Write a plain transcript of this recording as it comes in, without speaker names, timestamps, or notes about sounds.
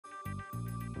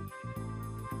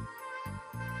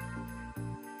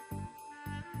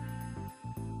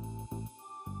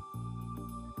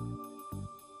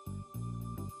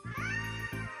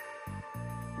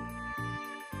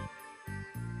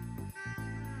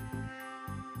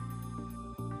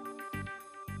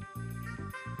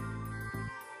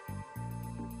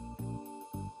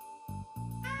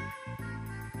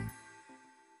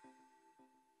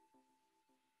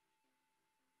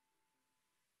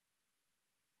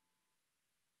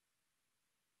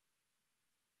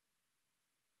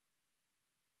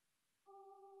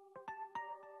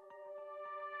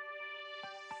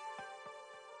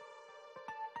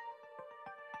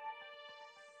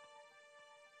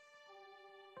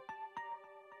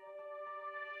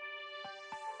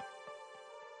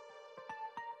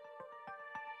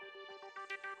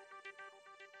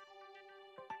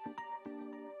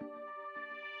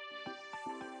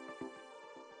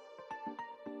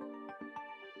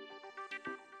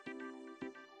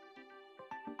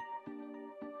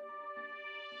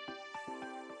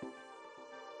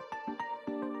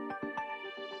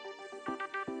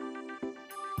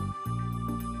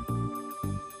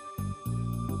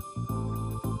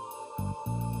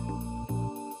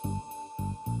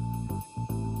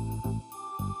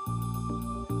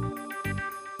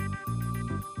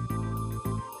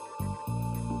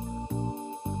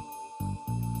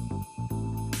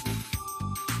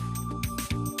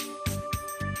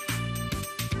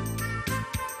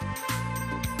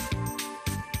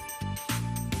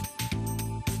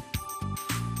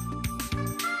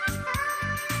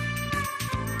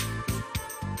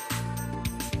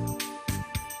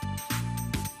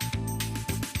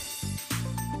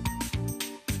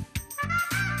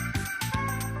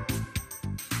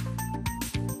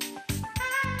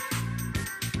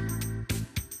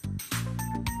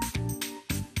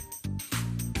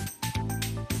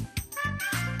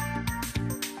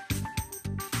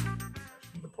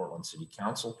City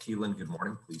Council. Keelan, good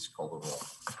morning. Please call the roll.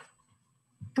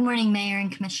 Good morning, Mayor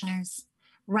and Commissioners.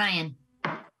 Ryan.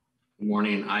 Good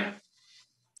morning. Aye.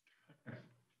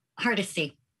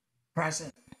 Hardesty.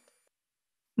 Present.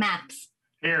 Maps.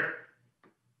 Here.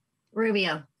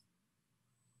 Rubio.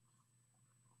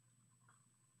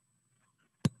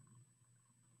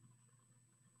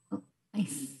 Oh,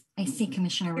 I see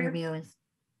Commissioner Rubio is.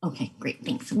 Okay, great.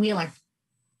 Thanks. Wheeler.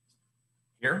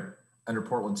 Here. Under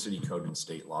Portland City Code and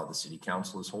state law, the City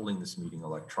Council is holding this meeting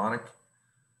electronically.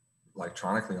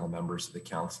 All members of the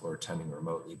council are attending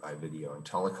remotely by video and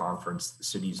teleconference. The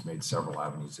city's made several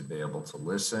avenues available to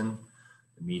listen.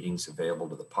 The meeting's available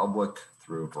to the public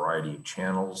through a variety of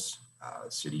channels.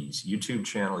 City's YouTube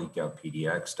channel,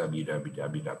 eGovPDX,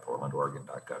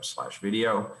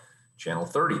 www.portlandoregon.gov/video. Channel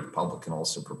 30, the public can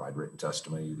also provide written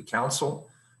testimony to the council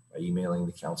by emailing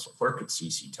the council clerk at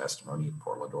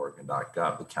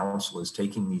cctestimony@portlandoregon.gov. The council is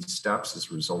taking these steps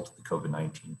as a result of the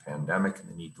COVID-19 pandemic and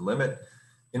the need to limit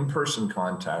in-person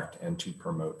contact and to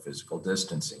promote physical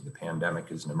distancing. The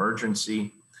pandemic is an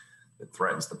emergency that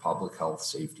threatens the public health,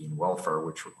 safety, and welfare,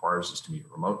 which requires us to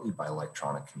meet remotely by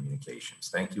electronic communications.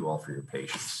 Thank you all for your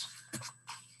patience.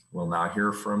 We'll now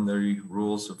hear from the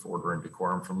Rules of Order and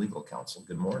Decorum from Legal Counsel.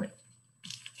 Good morning.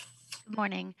 Good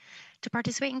morning. To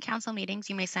participate in council meetings,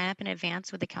 you may sign up in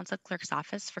advance with the council clerk's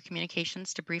office for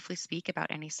communications to briefly speak about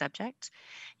any subject.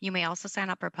 You may also sign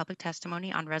up for public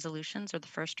testimony on resolutions or the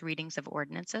first readings of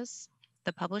ordinances.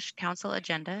 The published council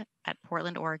agenda at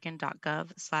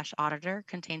portlandoregon.gov/auditor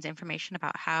contains information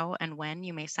about how and when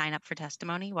you may sign up for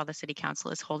testimony while the City Council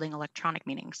is holding electronic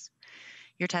meetings.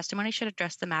 Your testimony should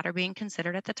address the matter being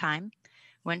considered at the time.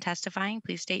 When testifying,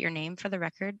 please state your name for the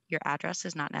record. Your address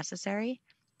is not necessary.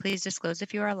 Please disclose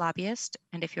if you are a lobbyist,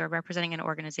 and if you are representing an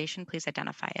organization, please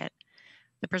identify it.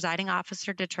 The presiding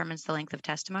officer determines the length of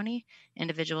testimony.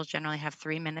 Individuals generally have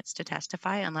 3 minutes to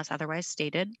testify unless otherwise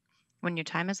stated. When your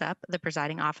time is up, the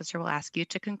presiding officer will ask you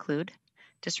to conclude.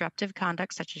 Disruptive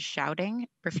conduct such as shouting,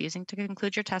 refusing to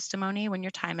conclude your testimony when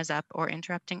your time is up, or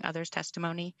interrupting others'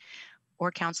 testimony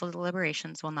or council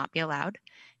deliberations will not be allowed.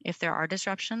 If there are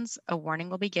disruptions, a warning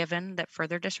will be given that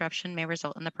further disruption may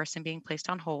result in the person being placed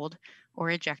on hold or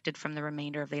ejected from the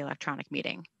remainder of the electronic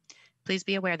meeting. Please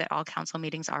be aware that all council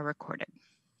meetings are recorded.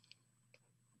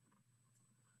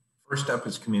 First up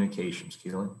is communications.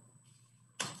 Keelan.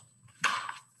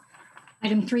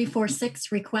 Item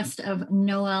 346, request of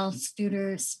Noel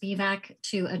Studer Spivak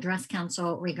to address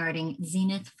council regarding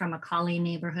Zenith from a Collie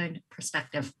neighborhood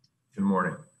perspective. Good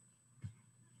morning.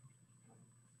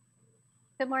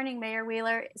 Good morning, Mayor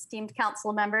Wheeler, esteemed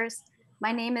council members.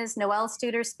 My name is Noel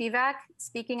Studer Spivak,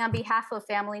 speaking on behalf of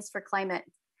Families for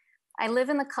Climate. I live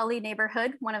in the Cully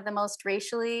neighborhood, one of the most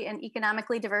racially and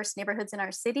economically diverse neighborhoods in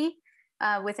our city,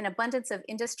 with an abundance of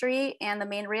industry and the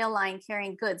main rail line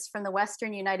carrying goods from the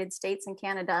Western United States and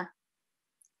Canada.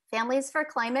 Families for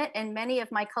Climate and many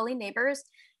of my Cully neighbors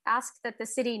ask that the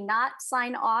city not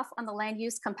sign off on the land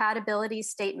use compatibility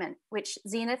statement, which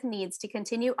Zenith needs to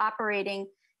continue operating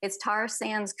its tar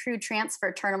sands crude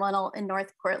transfer terminal in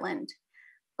North Portland.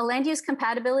 A land use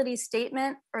compatibility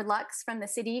statement, or LUX, from the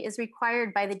city is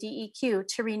required by the DEQ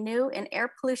to renew an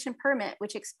air pollution permit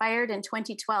which expired in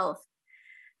 2012.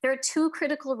 There are 2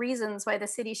 critical reasons why the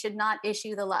city should not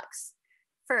issue the LUX.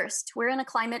 First, we're in a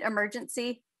climate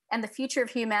emergency, and the future of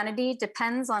humanity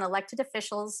depends on elected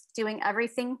officials doing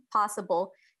everything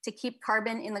possible to keep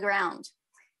carbon in the ground.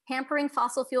 Hampering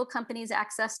fossil fuel companies'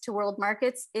 access to world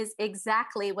markets is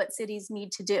exactly what cities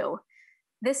need to do.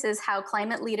 This is how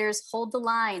climate leaders hold the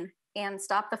line and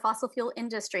stop the fossil fuel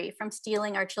industry from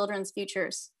stealing our children's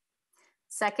futures.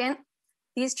 Second,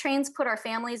 these trains put our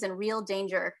families in real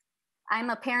danger.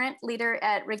 I'm a parent leader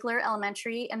at Rigler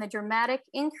Elementary, and the dramatic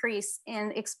increase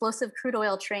in explosive crude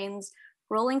oil trains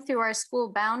rolling through our school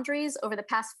boundaries over the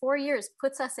past 4 years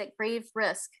puts us at grave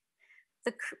risk.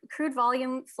 The crude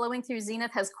volume flowing through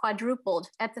Zenith has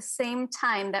quadrupled at the same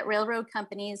time that railroad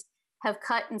companies have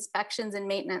cut inspections and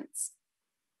maintenance.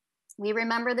 We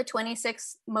remember the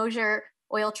 26 Mosier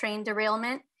oil train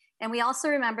derailment, and we also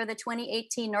remember the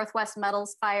 2018 Northwest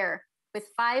Metals fire, with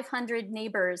 500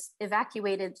 neighbors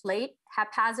evacuated late,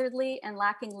 haphazardly, and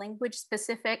lacking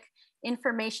language-specific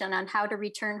information on how to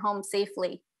return home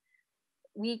safely.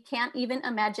 We can't even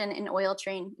imagine an oil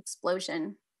train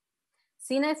explosion.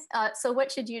 Zenith, so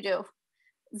what should you do?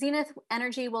 Zenith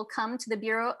Energy will come to the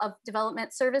Bureau of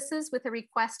Development Services with a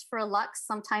request for a LUX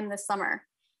sometime this summer.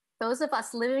 Those of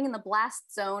us living in the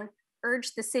blast zone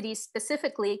urge the city,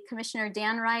 specifically Commissioner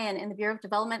Dan Ryan in the Bureau of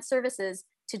Development Services,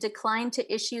 to decline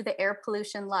to issue the air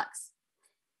pollution LUX.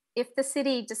 If the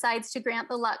city decides to grant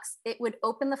the Lux, it would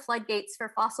open the floodgates for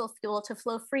fossil fuel to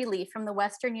flow freely from the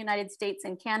Western United States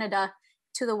and Canada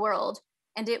to the world,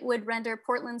 and it would render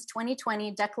Portland's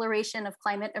 2020 declaration of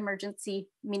climate emergency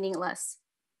meaningless.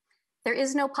 There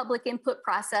is no public input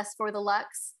process for the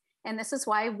Lux, and this is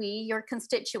why we, your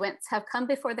constituents, have come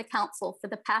before the council for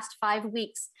the past 5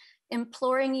 weeks,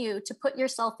 imploring you to put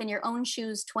yourself in your own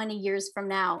shoes 20 years from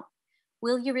now.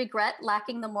 Will you regret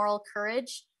lacking the moral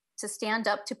courage to stand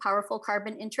up to powerful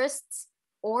carbon interests?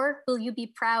 Or will you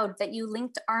be proud that you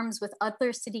linked arms with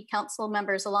other city council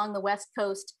members along the West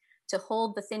Coast to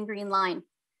hold the thin green line?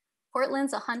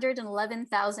 Portland's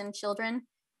 111,000 children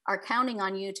are counting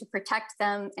on you to protect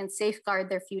them and safeguard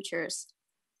their futures.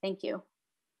 Thank you.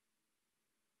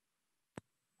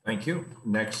 Thank you.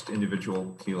 Next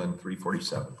individual, Keelan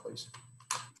 347, please.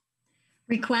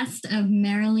 Request of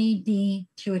Marilee D.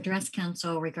 to address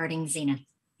council regarding Zenith.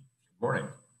 Good morning.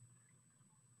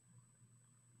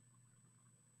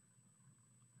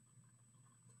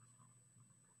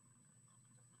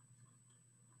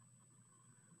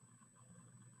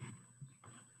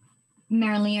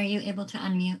 Marilee, are you able to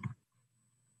unmute?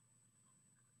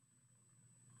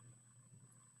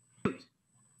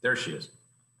 There she is.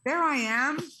 There I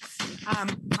am.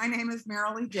 My name is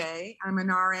Marilee Day. I'm an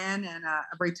RN and a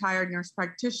retired nurse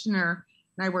practitioner,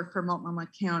 and I work for Multnomah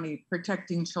County,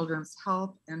 protecting children's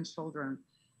health and children.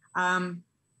 I'm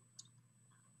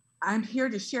here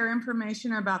to share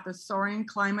information about the soaring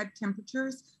climate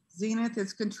temperatures Zenith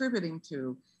is contributing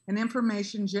to, and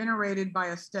information generated by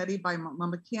a study by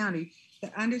Multnomah County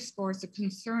that underscores the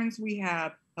concerns we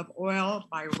have of oil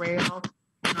by rail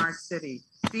in our city.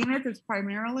 Zenith is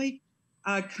primarily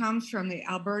comes from the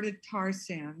Alberta tar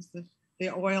sands. The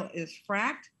oil is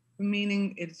fracked,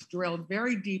 meaning it's drilled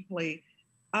very deeply,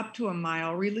 up to a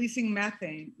mile, releasing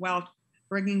methane while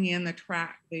bringing in the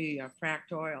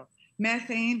fracked oil.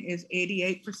 Methane is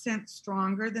 88%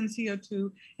 stronger than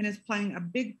CO2 and is playing a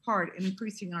big part in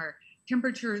increasing our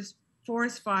temperatures,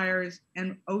 forest fires,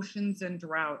 and oceans and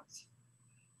droughts.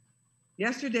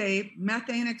 Yesterday,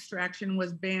 methane extraction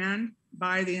was banned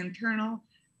by the International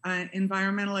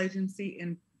Environmental Agency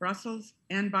in Brussels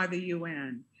and by the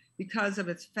UN because of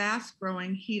its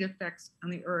fast-growing heat effects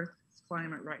on the Earth's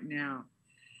climate right now.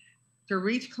 To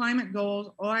reach climate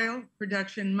goals, oil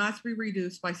production must be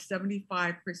reduced by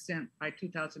 75% by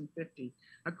 2050,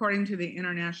 according to the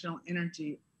International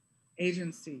Energy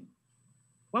Agency.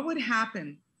 What would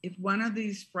happen if one of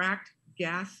these fracked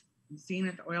gas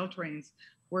Zenith oil trains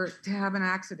were to have an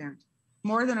accident?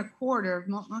 More than a quarter of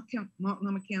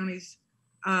Multnomah County's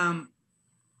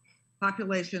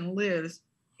population lives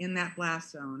in that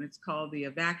blast zone. It's called the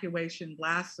evacuation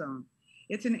blast zone.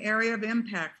 It's an area of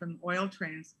impact from oil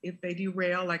trains if they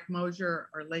derail, like Mosier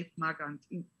or Lake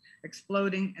Magantic,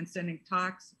 exploding and sending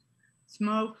toxic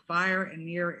smoke, fire, and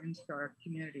near into our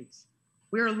communities.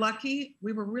 We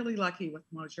were really lucky with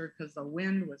Mosier because the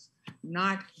wind was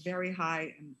not very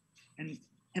high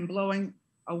and blowing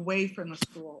away from the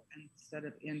school instead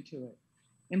of into it.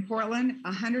 In Portland,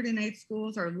 108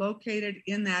 schools are located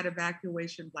in that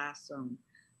evacuation blast zone.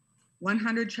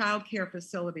 100 child care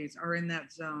facilities are in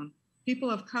that zone.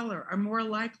 People of color are more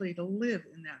likely to live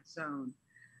in that zone.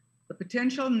 The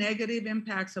potential negative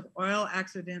impacts of oil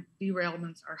accident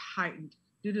derailments are heightened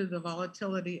due to the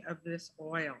volatility of this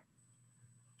oil.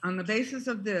 On the basis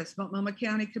of this, Multnomah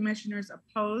County commissioners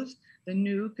opposed the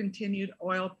new continued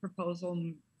oil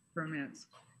proposal permits.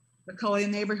 The Cully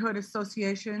Neighborhood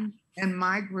Association and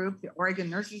my group, the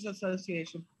Oregon Nurses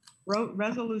Association, wrote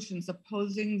resolutions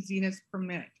opposing Zenith's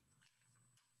permit.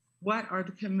 What are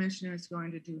the commissioners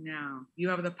going to do now? You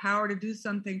have the power to do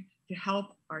something to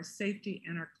help our safety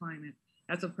and our climate.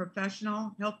 As a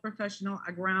professional, health professional,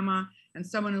 a grandma, and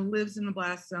someone who lives in the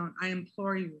blast zone, I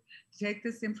implore you to take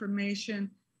this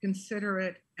information, consider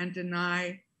it, and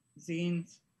deny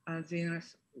Zenith's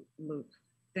loop.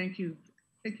 Thank you.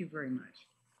 Thank you very much.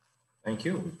 Thank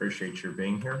you. We appreciate your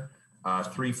being here.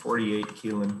 348,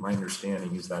 Keelan, my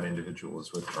understanding is that individual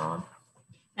is withdrawn.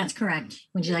 That's correct.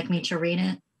 Would you like me to read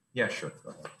it? Yeah, sure.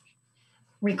 Go ahead.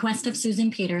 Request of Susan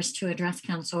Peters to address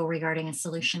council regarding a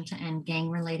solution to end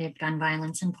gang-related gun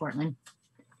violence in Portland.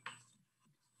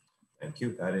 Thank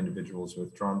you. That individual is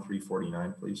withdrawn.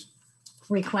 349, please.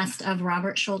 Request of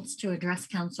Robert Schultz to address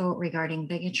council regarding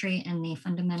bigotry and the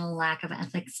fundamental lack of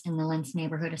ethics in the Lentz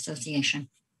Neighborhood Association.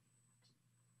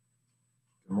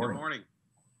 Good morning. Good morning.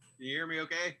 Can you hear me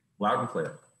okay? Loud and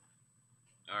clear.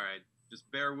 All right. Just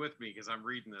bear with me because I'm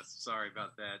reading this. Sorry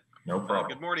about that. No problem.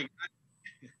 Good morning.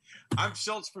 I'm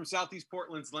Schultz from Southeast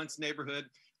Portland's Lentz neighborhood.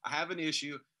 I have an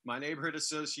issue. My neighborhood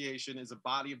association is a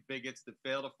body of bigots that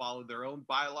fail to follow their own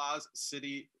bylaws,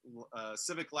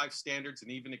 civic life standards,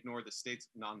 and even ignore the state's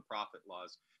nonprofit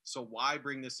laws. So why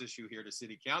bring this issue here to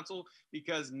city council?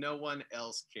 Because no one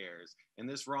else cares. And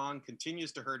this wrong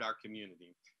continues to hurt our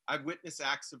community. I've witnessed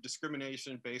acts of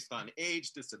discrimination based on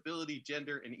age, disability,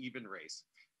 gender, and even race.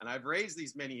 And I've raised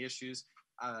these many issues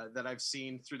that I've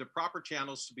seen through the proper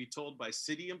channels to be told by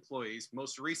city employees,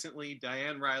 most recently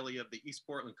Diane Riley of the East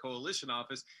Portland Coalition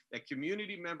Office, that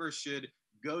community members should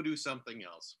go do something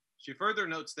else. She further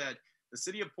notes that the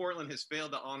city of Portland has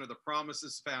failed to honor the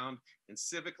promises found in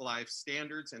civic life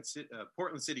standards and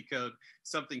Portland City Code,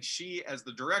 something she, as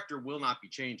the director, will not be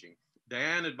changing.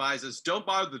 Diane advises, don't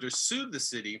bother to sue the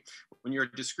city when you're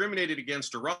discriminated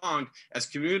against or wronged, as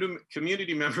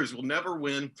community members will never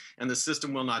win and the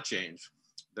system will not change.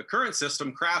 The current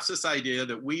system crafts this idea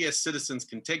that we as citizens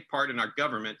can take part in our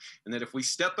government, and that if we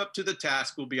step up to the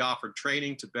task, we'll be offered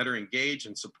training to better engage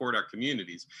and support our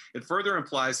communities. It further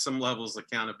implies some levels of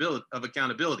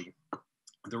accountability.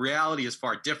 The reality is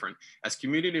far different. As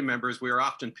community members, we are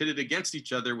often pitted against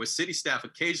each other, with city staff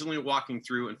occasionally walking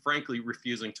through and frankly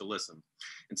refusing to listen.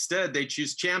 Instead, they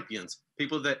choose champions,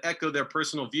 people that echo their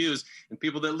personal views, and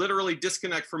people that literally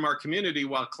disconnect from our community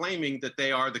while claiming that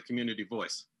they are the community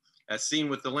voice. As seen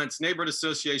with the Lents Neighborhood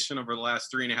Association over the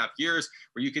last 3.5 years,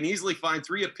 where you can easily find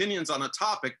 3 opinions on a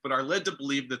topic, but are led to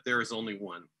believe that there is only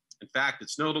one. In fact,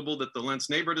 it's notable that the Lents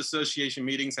Neighborhood Association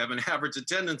meetings have an average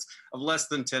attendance of less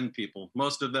than 10 people,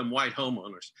 most of them white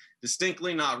homeowners,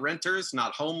 distinctly not renters,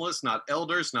 not homeless, not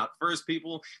elders, not First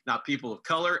people, not people of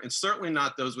color, and certainly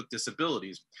not those with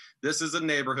disabilities. This is a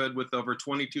neighborhood with over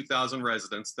 22,000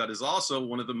 residents that is also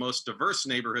one of the most diverse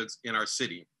neighborhoods in our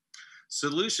city.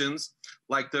 Situations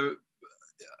like this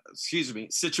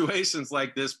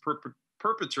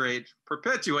perpetuate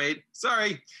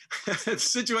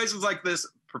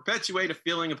a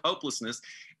feeling of hopelessness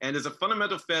and is a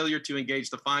fundamental failure to engage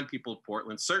the fine people of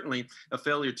Portland, certainly a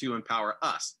failure to empower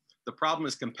us. The problem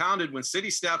is compounded when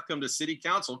city staff come to city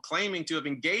council claiming to have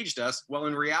engaged us, while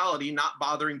in reality not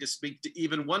bothering to speak to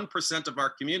even 1% of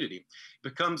our community. It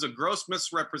becomes a gross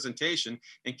misrepresentation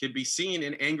and can be seen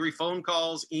in angry phone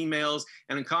calls, emails,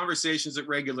 and in conversations at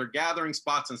regular gathering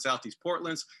spots in Southeast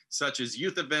Portland, such as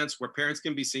youth events where parents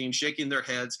can be seen shaking their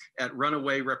heads at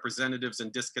runaway representatives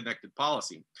and disconnected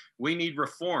policy. We need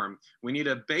reform. We need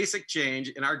a basic change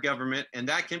in our government, and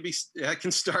that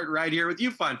can start right here with you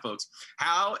fine folks.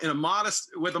 How?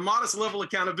 With a modest level of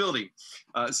accountability.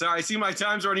 Sorry, I see my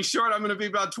time's running short. I'm going to be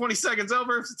about 20 seconds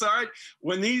over, if it's all right.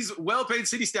 When these well-paid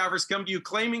city staffers come to you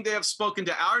claiming they have spoken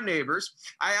to our neighbors,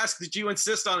 I ask that you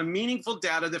insist on a meaningful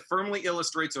data that firmly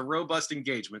illustrates a robust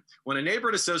engagement. When a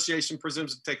neighborhood association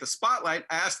presumes to take the spotlight,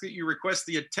 I ask that you request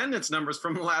the attendance numbers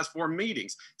from the last 4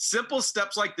 meetings. Simple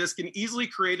steps like this can easily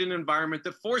create an environment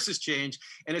that forces change,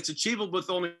 and it's achievable with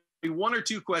only 1 or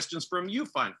 2 questions from you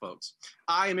fine folks.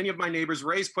 I and many of my neighbors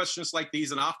raise questions like these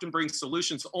and often bring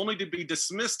solutions only to be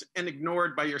dismissed and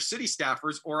ignored by your city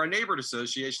staffers or our neighborhood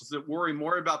associations that worry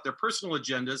more about their personal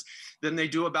agendas than they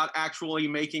do about actually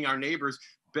making our neighborhoods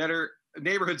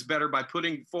better by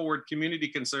putting forward community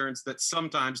concerns that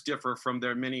sometimes differ from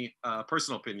their many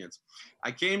personal opinions.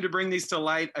 I came to bring these to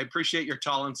light. I appreciate your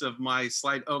tolerance of my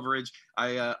slight overage.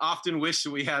 I often wish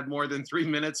we had more than 3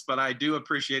 minutes, but I do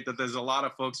appreciate that there's a lot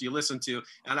of folks you listen to.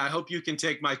 And I hope you can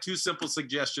take my 2 simple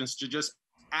suggestions to just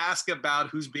ask about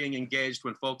who's being engaged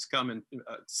when folks come and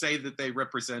say that they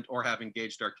represent or have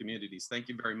engaged our communities. Thank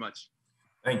you very much.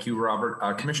 Thank you, Robert.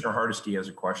 Commissioner Hardesty has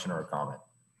a question or a comment.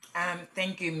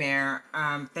 Thank you, Mayor.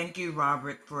 Thank you,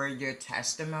 Robert, for your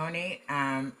testimony.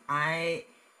 I,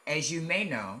 as you may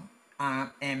know,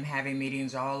 am having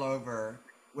meetings all over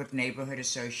with neighborhood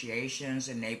associations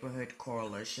and neighborhood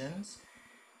coalitions,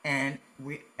 and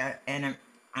I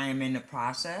am in the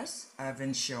process of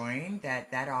ensuring that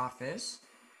that office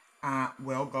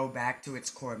will go back to its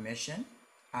core mission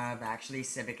of actually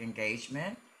civic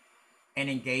engagement and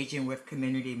engaging with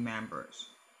community members.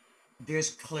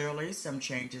 There's clearly some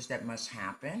changes that must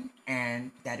happen, and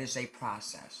that is a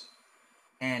process.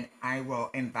 And I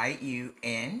will invite you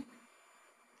in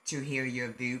to hear your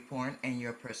viewpoint and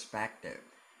your perspective.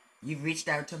 You've reached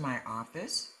out to my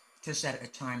office to set a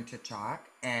time to talk,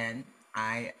 and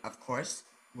I, of course,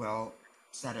 will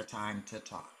set a time to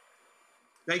talk.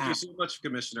 Thank you so much,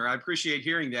 Commissioner. I appreciate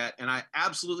hearing that. And I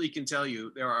absolutely can tell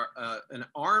you there are an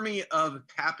army of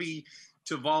happy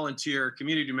to volunteer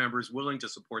community members willing to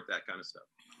support that kind of stuff.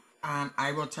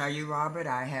 I will tell you, Robert,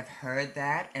 I have heard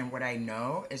that. And what I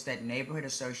know is that neighborhood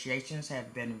associations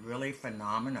have been really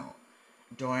phenomenal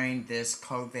during this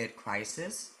COVID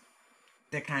crisis.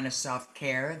 the kind of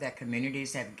self-care that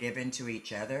communities have given to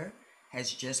each other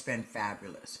has just been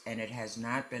fabulous, and it has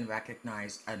not been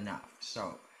recognized enough.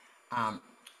 So,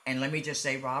 and let me just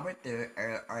say, Robert, there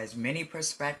are as many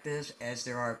perspectives as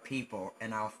there are people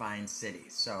in our fine city.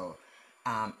 So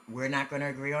we're not going to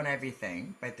agree on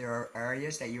everything, but there are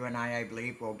areas that you and I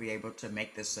believe, will be able to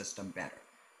make the system better.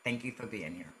 Thank you for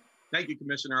being here. Thank you,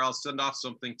 Commissioner. I'll send off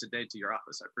something today to your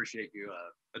office. I appreciate you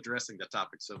addressing the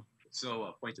topic so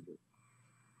pointedly.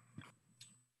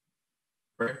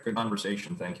 Great, good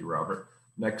conversation. Thank you, Robert.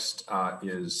 Next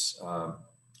is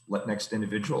next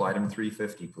individual, item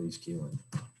 350, please, Keelan.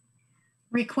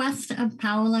 Request of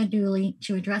Paola Dooley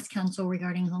to address council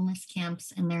regarding homeless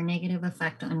camps and their negative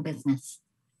effect on business.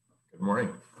 Good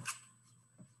morning.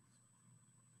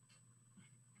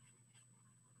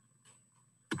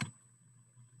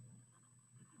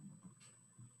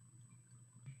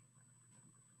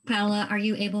 Paola, are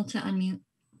you able to unmute?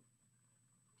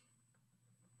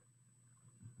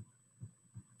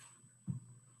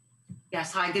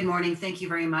 Yes, hi, good morning. Thank you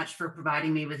very much for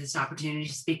providing me with this opportunity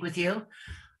to speak with you.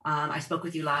 I spoke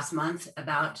with you last month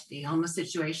about the homeless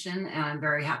situation, and I'm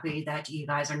very happy that you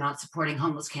guys are not supporting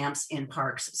homeless camps in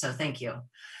parks, so thank you.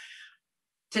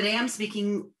 Today I'm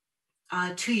speaking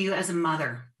to you as a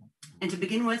mother. And to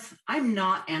begin with, I'm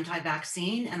not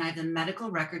anti-vaccine, and I have the medical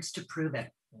records to prove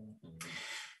it.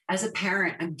 As a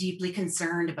parent, I'm deeply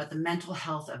concerned about the mental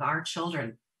health of our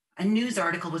children. A news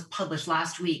article was published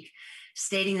last week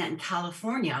stating that in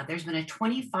California, there's been a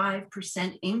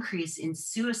 25% increase in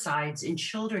suicides in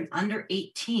children under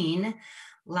 18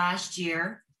 last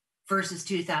year versus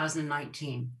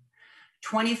 2019.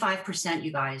 25%,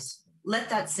 you guys. Let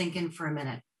that sink in for a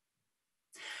minute.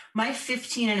 My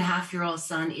 15-and-a-half-year-old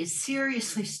son is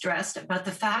seriously stressed about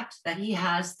the fact that he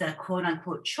has the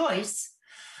quote-unquote choice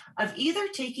of either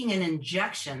taking an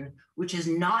injection, which has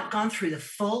not gone through the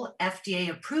full FDA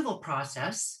approval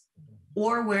process,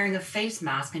 or wearing a face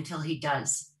mask until he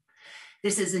does.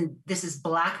 This is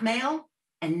blackmail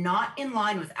and not in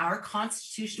line with our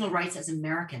constitutional rights as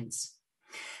Americans.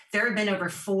 There have been over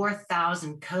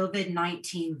 4,000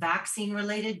 COVID-19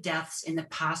 vaccine-related deaths in the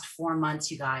past 4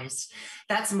 months, you guys.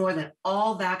 That's more than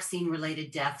all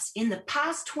vaccine-related deaths in the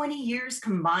past 20 years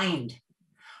combined.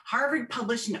 Harvard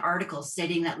published an article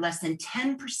stating that less than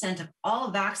 10% of all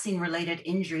vaccine-related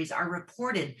injuries are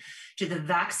reported to the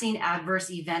Vaccine Adverse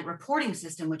Event Reporting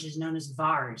System, which is known as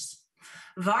VAERS.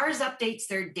 VAERS updates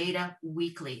their data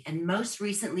weekly and most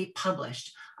recently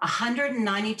published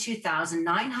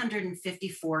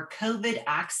 192,954 COVID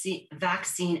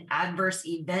vaccine adverse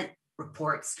event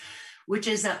reports, which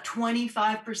is up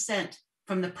 25%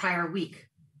 from the prior week.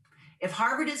 If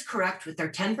Harvard is correct with their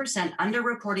 10%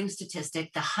 underreporting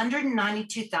statistic, the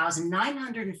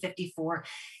 192,954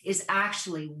 is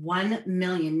actually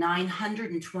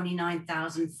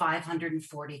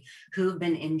 1,929,540 who've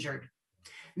been injured.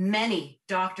 Many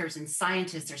doctors and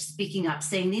scientists are speaking up,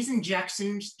 saying these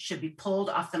injections should be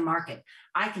pulled off the market.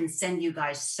 I can send you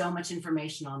guys so much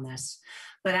information on this.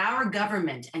 But our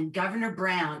government and Governor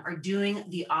Brown are doing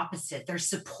the opposite. They're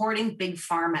supporting Big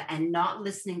Pharma and not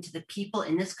listening to the people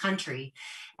in this country.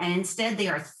 And instead, they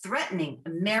are threatening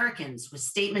Americans with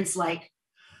statements like,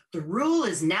 the rule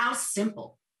is now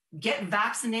simple. Get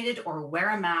vaccinated or wear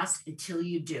a mask until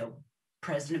you do.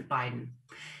 President Biden.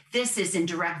 This is in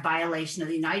direct violation of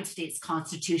the United States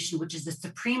Constitution, which is the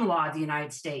supreme law of the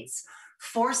United States.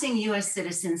 Forcing U.S.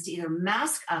 citizens to either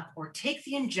mask up or take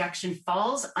the injection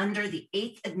falls under the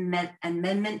 8th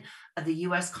Amendment of the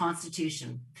U.S.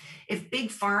 Constitution. If Big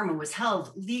Pharma was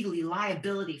held legally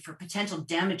liability for potential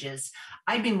damages,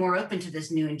 I'd be more open to this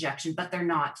new injection, but they're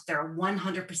not. They're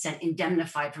 100%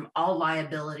 indemnified from all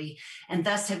liability and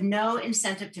thus have no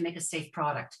incentive to make a safe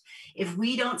product. If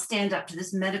we don't stand up to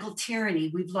this medical tyranny,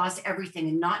 we've lost everything,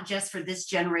 and not just for this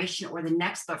generation or the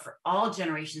next, but for all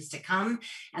generations to come.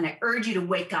 And I urge you to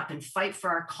wake up and fight for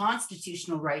our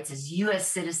constitutional rights as U.S.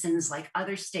 citizens like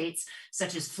other states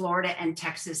such as Florida and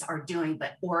Texas are doing,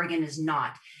 but Oregon is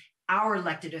not. Our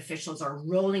elected officials are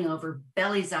rolling over,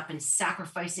 bellies up, and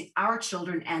sacrificing our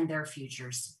children and their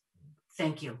futures.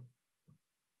 Thank you.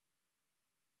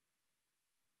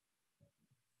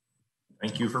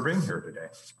 Thank you for being here today.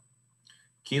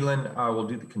 Keelan, we'll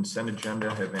do the consent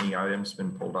agenda. Have any items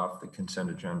been pulled off the consent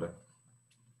agenda?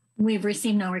 We've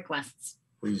received no requests.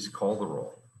 Please call the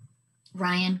roll.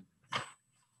 Ryan.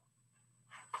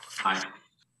 Aye.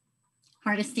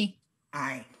 Hardesty.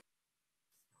 Aye.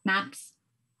 Max.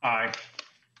 Aye.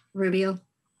 Rubio.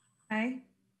 Aye.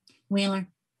 Wheeler.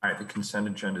 All right, the consent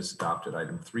agenda is adopted.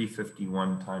 Item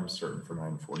 351, time certain for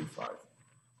 9:45.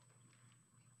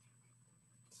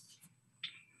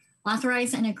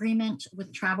 Authorize an agreement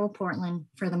with Travel Portland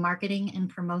for the marketing and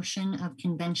promotion of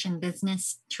convention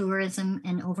business, tourism,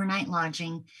 and overnight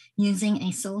lodging using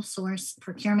a sole source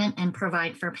procurement and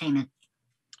provide for payment.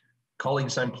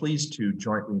 Colleagues, I'm pleased to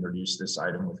jointly introduce this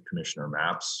item with Commissioner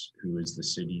Mapps, who is the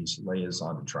city's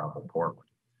liaison to Travel Portland.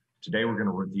 Today, we're going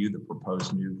to review the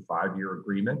proposed new 5-year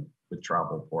agreement with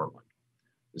Travel Portland.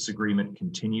 This agreement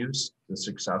continues the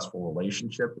successful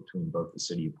relationship between both the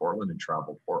City of Portland and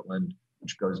Travel Portland,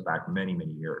 which goes back many,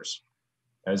 many years.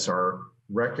 As our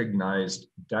recognized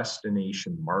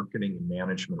destination marketing and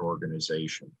management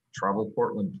organization, Travel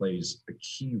Portland plays a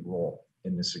key role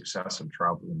in the success of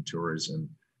travel and tourism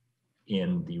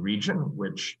in the region,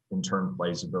 which in turn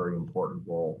plays a very important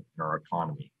role in our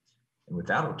economy. And with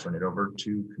that, I'll turn it over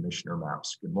to Commissioner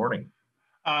Mapps. Good morning.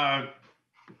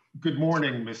 Good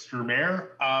morning, Mr.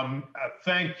 Mayor.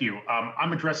 Thank you.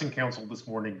 I'm addressing council this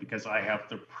morning because I have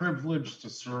the privilege to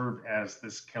serve as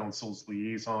this council's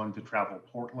liaison to Travel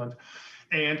Portland.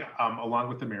 And along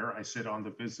with the mayor, I sit on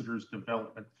the Visitors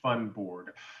Development Fund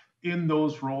Board. In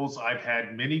those roles, I've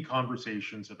had many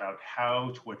conversations about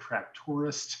how to attract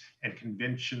tourists and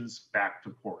conventions back to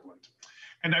Portland.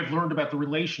 And I've learned about the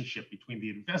relationship between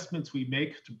the investments we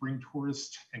make to bring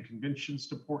tourists and conventions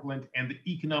to Portland and the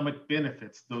economic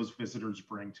benefits those visitors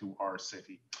bring to our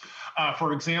city.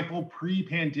 For example,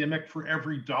 pre-pandemic, for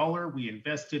every dollar we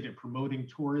invested in promoting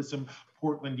tourism,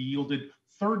 Portland yielded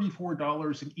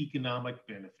 $34 in economic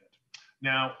benefit.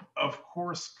 Now, of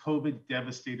course, COVID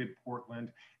devastated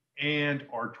Portland and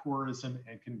our tourism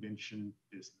and convention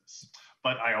business.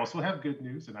 But I also have good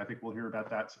news, and I think we'll hear about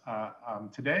that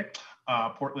today.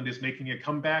 Portland is making a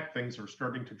comeback. Things are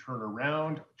starting to turn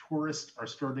around. Tourists are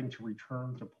starting to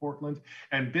return to Portland,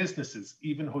 and businesses,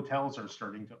 even hotels, are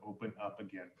starting to open up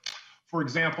again. For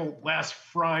example, last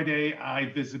Friday,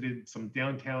 I visited some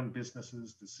downtown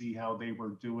businesses to see how they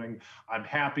were doing. I'm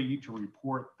happy to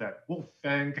report that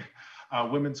Wolfgang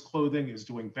women's clothing is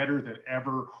doing better than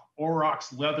ever.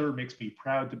 Aurochs Leather makes me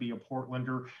proud to be a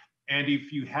Portlander. And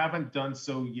if you haven't done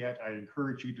so yet, I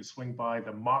encourage you to swing by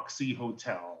the Moxie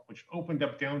Hotel, which opened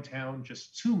up downtown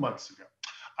just 2 months ago.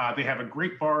 They have a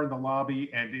great bar in the lobby,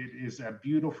 and it is a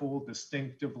beautiful,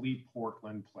 distinctively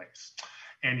Portland place.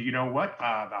 And you know what?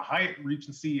 The Hyatt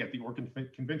Regency at the Oregon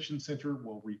Convention Center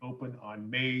will reopen on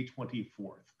May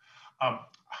 24th.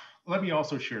 Let me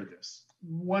also share this.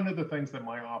 One of the things that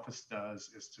my office does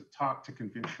is to talk to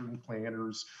convention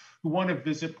planners who want to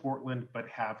visit Portland but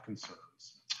have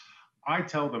concerns. I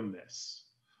tell them this: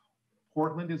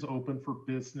 Portland is open for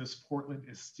business. Portland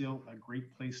is still a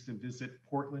great place to visit.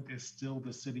 Portland is still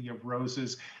the city of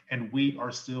roses, and we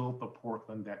are still the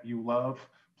Portland that you love.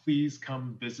 Please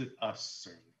come visit us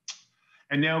soon.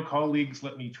 And now, colleagues,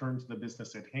 let me turn to the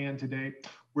business at hand today.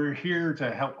 We're here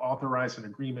to help authorize an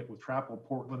agreement with Travel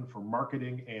Portland for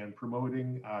marketing and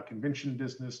promoting convention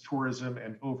business, tourism,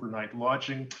 and overnight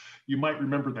lodging. You might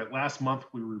remember that last month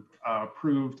we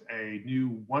approved a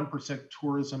new 1%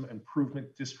 tourism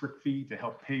improvement district fee to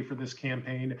help pay for this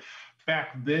campaign.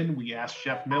 Back then, we asked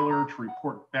Jeff Miller to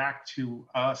report back to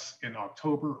us in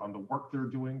October on the work they're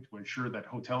doing to ensure that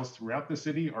hotels throughout the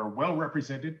city are well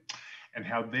represented and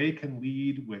how they can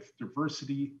lead with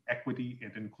diversity, equity,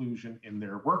 and inclusion in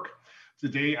their work.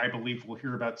 Today, I believe we'll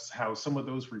hear about how some of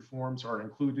those reforms are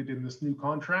included in this new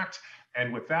contract.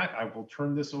 And with that, I will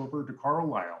turn this over to Carl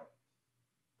Lyle.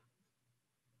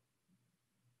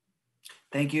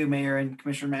 Thank you, Mayor and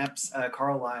Commissioner Mapps.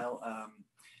 Carl Lyle,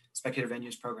 Spectator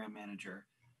Venues Program Manager.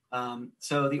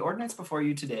 So the ordinance before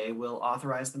you today will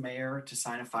authorize the mayor to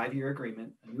sign a 5-year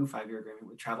agreement, a new 5-year agreement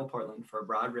with Travel Portland for a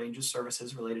broad range of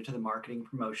services related to the marketing and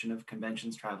promotion of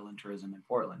conventions, travel, and tourism in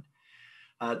Portland.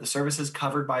 The services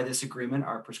covered by this agreement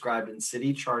are prescribed in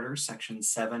City Charter Section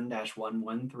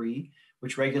 7-113,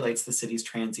 which regulates the city's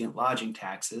transient lodging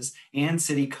taxes, and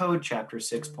City Code Chapter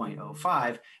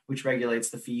 6.05, which regulates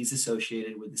the fees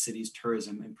associated with the city's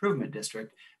Tourism Improvement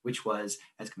District, which was,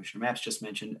 as Commissioner Mapps just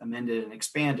mentioned, amended and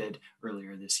expanded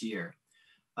earlier this year.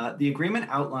 The agreement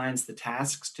outlines the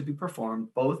tasks to be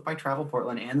performed both by Travel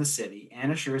Portland and the city,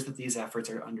 and assures that these efforts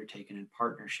are undertaken in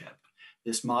partnership.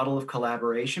 This model of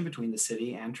collaboration between the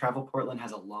city and Travel Portland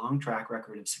has a long track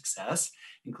record of success,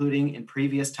 including in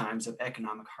previous times of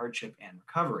economic hardship and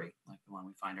recovery, like the one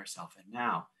we find ourselves in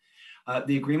now.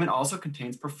 The agreement also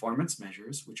contains performance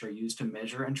measures, which are used to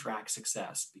measure and track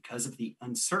success. Because of the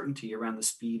uncertainty around the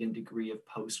speed and degree of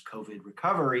post-COVID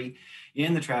recovery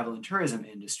in the travel and tourism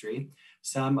industry,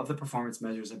 some of the performance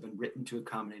measures have been written to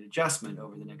accommodate adjustment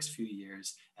over the next few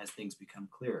years as things become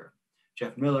clearer.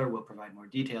 Jeff Miller will provide more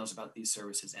details about these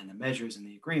services and the measures in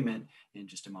the agreement in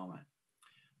just a moment.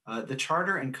 The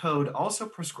charter and code also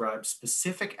prescribe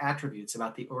specific attributes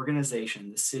about the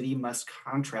organization the city must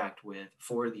contract with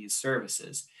for these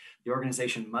services. The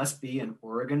organization must be an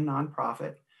Oregon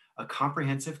nonprofit, a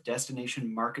comprehensive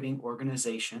destination marketing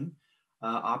organization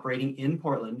operating in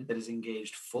Portland that is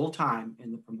engaged full-time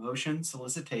in the promotion,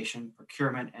 solicitation,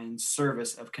 procurement, and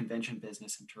service of convention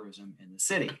business and tourism in the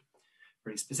city.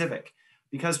 Pretty specific.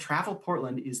 Because Travel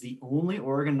Portland is the only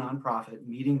Oregon nonprofit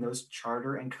meeting those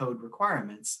charter and code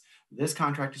requirements, this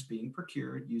contract is being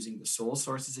procured using the sole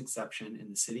sources exception in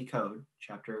the city code,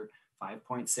 chapter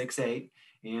 5.68,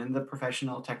 and the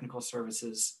professional technical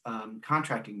services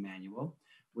contracting manual,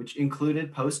 which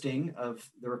included posting of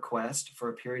the request for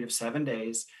a period of 7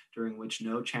 days during which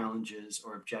no challenges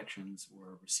or objections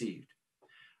were received.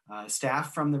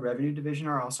 Staff from the Revenue Division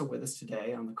are also with us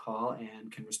today on the call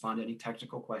and can respond to any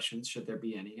technical questions, should there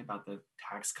be any, about the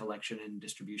tax collection and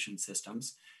distribution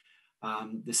systems.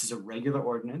 This is a regular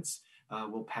ordinance.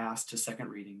 Will pass to second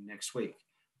reading next week.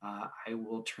 I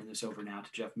will turn this over now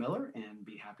to Jeff Miller and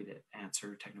be happy to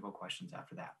answer technical questions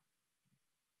after that.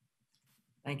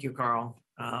 Thank you, Carl.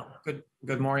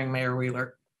 Good morning, Mayor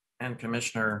Wheeler and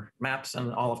Commissioner Mapps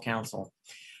and all of council.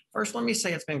 First, let me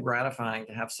say it's been gratifying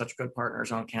to have such good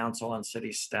partners on council and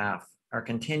city staff. Our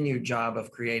continued job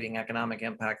of creating economic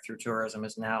impact through tourism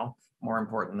is now more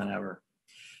important than ever.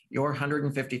 Your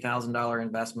 $150,000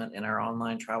 investment in our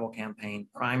online travel campaign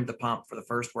primed the pump for the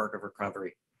first work of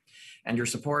recovery. And your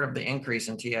support of the increase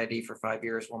in TID for 5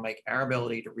 years will make our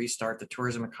ability to restart the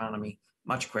tourism economy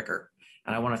much quicker.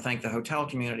 And I want to thank the hotel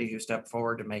community who stepped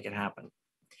forward to make it happen.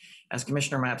 As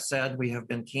Commissioner Mapps said, we have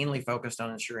been keenly focused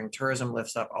on ensuring tourism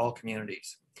lifts up all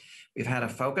communities. We've had a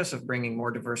focus of bringing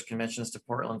more diverse conventions to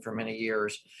Portland for many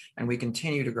years, and we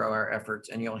continue to grow our efforts,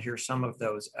 and you'll hear some of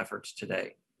those efforts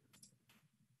today.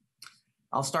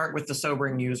 I'll start with the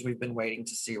sobering news we've been waiting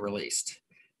to see released.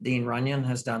 Dean Runyon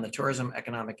has done the tourism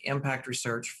economic impact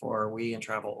research for We and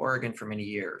Travel Oregon for many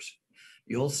years.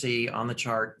 You'll see on the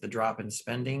chart the drop in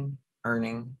spending,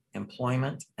 earning,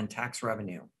 employment, and tax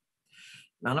revenue.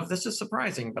 None of this is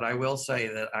surprising, but I will say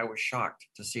that I was shocked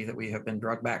to see that we have been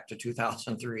drugged back to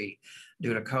 2003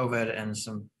 due to COVID and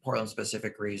some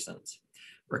Portland-specific reasons.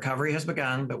 Recovery has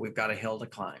begun, but we've got a hill to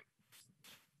climb.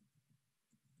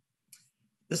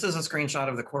 This is a screenshot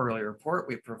of the quarterly report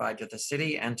we provide to the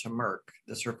city and to Merck.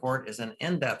 This report is an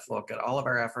in-depth look at all of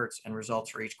our efforts and results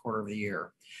for each quarter of the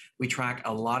year. We track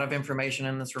a lot of information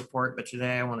in this report, but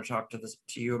today I want to talk to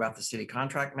you about the city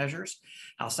contract measures,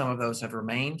 how some of those have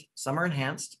remained, some are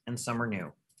enhanced, and some are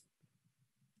new.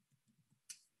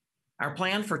 Our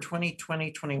plan for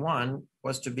 2020-21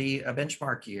 was to be a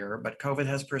benchmark year, but COVID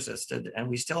has persisted, and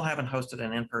we still haven't hosted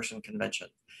an in-person convention.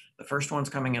 The first one's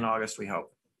coming in August, we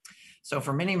hope. So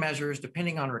for many measures,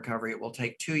 depending on recovery, it will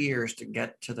take 2 years to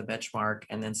get to the benchmark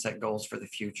and then set goals for the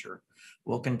future.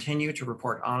 We'll continue to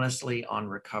report honestly on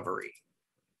recovery.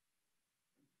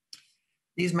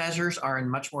 These measures are in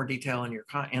much more detail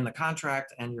in the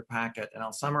contract and your packet, and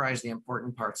I'll summarize the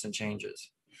important parts and changes.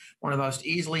 One of the most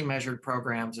easily measured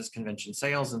programs is convention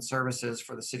sales and services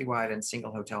for the citywide and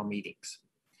single hotel meetings.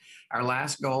 Our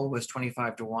last goal was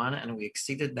 25-1, and we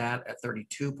exceeded that at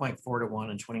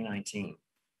 32.4-1 in 2019.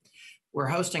 We're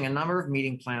hosting a number of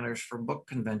meeting planners for book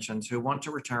conventions who want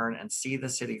to return and see the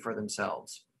city for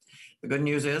themselves. The good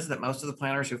news is that most of the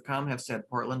planners who've come have said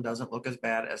Portland doesn't look as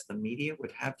bad as the media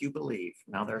would have you believe.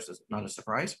 Now, there's not a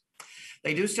surprise.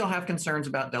 They do still have concerns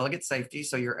about delegate safety,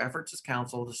 so your efforts as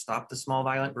council to stop the small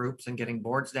violent groups and getting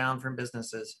boards down from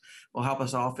businesses will help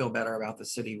us all feel better about the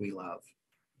city we love.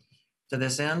 To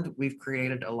this end, we've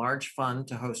created a large fund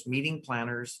to host meeting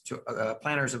planners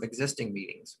of existing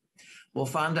meetings. We'll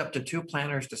fund up to 2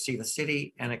 planners to see the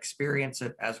city and experience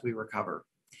it as we recover.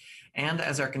 And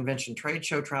as our convention trade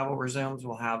show travel resumes,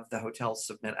 we'll have the hotels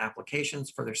submit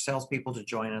applications for their salespeople to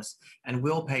join us, and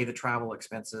we'll pay the travel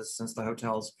expenses since the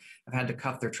hotels have had to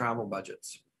cut their travel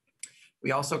budgets.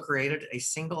 We also created a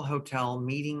single hotel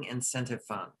meeting incentive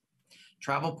fund.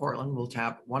 Travel Portland will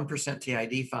tap 1%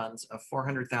 TID funds of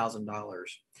 $400,000.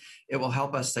 It will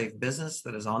help us save business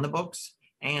that is on the books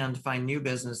and find new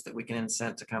business that we can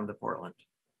incent to come to Portland.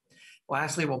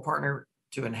 Lastly, we'll partner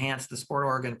to enhance the Sport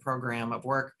Oregon program of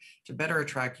work to better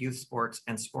attract youth sports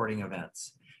and sporting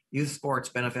events. Youth sports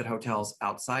benefit hotels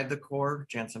outside the core.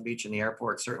 Jantzen Beach and the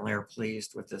airport certainly are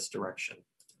pleased with this direction.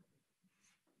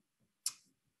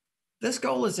 This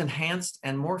goal is enhanced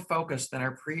and more focused than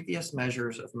our previous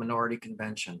measures of minority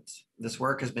conventions. This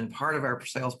work has been part of our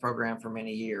sales program for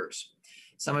many years.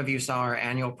 Some of you saw our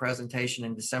annual presentation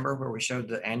in December where we showed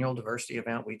the annual diversity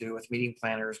event we do with meeting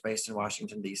planners based in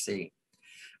Washington, D.C.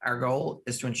 Our goal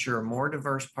is to ensure more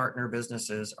diverse partner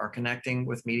businesses are connecting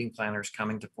with meeting planners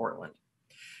coming to Portland.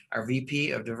 Our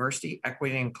VP of Diversity,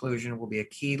 Equity, and Inclusion will be a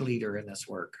key leader in this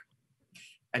work.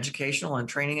 Educational and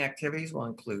training activities will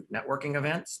include networking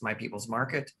events, My People's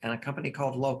Market, and a company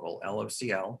called Local,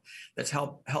 LOCL, that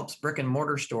helps brick and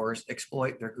mortar stores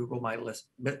exploit their Google My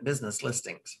Business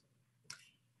listings.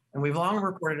 And we've long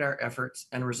reported our efforts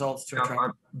and results to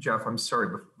attract. Jeff, I'm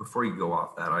sorry, before you go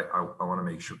off that, I want to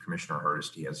make sure Commissioner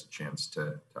Hardesty has a chance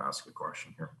to ask a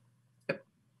question here.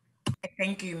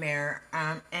 Thank you, Mayor,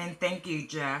 and thank you,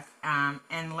 Jeff.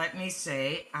 And let me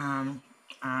say,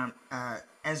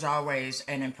 as always,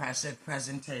 an impressive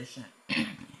presentation.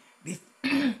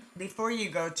 Before you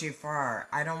go too far,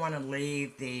 I don't want to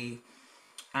leave the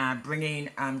bringing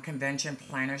convention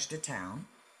planners to town,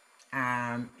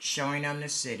 showing them the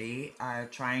city,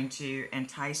 trying to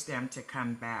entice them to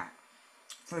come back.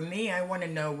 For me, I want to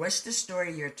know, what's the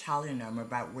story you're telling them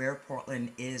about where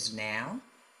Portland is now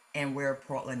and where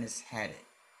Portland is headed?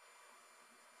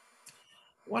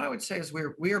 What I would say is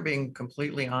we are being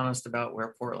completely honest about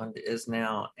where Portland is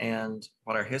now and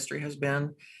what our history has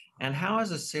been, and how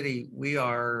as a city we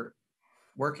are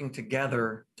working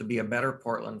together to be a better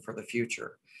Portland for the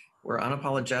future. We're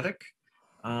unapologetic,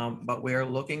 but we are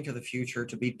looking to the future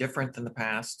to be different than the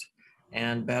past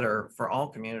and better for all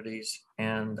communities.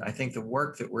 And I think the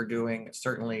work that we're doing,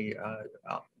 certainly,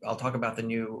 I'll talk about the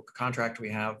new contract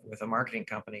we have with a marketing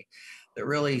company that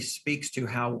really speaks to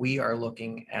how we are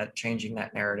looking at changing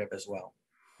that narrative as well.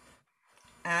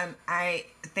 I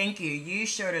thank you. You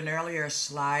showed an earlier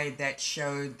slide that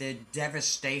showed the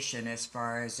devastation as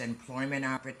far as employment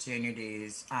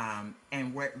opportunities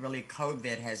and what really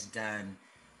COVID has done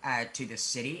to the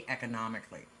city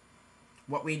economically.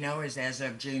 What we know is as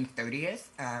of June 30th,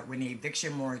 when the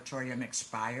eviction moratorium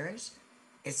expires,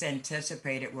 it's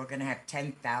anticipated we're going to have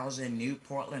 10,000 new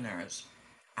Portlanders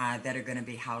that are going to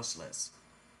be houseless.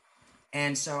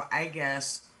 And so I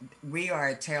guess we are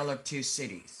a tale of two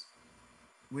cities.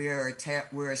 We're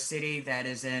a city that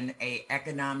is in a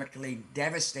economically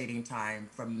devastating time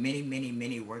for many, many,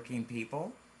 many working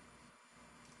people.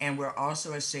 And we're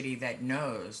also a city that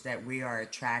knows that we are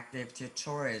attractive to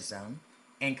tourism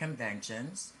and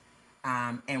conventions,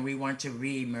 and we want to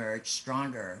reemerge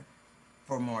stronger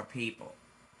for more people.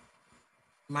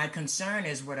 My concern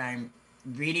is what I'm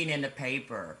reading in the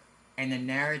paper and the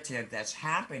narrative that's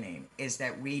happening is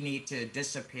that we need to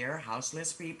disappear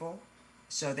houseless people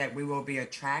so that we will be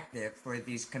attractive for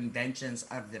these conventions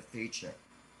of the future.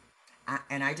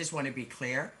 And I just want to be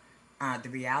clear. The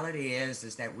reality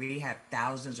is that we have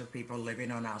thousands of people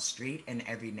living on our street in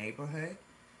every neighborhood.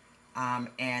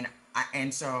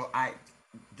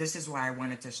 This is why I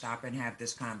wanted to stop and have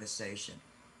this conversation,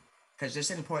 because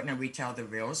it's important that we tell the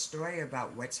real story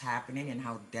about what's happening and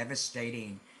how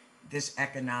devastating this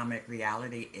economic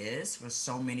reality is for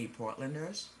so many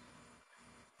Portlanders.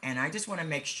 And I just want to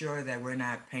make sure that we're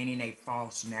not painting a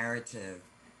false narrative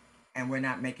and we're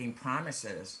not making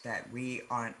promises that we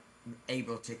aren't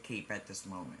able to keep at this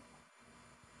moment.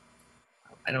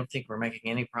 I don't think we're making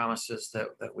any promises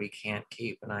that we can't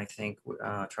keep. And I think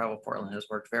Travel Portland has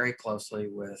worked very closely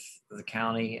with the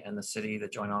county and the city. The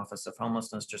Joint Office of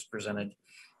Homelessness just presented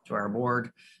to our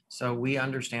board. So we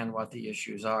understand what the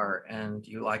issues are. And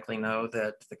you likely know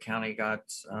that the county got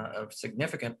a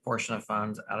significant portion of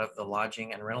funds out of the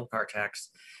lodging and rental car tax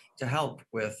to help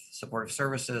with supportive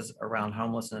services around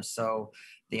homelessness. So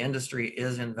the industry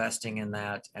is investing in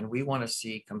that. And we want to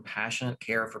see compassionate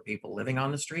care for people living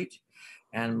on the street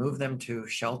and move them to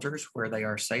shelters where they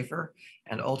are safer,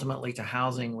 and ultimately to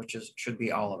housing, which should be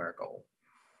all of our goal.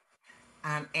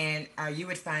 You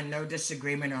would find no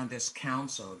disagreement on this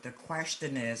council. The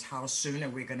question is, how soon are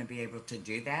we going to be able to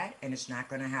do that? And it's not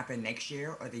going to happen next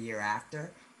year or the year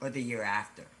after or the year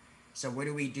after. So what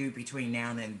do we do between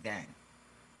now and then?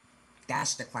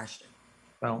 That's the question.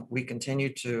 Well, we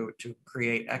continue to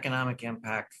create economic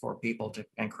impact for people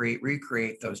and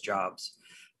recreate those jobs.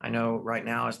 I know right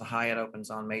now, as the Hyatt opens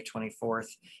on May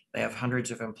 24th, they have hundreds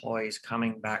of employees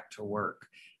coming back to work.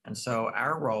 And so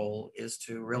our role is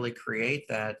to really create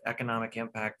that economic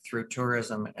impact through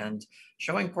tourism and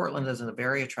showing Portland as a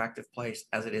very attractive place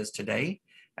as it is today,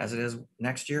 as it is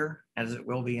next year, as it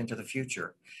will be into the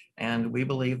future. And we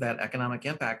believe that economic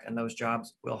impact and those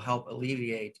jobs will help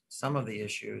alleviate some of the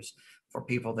issues for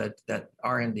people that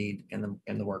are indeed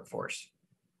in the workforce.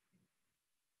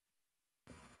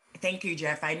 Thank you,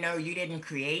 Jeff. I know you didn't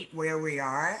create where we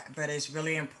are, but it's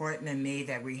really important to me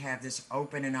that we have this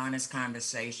open and honest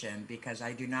conversation, because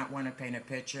I do not want to paint a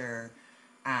picture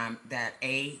that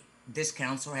this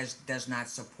council does not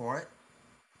support,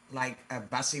 like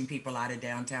busing people out of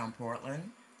downtown Portland,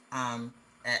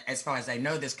 as far as I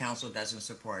know, this council doesn't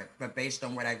support, but based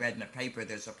on what I read in the paper,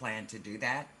 there's a plan to do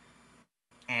that.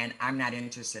 And I'm not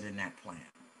interested in that plan.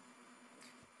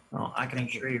 Well, I can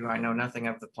assure you, I know nothing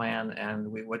of the plan, and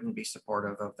we wouldn't be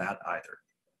supportive of that either.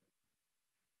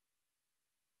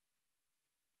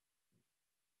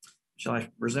 Shall I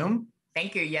resume?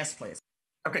 Thank you. Yes, please.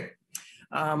 Okay.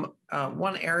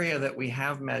 One area that we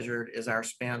have measured is our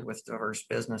spend with diverse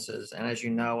businesses. And as you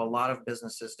know, a lot of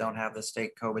businesses don't have the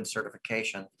state COVID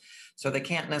certification, so they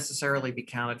can't necessarily be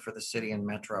counted for the city and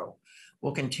metro.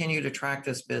 We'll continue to track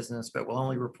this business, but we'll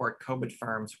only report COVID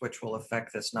firms, which will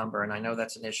affect this number. And I know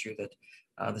that's an issue that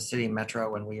the city and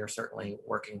metro and we are certainly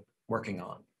working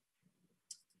on.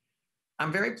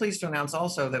 I'm very pleased to announce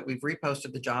also that we've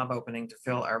reposted the job opening to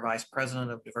fill our Vice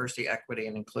President of Diversity, Equity,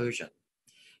 and Inclusion.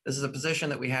 This is a position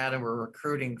that we had and we're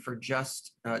recruiting for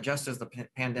just as the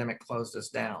pandemic closed us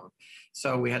down.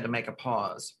 So we had to make a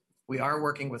pause. We are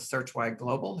working with Searchwide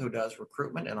Global, who does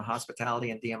recruitment in the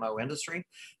hospitality and DMO industry,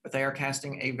 but they are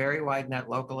casting a very wide net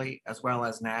locally as well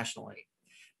as nationally.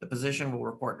 The position will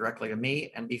report directly to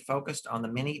me and be focused on the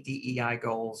many DEI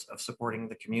goals of supporting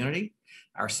the community,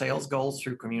 our sales goals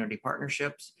through community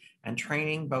partnerships, and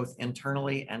training both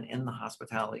internally and in the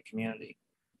hospitality community.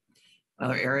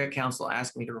 Another area council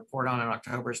asked me to report on in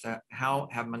October is to how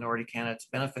have minority candidates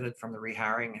benefited from the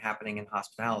rehiring happening in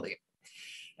hospitality.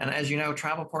 And as you know,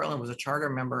 Travel Portland was a charter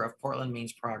member of Portland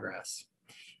Means Progress.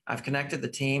 I've connected the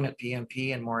team at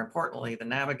PMP and more importantly, the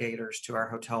navigators to our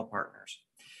hotel partners.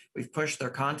 We've pushed their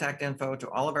contact info to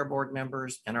all of our board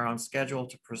members and are on schedule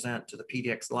to present to the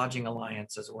PDX Lodging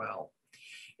Alliance as well.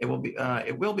 It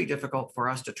will be difficult for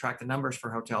us to track the numbers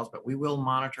for hotels, but we will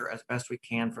monitor as best we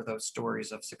can for those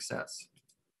stories of success.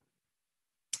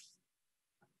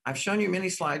 I've shown you many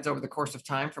slides over the course of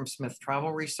time from Smith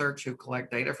Travel Research, who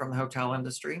collect data from the hotel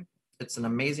industry. It's an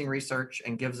amazing research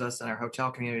and gives us and our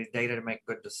hotel community data to make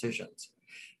good decisions.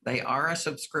 They are a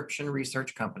subscription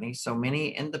research company, so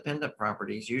many independent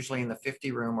properties, usually in the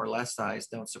 50-room or less size,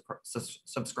 don't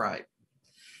subscribe.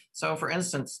 So for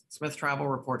instance, Smith Travel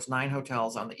reports 9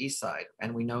 hotels on the east side,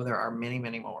 and we know there are many,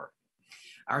 many more.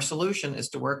 Our solution is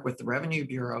to work with the Revenue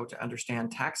Bureau to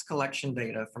understand tax collection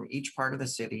data from each part of the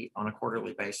city on a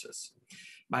quarterly basis.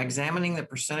 By examining the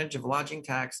percentage of lodging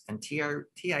tax and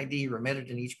TID remitted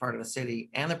in each part of the city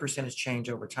and the percentage change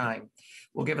over time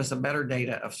will give us a better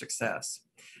data of success.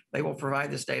 They will provide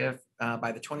this data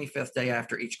by the 25th day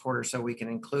after each quarter so we can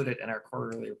include it in our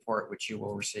quarterly report, which you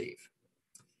will receive.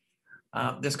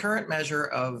 This current measure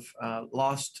of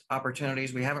lost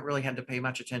opportunities, we haven't really had to pay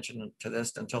much attention to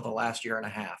this until the last year and a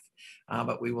half,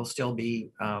 but we will still be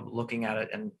looking at it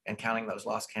and counting those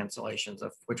lost cancellations,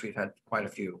 of which we've had quite a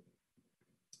few.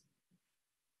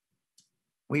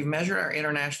 We've measured our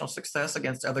international success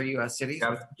against other U.S. cities.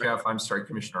 Jeff, I'm sorry,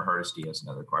 Commissioner Hardesty has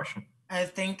another question.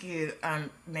 Thank you,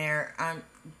 Mayor.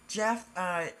 Jeff,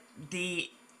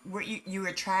 you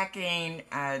were tracking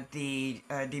the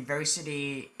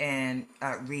diversity and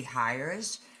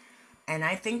rehires, and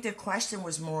I think the question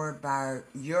was more about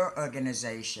your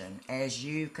organization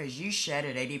because you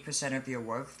shedded 80% of your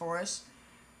workforce,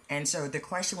 and so the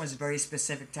question was very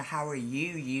specific to how are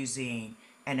you using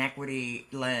an equity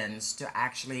lens to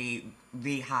actually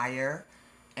rehire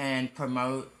and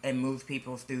promote and move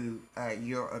people through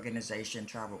your organization,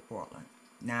 Travel Portland.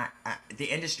 Not the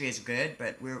industry is good,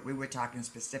 but we were talking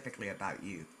specifically about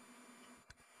you.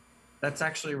 That's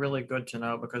actually really good to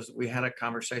know because we had a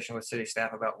conversation with city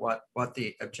staff about what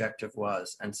the objective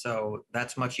was. And so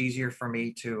that's much easier for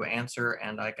me to answer.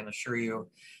 And I can assure you,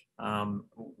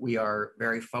 we are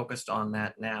very focused on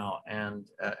that now. And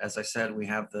as I said, we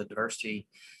have the diversity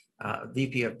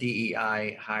VP of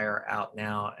DEI hire out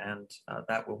now, and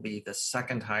that will be the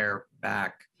second hire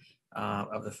back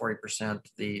of the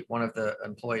 40%. One of the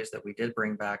employees that we did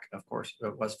bring back, of course,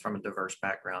 was from a diverse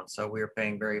background. So we are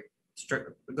paying very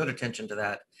good attention to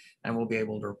that, and we'll be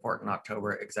able to report in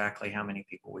October exactly how many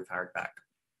people we've hired back.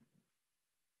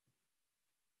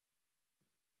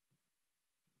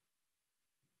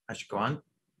 I should go on.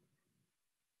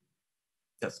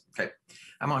 Yes, okay.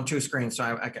 I'm on 2 screens, so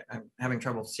I'm having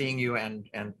trouble seeing you and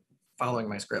following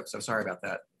my script, so sorry about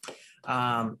that.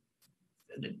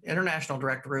 International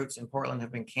direct routes in Portland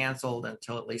have been canceled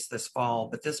until at least this fall,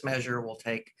 but this measure will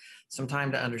take some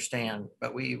time to understand,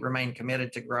 but we remain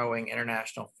committed to growing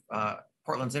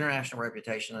Portland's international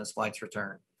reputation as flights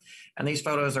return. And these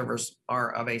photos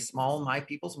are of a small My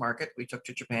People's Market we took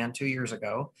to Japan 2 years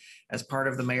ago as part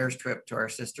of the mayor's trip to our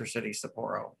sister city,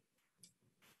 Sapporo.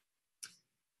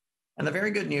 And the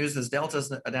very good news is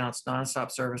Delta's announced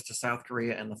nonstop service to South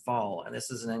Korea in the fall. And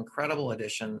this is an incredible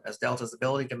addition, as Delta's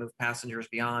ability to move passengers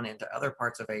beyond into other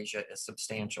parts of Asia is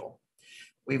substantial.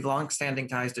 We've long-standing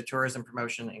ties to tourism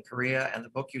promotion in Korea, and the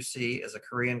book you see is a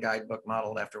Korean guidebook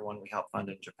modeled after one we helped fund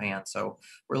in Japan. So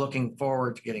we're looking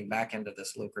forward to getting back into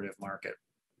this lucrative market.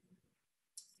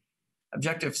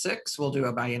 Objective 6, we'll do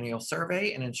a biennial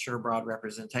survey and ensure broad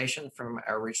representation from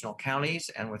our regional counties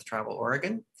and with Travel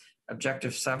Oregon.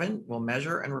 Objective 7, we'll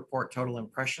measure and report total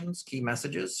impressions, key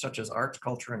messages such as arts,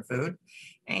 culture, and food.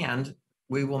 And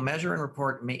we will measure and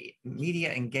report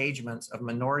media engagements of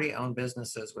minority-owned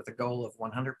businesses with a goal of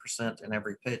 100% in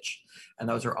every pitch, and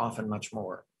those are often much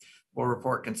more. We'll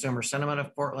report consumer sentiment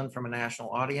of Portland from a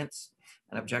national audience.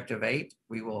 And Objective 8,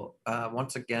 we will,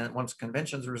 once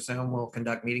conventions resume, we'll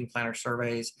conduct meeting planner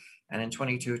surveys, and in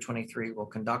 22-23, we'll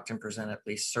conduct and present at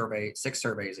least 6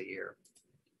 surveys a year.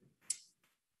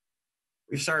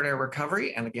 We've started our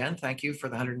recovery, and again, thank you for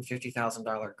the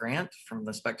 $150,000 grant from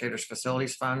the Spectators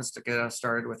Facilities Funds to get us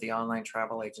started with the online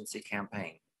travel agency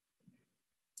campaign.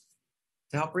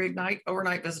 To help reignite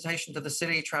overnight visitation to the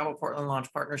city, Travel Portland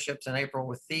launched partnerships in April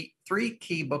with the 3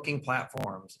 key booking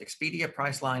platforms, Expedia,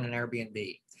 Priceline, and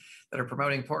Airbnb, that are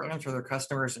promoting Portland for their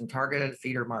customers in targeted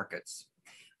feeder markets.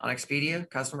 On Expedia,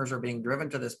 customers are being driven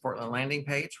to this Portland landing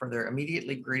page where they're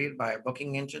immediately greeted by a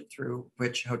booking engine through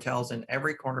which hotels in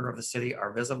every corner of the city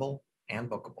are visible and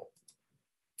bookable.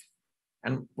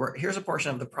 And here's a portion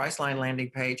of the Priceline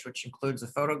landing page, which includes a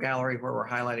photo gallery where we're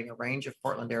highlighting a range of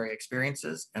Portland area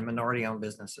experiences and minority-owned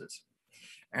businesses.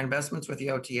 Our investments with the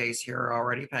OTAs here are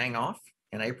already paying off.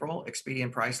 In April, Expedia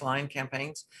and Priceline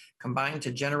campaigns combined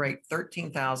to generate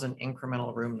 13,000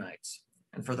 incremental room nights.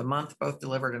 And for the month, both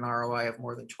delivered an ROI of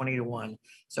more than 20 to 1.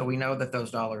 So we know that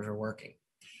those dollars are working.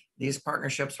 These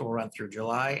partnerships will run through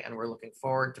July, and we're looking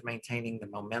forward to maintaining the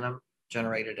momentum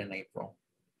generated in April.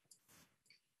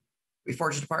 We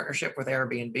forged a partnership with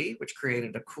Airbnb, which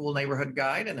created a cool neighborhood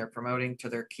guide, and they're promoting to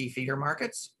their key feeder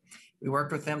markets. We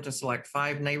worked with them to select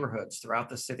 5 neighborhoods throughout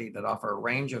the city that offer a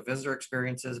range of visitor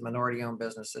experiences, minority-owned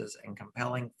businesses, and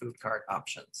compelling food cart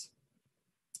options.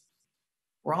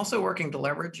 We're also working to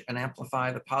leverage and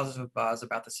amplify the positive buzz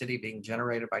about the city being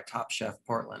generated by Top Chef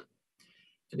Portland.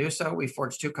 To do so, we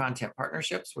forged 2 content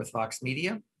partnerships with Vox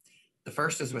Media. The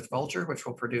first is with Vulture, which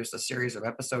will produce a series of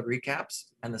episode recaps,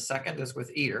 and the second is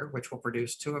with Eater, which will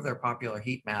produce 2 of their popular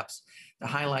heat maps to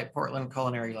highlight Portland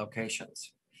culinary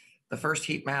locations. The first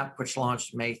heat map, which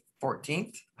launched May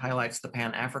 14th, highlights the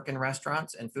Pan-African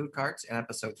restaurants and food carts in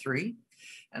episode 3.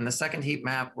 And the second heat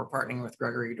map, we're partnering with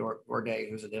Gregory Gourdet,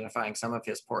 who's identifying some of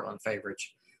his Portland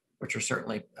favorites, which are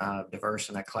certainly diverse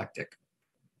and eclectic.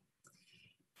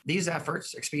 These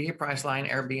efforts, Expedia, Priceline,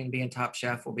 Airbnb, and Top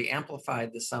Chef, will be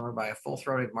amplified this summer by a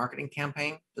full-throated marketing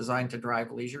campaign designed to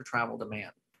drive leisure travel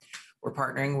demand. We're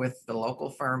partnering with the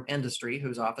local firm Industry,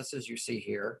 whose offices you see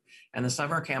here, and the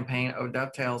summer campaign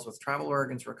dovetails with Travel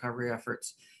Oregon's recovery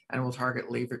efforts and will target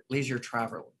leisure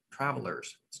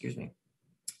travelers.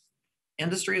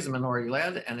 Industry is a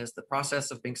minority-led and is the process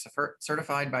of being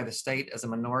certified by the state as a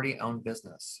minority-owned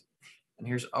business. And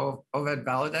here's Oved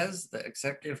Valadez, the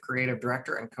Executive Creative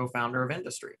Director and co-founder of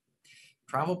Industry.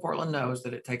 Travel Portland knows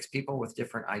that it takes people with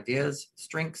different ideas,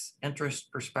 strengths, interests,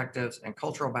 perspectives, and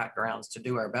cultural backgrounds to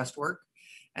do our best work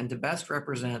and to best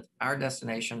represent our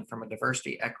destination from a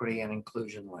diversity, equity, and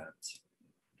inclusion lens.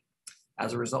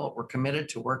 As a result, we're committed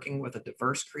to working with a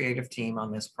diverse creative team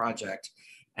on this project,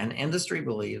 and Industry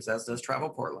believes, as does Travel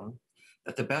Portland,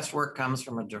 that the best work comes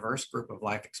from a diverse group of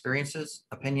life experiences,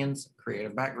 opinions,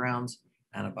 creative backgrounds,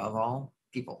 and above all,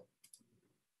 people.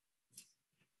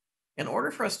 In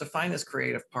order for us to find this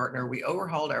creative partner, we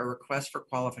overhauled our request for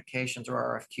qualifications or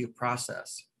RFQ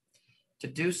process. To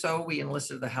do so, we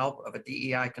enlisted the help of a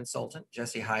DEI consultant,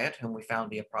 Jesse Hyatt, whom we found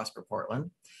via Prosper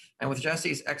Portland. And with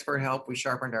Jesse's expert help, we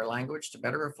sharpened our language to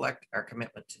better reflect our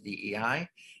commitment to DEI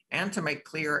and to make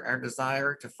clear our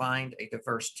desire to find a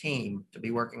diverse team to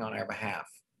be working on our behalf.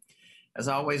 As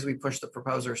always, we push the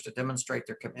proposers to demonstrate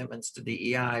their commitments to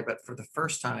DEI, but for the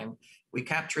first time, we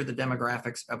captured the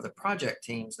demographics of the project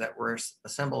teams that were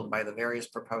assembled by the various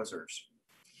proposers.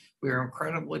 We are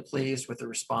incredibly pleased with the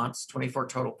response, 24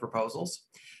 total proposals,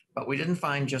 but we didn't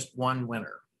find just one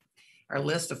winner. Our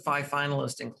list of 5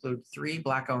 finalists include 3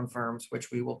 Black-owned firms,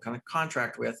 which we will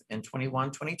contract with in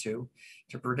 21-22 to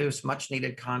produce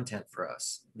much-needed content for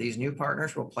us. These new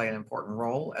partners will play an important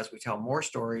role as we tell more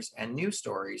stories and new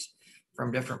stories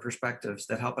from different perspectives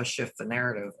that help us shift the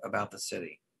narrative about the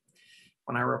city.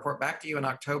 When I report back to you in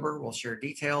October, we'll share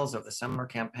details of the summer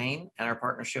campaign and our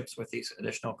partnerships with these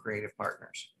additional creative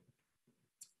partners.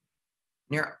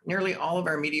 Nearly all of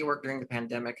our media work during the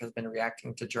pandemic has been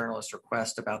reacting to journalists'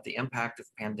 requests about the impact of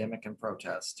pandemic and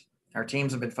protest. Our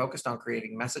teams have been focused on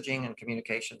creating messaging and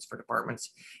communications for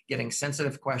departments, getting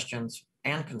sensitive questions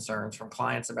and concerns from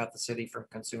clients about the city from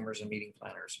consumers and meeting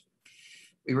planners.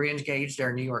 We re-engaged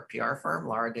our New York PR firm,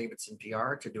 Laura Davidson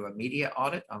PR, to do a media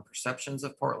audit on perceptions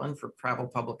of Portland for travel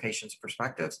publications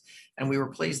perspectives, and we were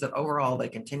pleased that overall they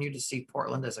continue to see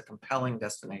Portland as a compelling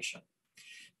destination.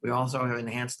 We also have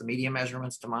enhanced the media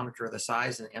measurements to monitor the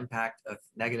size and impact of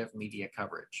negative media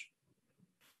coverage.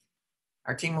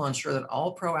 Our team will ensure that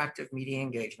all proactive media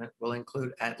engagement will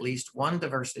include at least one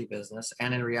diversity business,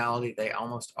 and in reality, they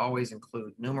almost always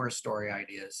include numerous story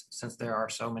ideas since there are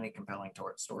so many compelling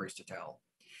stories to tell.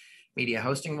 Media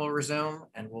hosting will resume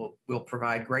and will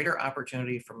provide greater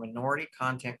opportunity for minority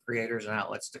content creators and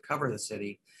outlets to cover the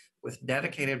city with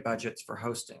dedicated budgets for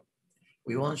hosting.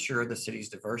 We will ensure the city's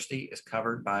diversity is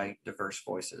covered by diverse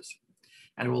voices.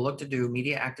 And we'll look to do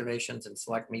media activations in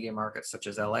select media markets such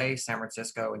as LA, San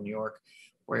Francisco, and New York,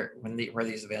 where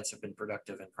these events have been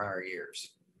productive in prior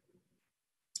years.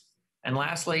 And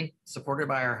lastly, supported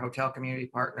by our hotel community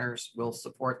partners, we'll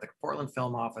support the Portland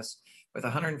Film Office with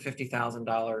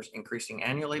 $150,000 increasing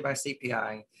annually by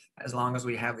CPI, as long as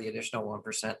we have the additional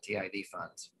 1% TID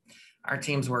funds. Our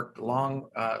team's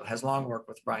has long worked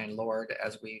with Brian Lord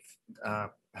as we've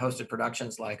hosted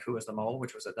productions like Who is the Mole,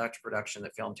 which was a Dutch production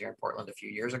that filmed here in Portland a few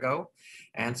years ago,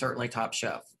 and certainly Top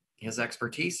Chef. His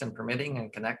expertise in permitting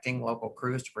and connecting local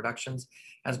crews to productions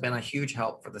has been a huge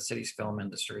help for the city's film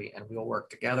industry, and we'll work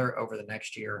together over the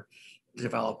next year to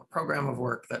develop a program of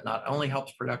work that not only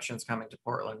helps productions coming to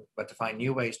Portland, but to find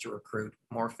new ways to recruit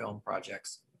more film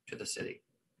projects to the city.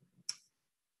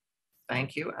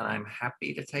 Thank you, and I'm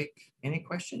happy to take any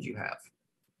questions you have.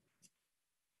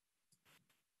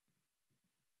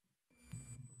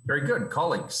 Very good.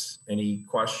 Colleagues, any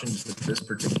questions at this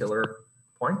particular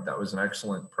point? That was an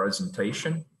excellent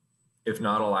presentation. If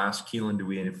not, I'll ask Keelan, do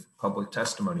we have public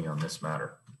testimony on this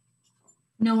matter?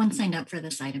 No one signed up for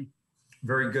this item.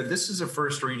 Very good. This is a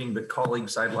first reading, but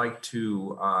colleagues, I'd like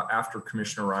to, after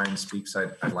Commissioner Ryan speaks,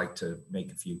 I'd like to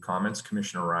make a few comments.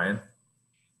 Commissioner Ryan.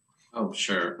 Oh,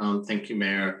 sure. Thank you,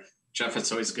 Mayor. Jeff,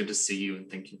 it's always good to see you, and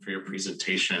thank you for your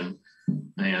presentation.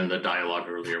 And the dialogue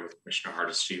earlier with Commissioner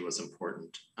Hardesty was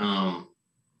important.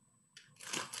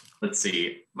 Let's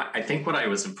see. I think what I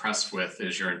was impressed with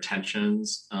is your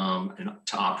intentions to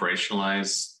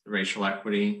operationalize racial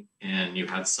equity, and you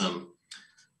had some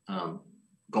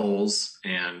goals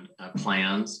and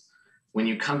plans. When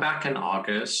you come back in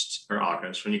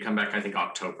when you come back, I think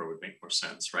October would make more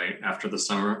sense, right? After the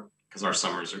summer, because our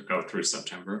summers go through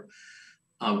September.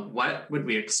 What would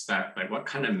we expect? Like, what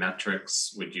kind of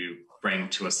metrics would you bring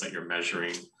to us that you're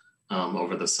measuring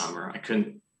over the summer?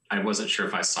 I wasn't sure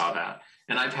if I saw that.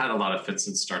 And I've had a lot of fits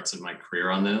and starts in my career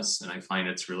on this, and I find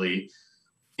it's really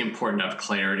important to have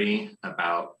clarity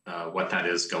about what that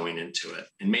is going into it.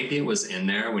 And maybe it was in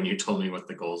there when you told me what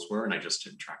the goals were, and I just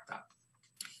didn't track that.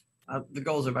 The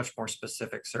goals are much more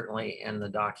specific, certainly in the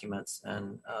documents.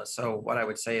 And so what I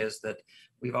would say is that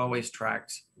we've always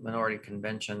tracked minority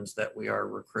conventions that we are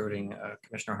recruiting.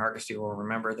 Commissioner Hardesty will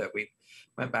remember that we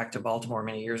went back to Baltimore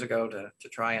many years ago to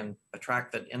try and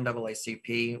attract the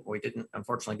NAACP. We didn't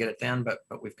unfortunately get it then, but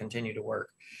we've continued to work.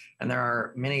 And there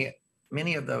are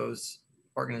many of those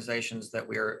organizations that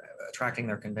we are attracting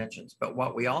their conventions. But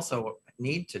what we also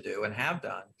need to do and have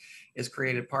done is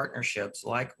created partnerships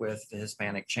like with the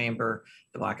Hispanic Chamber,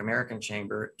 the Black American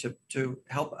Chamber, to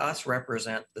help us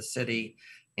represent the city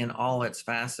in all its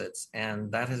facets. And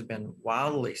that has been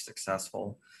wildly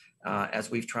successful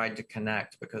as we've tried to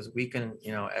connect, because we can,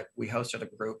 we hosted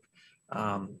a group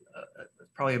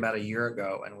probably about a year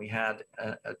ago, and we had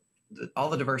all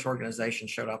the diverse organizations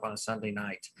showed up on a Sunday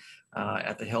night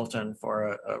at the Hilton for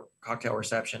a cocktail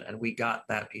reception, and we got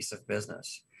that piece of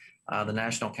business. The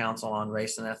National Council on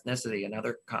Race and Ethnicity,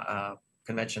 another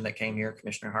convention that came here,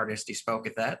 Commissioner Hardesty spoke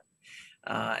at that,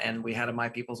 and we had a My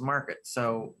People's Market.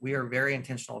 So we are very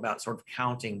intentional about sort of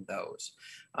counting those.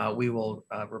 We will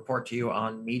report to you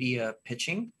on media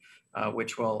pitching,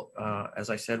 which will, as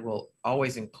I said, will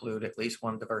always include at least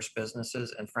one diverse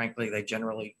businesses. And frankly, they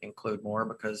generally include more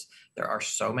because there are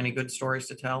so many good stories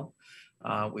to tell.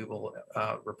 We will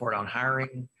report on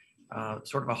hiring,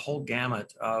 sort of a whole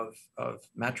gamut of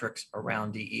metrics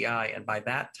around DEI. And by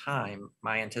that time,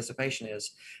 my anticipation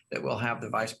is that we'll have the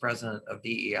Vice President of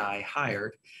DEI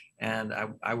hired, and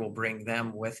I will bring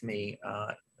them with me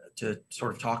to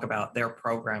sort of talk about their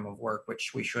program of work,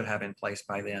 which we should have in place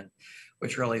by then,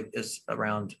 which really is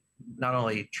around not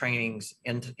only trainings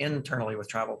internally with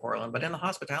Travel Portland, but in the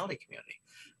hospitality community.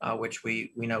 which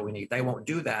we know we need. They won't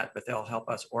do that, but they'll help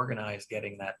us organize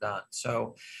getting that done.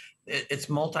 So it's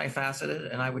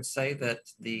multifaceted. And I would say that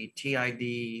the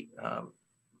TID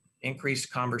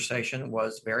increased conversation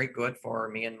was very good for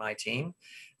me and my team.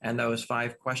 And those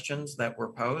 5 questions that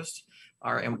were posed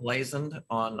are emblazoned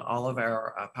on all of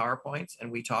our PowerPoints,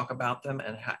 and we talk about them,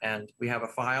 and we have a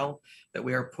file that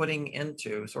we are putting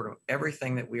into sort of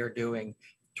everything that we are doing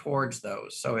towards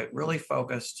those. So it really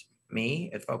focused me,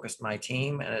 it focused my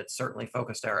team, and it certainly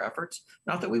focused our efforts.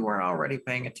 Not that we weren't already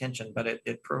paying attention, but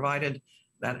it provided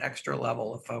that extra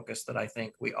level of focus that I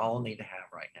think we all need to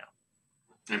have right now.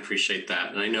 I appreciate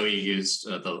that. And I know you used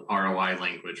the ROI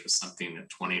language was something at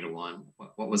 20 to 1.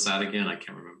 What was that again? I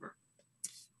can't remember.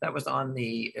 That was on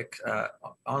the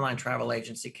online travel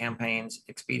agency campaigns,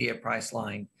 Expedia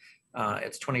Priceline.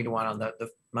 It's 20 to 1 on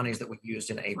the monies that we used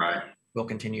in April. Right. We'll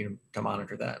continue to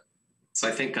monitor that. So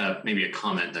I think maybe a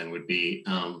comment then would be,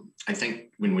 I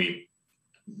think when we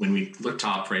look to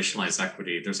operationalize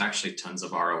equity, there's actually tons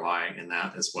of ROI in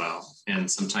that as well. And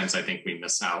sometimes I think we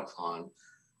miss out on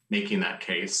making that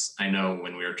case. I know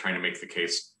when we were trying to make the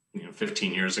case,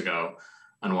 15 years ago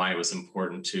on why it was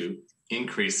important to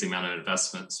increase the amount of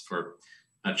investments for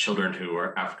children who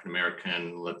are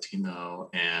African-American, Latino,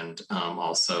 and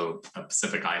also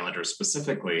Pacific Islanders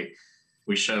specifically,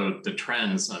 we showed the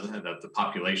trends of the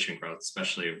population growth,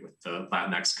 especially with the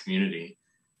Latinx community,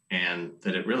 and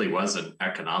that it really was an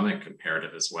economic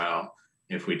imperative as well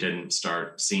if we didn't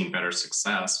start seeing better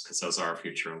success, because those are our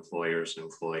future employers and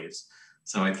employees.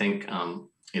 So I think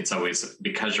it's always,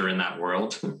 because you're in that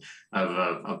world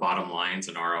of bottom lines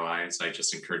and ROIs, I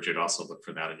just encourage you to also look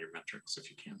for that in your metrics if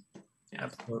you can. Yeah,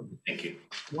 absolutely. Thank you.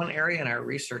 One area in our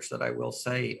research that I will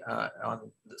say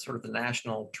on sort of the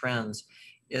national trends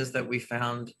is that we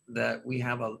found that we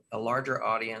have a larger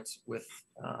audience with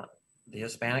the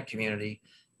Hispanic community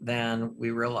than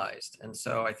we realized. And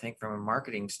so I think from a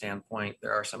marketing standpoint,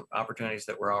 there are some opportunities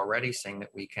that we're already seeing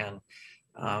that we can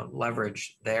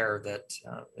leverage there, that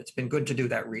it's been good to do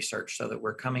that research so that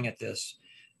we're coming at this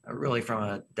really from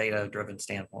a data-driven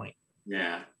standpoint.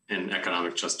 Yeah, and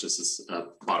economic justice is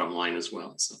bottom line as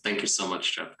well. So thank you so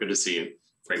much, Jeff. Good to see you.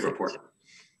 Great report.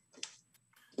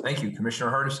 Thank you, Commissioner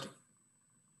Hardesty.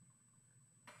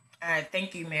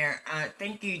 Thank you, Mayor.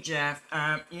 Thank you, Jeff.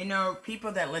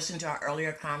 People that listen to our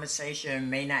earlier conversation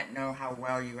may not know how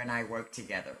well you and I work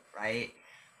together, right?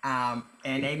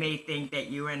 And they may think that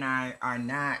you and I are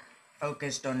not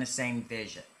focused on the same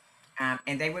vision,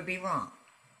 and they would be wrong.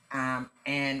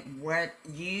 And what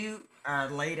you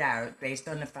laid out based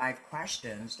on the 5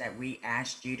 questions that we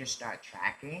asked you to start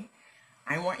tracking,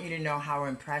 I want you to know how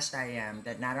impressed I am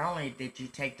that not only did you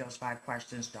take those 5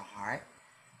 questions to heart,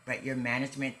 but your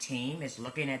management team is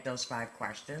looking at those 5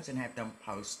 questions and have them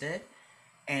posted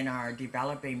and are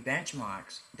developing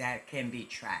benchmarks that can be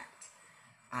tracked.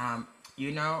 A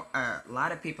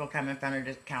lot of people come in front of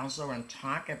the council and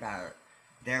talk about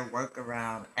their work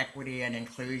around equity and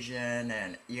inclusion,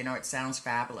 and it sounds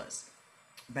fabulous.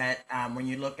 But when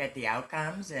you look at the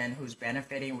outcomes and who's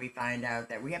benefiting, we find out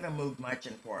that we haven't moved much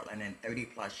in Portland in 30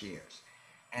 plus years.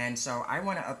 And so I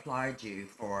want to applaud you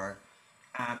for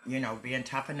being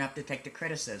tough enough to take the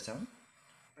criticism,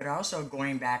 but also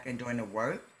going back and doing the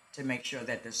work to make sure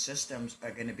that the systems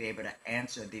are going to be able to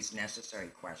answer these necessary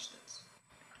questions.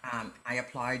 I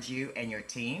applaud you and your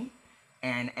team.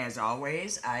 And as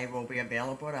always, I will be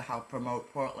available to help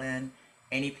promote Portland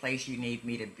any place you need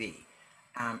me to be.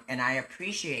 And I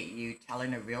appreciate you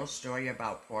telling a real story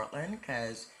about Portland,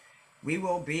 because we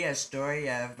will be a story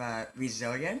of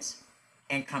resilience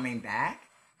and coming back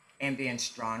and being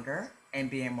stronger and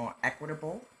being more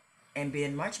equitable and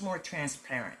being much more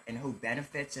transparent in who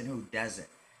benefits and who doesn't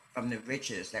from the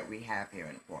riches that we have here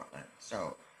in Portland.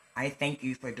 So I thank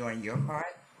you for doing your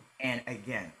part. And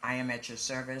again, I am at your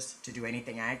service to do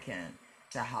anything I can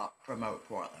to help promote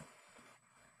Portland.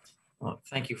 Well,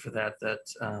 thank you for that.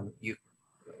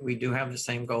 We do have the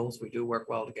same goals. We do work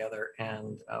well together,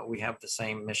 and we have the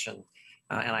same mission.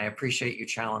 And I appreciate you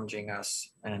challenging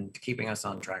us and keeping us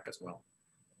on track as well.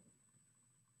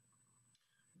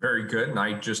 Very good. And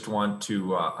I just want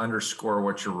to underscore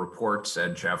what your report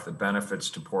said, Jeff. The benefits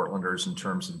to Portlanders in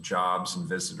terms of jobs and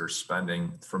visitor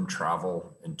spending from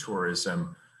travel and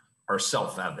tourism are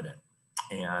self-evident.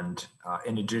 And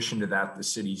in addition to that, the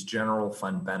city's general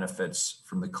fund benefits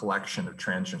from the collection of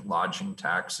transient lodging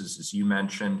taxes, as you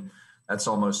mentioned, that's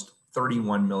almost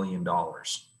 $31 million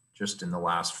just in the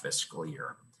last fiscal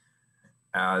year.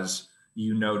 As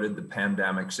you noted, the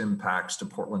pandemic's impacts to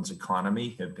Portland's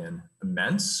economy have been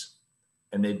immense,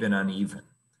 and they've been uneven.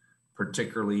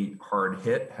 Particularly hard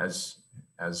hit, as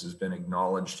has been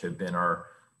acknowledged, have been our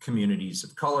communities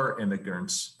of color,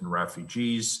 immigrants and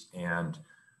refugees, and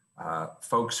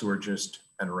folks who are just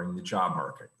entering the job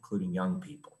market, including young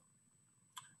people.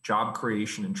 Job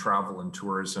creation in travel and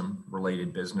tourism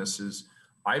related businesses,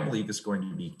 I believe, is going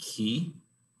to be key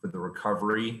for the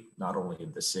recovery, not only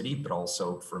of the city, but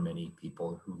also for many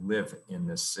people who live in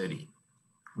this city.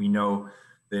 We know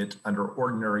that under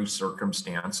ordinary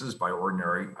circumstances, by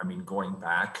ordinary, I mean going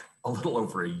back a little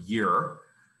over a year,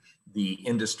 the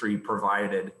industry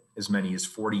provided as many as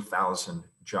 40,000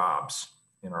 jobs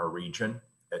in our region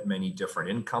at many different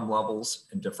income levels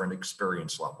and different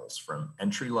experience levels, from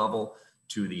entry level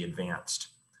to the advanced.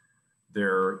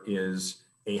 There is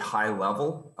a high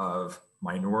level of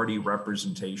minority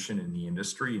representation in the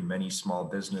industry, and many small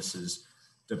businesses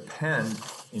depend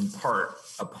in part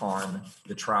upon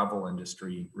the travel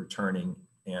industry returning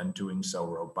and doing so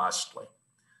robustly.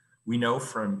 We know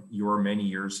from your many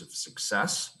years of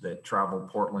success that Travel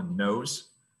Portland knows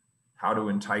how to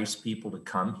entice people to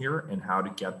come here and how to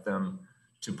get them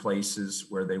to places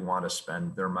where they want to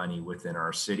spend their money within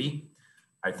our city.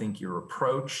 I think your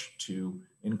approach to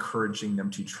encouraging them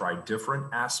to try different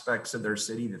aspects of their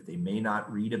city that they may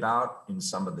not read about in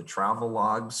some of the travel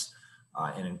logs,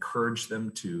 and encourage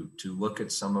them to look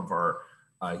at some of our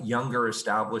younger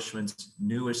establishments,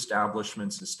 new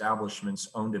establishments, establishments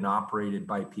owned and operated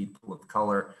by people of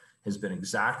color, has been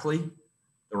exactly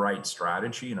the right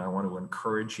strategy. And I want to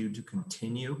encourage you to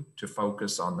continue to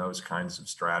focus on those kinds of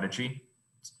strategy.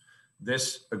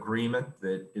 This agreement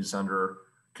that is under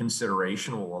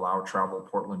consideration will allow Travel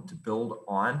Portland to build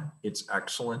on its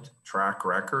excellent track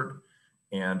record.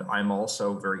 And I'm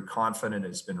also very confident,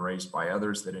 it's been raised by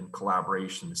others, that in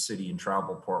collaboration, the city and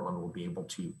Travel Portland will be able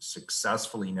to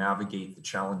successfully navigate the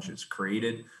challenges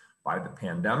created by the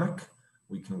pandemic.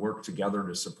 We can work together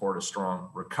to support a strong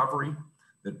recovery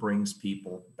that brings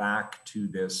people back to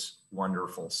this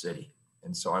wonderful city.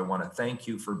 And so I want to thank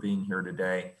you for being here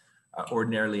today.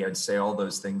 Ordinarily, I'd say all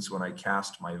those things when I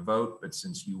cast my vote, but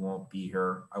since you won't be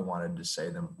here, I wanted to say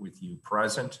them with you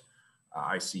present.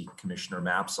 I see Commissioner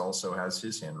Mapps also has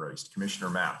his hand raised. Commissioner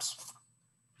Mapps.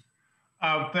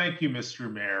 Thank you, Mr.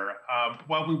 Mayor.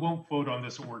 While we won't vote on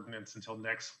this ordinance until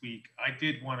next week, I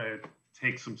did want to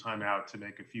take some time out to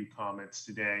make a few comments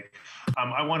today.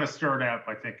 I want to start out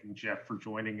by thanking Jeff for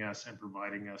joining us and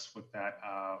providing us with that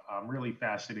really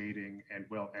fascinating and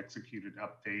well executed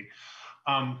update.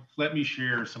 Let me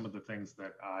share some of the things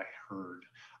that I heard.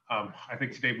 I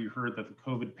think today we heard that the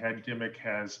COVID pandemic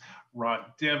has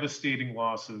wrought devastating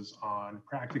losses on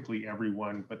practically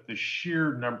everyone, but the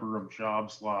sheer number of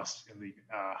jobs lost in the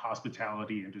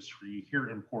hospitality industry here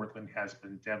in Portland has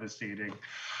been devastating.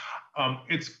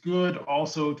 It's good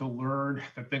also to learn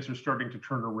that things are starting to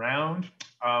turn around,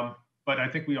 but I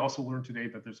think we also learned today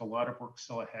that there's a lot of work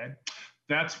still ahead.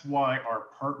 That's why our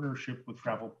partnership with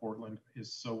Travel Portland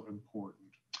is so important.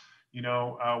 You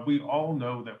know, we all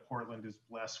know that Portland is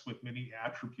blessed with many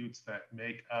attributes that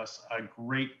make us a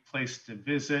great place to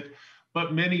visit,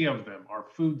 but many of them, our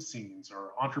food scenes,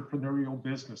 our entrepreneurial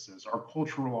businesses, our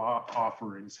cultural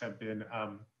offerings have been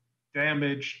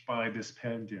damaged by this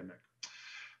pandemic.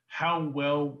 How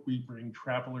well we bring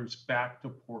travelers back to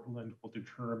Portland will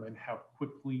determine how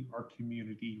quickly our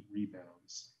community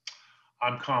rebounds.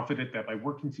 I'm confident that by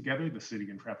working together, the city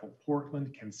and Travel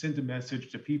Portland can send a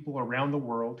message to people around the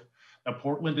world that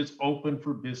Portland is open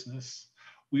for business.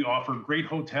 We offer great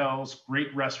hotels,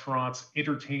 great restaurants,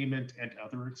 entertainment, and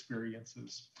other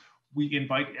experiences. We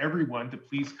invite everyone to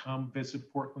please come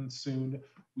visit Portland soon.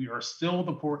 We are still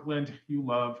the Portland you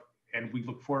love, and we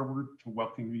look forward to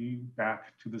welcoming you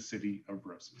back to the City of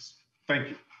Roses. Thank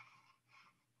you.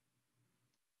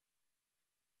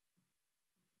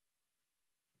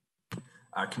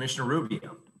 Commissioner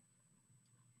Rubio.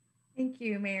 Thank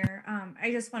you, Mayor.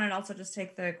 I just wanted to also just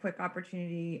take the quick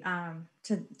opportunity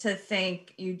to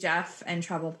thank you, Jeff, and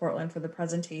Travel Portland for the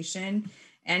presentation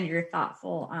and your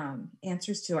thoughtful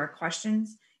answers to our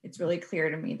questions. It's really clear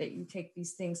to me that you take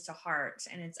these things to heart,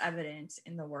 and it's evident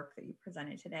in the work that you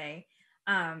presented today.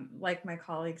 Like my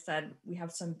colleague said, we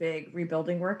have some big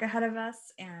rebuilding work ahead of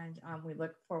us, and we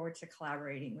look forward to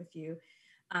collaborating with you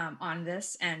on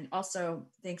this. And also,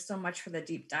 thanks so much for the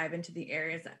deep dive into the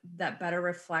areas that better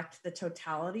reflect the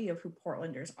totality of who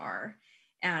Portlanders are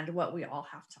and what we all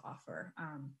have to offer.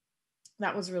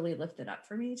 That was really lifted up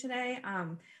for me today.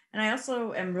 And I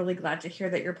also am really glad to hear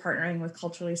that you're partnering with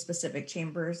culturally specific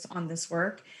chambers on this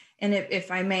work. And if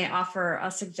I may offer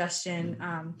a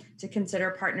suggestion to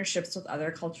consider partnerships with other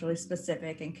culturally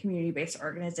specific and community-based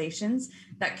organizations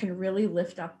that can really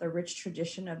lift up the rich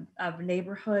tradition of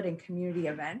neighborhood and community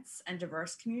events and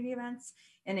diverse community events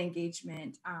and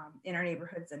engagement in our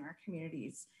neighborhoods and our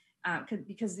communities.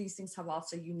 Because these things have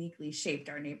also uniquely shaped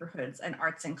our neighborhoods and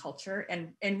arts and culture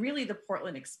and really the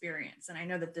Portland experience. And I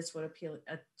know that this would appeal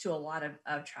to a lot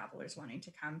of travelers wanting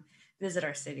to come visit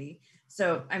our city.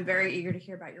 So I'm very eager to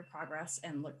hear about your progress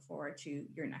and look forward to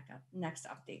your next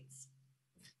updates.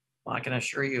 Well, I can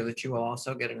assure you that you will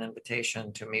also get an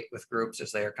invitation to meet with groups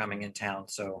as they are coming in town.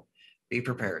 So be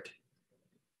prepared.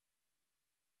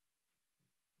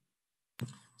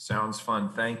 Sounds fun.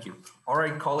 Thank you. All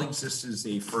right, colleagues, this is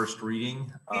a first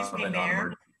reading. Excuse me,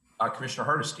 Mayor. Commissioner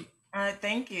Hardesty.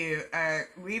 Thank you.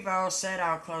 We've all said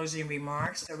our closing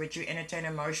remarks. So would you entertain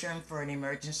a motion for an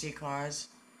emergency clause?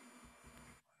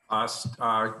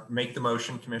 Make the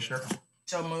motion, Commissioner.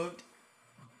 So moved.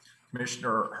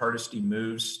 Commissioner Hardesty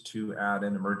moves to add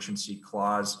an emergency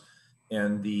clause,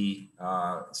 and the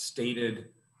stated,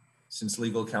 since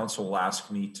legal counsel will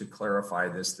ask me to clarify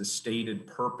this, the stated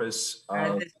purpose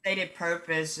of... The stated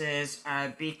purpose is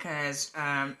because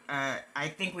I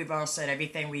think we've all said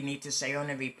everything we need to say on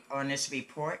this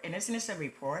report. And isn't this a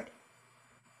report?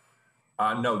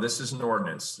 No, this is an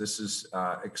ordinance. This is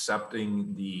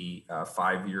accepting the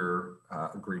 5-year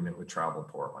agreement with Travel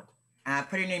Portland.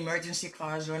 Putting an emergency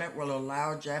clause on it will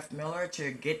allow Jeff Miller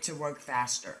to get to work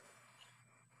faster.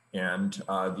 And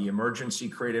the emergency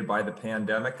created by the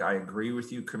pandemic, I agree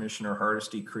with you, Commissioner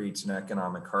Hardesty, creates an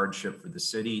economic hardship for the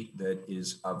city that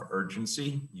is of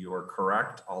urgency. You are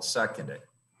correct. I'll second it.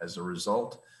 As a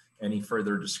result, any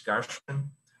further discussion?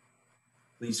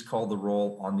 Please call the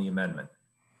roll on the amendment.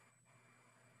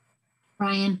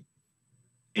 Ryan.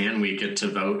 And we get to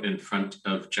vote in front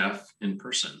of Jeff in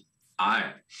person.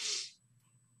 Aye.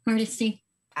 Hardesty.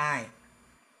 Aye.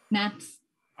 Matz.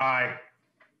 Aye.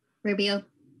 Rubio.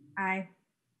 Aye.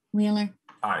 Wheeler.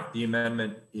 Aye. The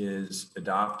amendment is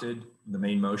adopted. The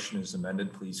main motion is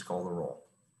amended. Please call the roll.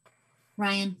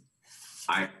 Ryan.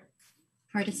 Aye.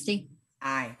 Hardesty.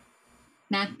 Aye.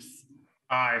 Matz.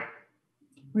 Aye.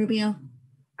 Rubio.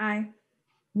 Aye.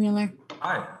 Wheeler.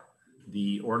 Aye.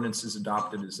 The ordinance is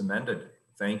adopted as amended.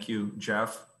 Thank you,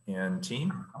 Jeff and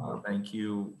team. Thank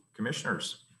you,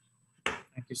 commissioners.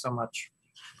 Thank you so much.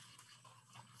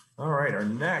 All right, our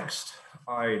next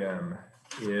item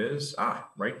is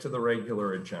right to the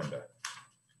regular agenda.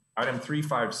 Item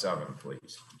 357,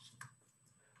 please.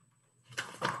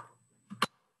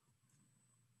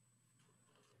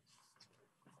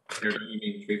 Here, you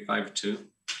mean 352?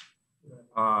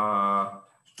 Hang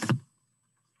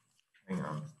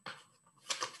on.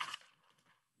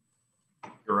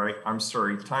 You're right. I'm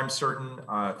sorry. Time certain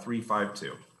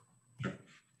 352.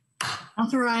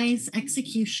 Authorize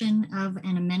execution of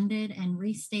an amended and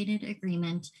restated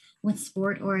agreement with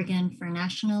Sport Oregon for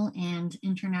national and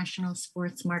international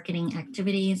sports marketing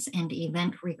activities and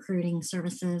event recruiting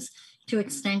services to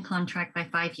extend contract by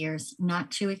 5 years, not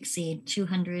to exceed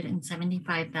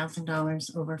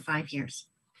 $275,000 over 5 years.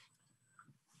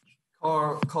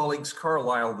 Colleagues, Carl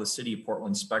Lyle, the City of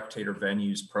Portland Spectator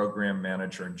Venues Program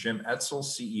Manager, and Jim Etzel,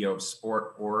 CEO of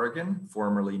Sport Oregon,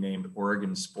 formerly named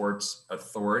Oregon Sports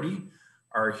Authority,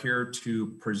 are here to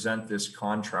present this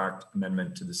contract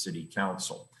amendment to the City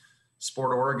Council.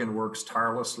 Sport Oregon works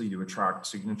tirelessly to attract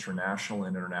signature national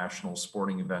and international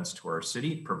sporting events to our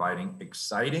city, providing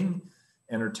exciting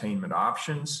entertainment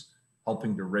options,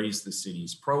 helping to raise the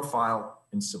city's profile,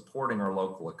 and supporting our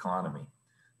local economy.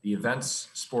 The events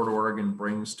Sport Oregon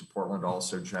brings to Portland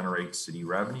also generate city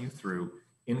revenue through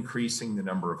increasing the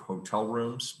number of hotel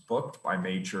rooms booked by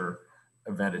major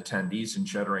event attendees and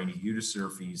generating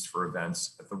user fees for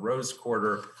events at the Rose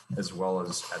Quarter as well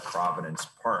as at Providence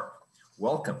Park.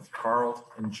 Welcome, Carl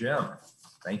and Jim.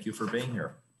 Thank you for being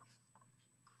here.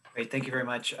 Great, thank you very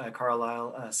much, Carl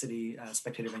Lyle, City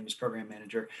Spectator Venues Program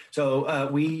Manager. So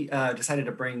we decided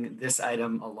to bring this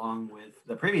item along with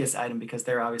the previous item because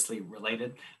they're obviously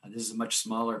related. This is a much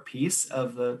smaller piece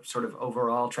of the sort of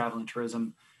overall travel and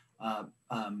tourism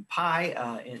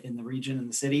pie in the region and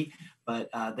the city, but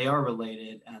they are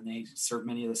related and they serve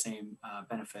many of the same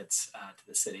benefits to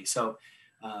the city. So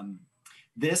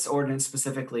this ordinance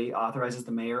specifically authorizes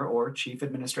the mayor or chief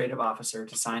administrative officer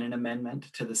to sign an amendment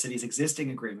to the city's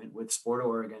existing agreement with Sport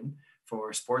Oregon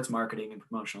for sports marketing and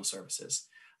promotional services.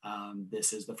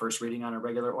 This is the first reading on a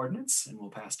regular ordinance and we'll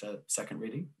pass to second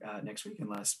reading next week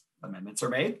unless amendments are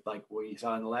made like we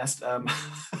saw in the last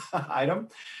item.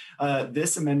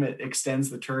 This amendment extends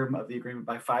the term of the agreement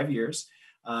by 5 years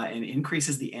and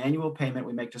increases the annual payment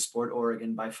we make to Sport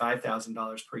Oregon by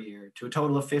 $5,000 per year to a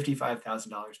total of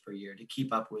 $55,000 per year to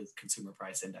keep up with consumer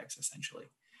price index, essentially.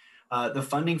 The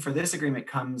funding for this agreement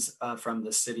comes from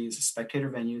the city's Spectator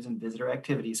Venues and Visitor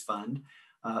Activities Fund,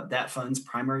 That fund's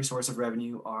primary source of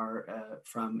revenue are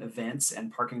from events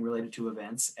and parking related to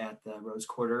events at the Rose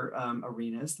Quarter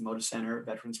arenas, the Moda Center,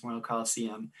 Veterans Memorial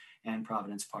Coliseum, and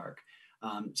Providence Park.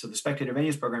 So the Spectator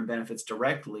Venues program benefits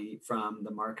directly from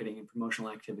the marketing and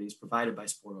promotional activities provided by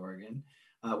Sport Oregon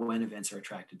when events are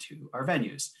attracted to our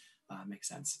venues. Makes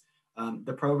sense.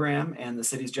 The program and the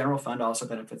city's general fund also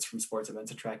benefits from sports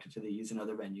events attracted to these and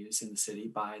other venues in the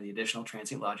city by the additional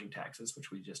transient lodging taxes,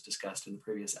 which we just discussed in the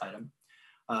previous item,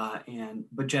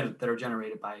 that are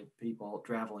generated by people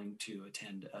traveling to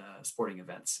attend sporting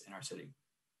events in our city.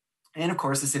 And of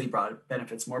course, the city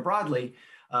benefits more broadly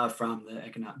from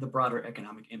the broader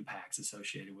economic impacts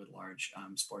associated with large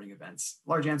sporting events,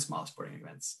 large and small sporting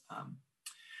events.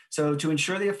 So to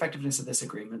ensure the effectiveness of this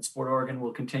agreement, Sport Oregon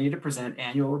will continue to present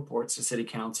annual reports to City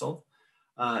Council,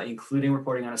 including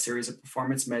reporting on a series of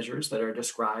performance measures that are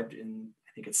described in,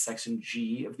 I think it's section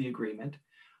G of the agreement.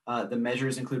 The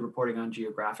measures include reporting on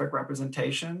geographic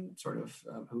representation, sort of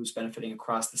who's benefiting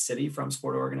across the city from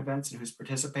Sport Oregon events and who's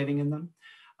participating in them,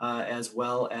 as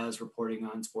well as reporting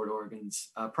on Sport Oregon's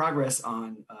progress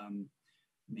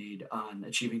made on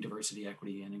achieving diversity,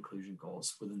 equity, and inclusion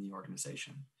goals within the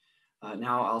organization.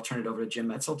 Now I'll turn it over to Jim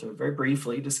Metzel to very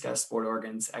briefly discuss Sport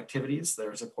Oregon's activities that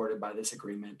are supported by this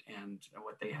agreement and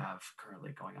what they have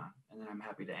currently going on. And then I'm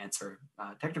happy to answer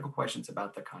technical questions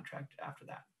about the contract after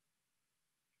that.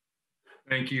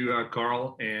 Thank you,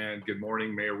 Carl, and good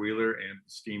morning, Mayor Wheeler and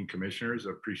esteemed commissioners. I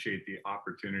appreciate the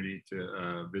opportunity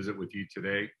to visit with you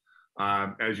today.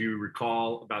 As you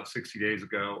recall, about 60 days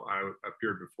ago, I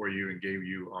appeared before you and gave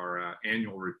you our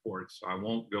annual report, so I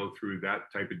won't go through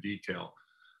that type of detail.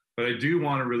 But I do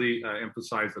want to really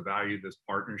emphasize the value of this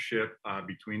partnership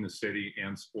between the city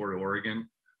and Sport Oregon.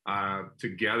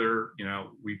 Together,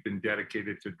 we've been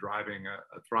dedicated to driving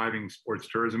a thriving sports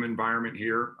tourism environment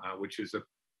here, which is a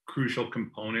crucial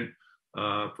component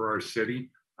for our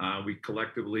city. We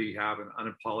collectively have an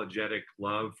unapologetic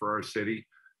love for our city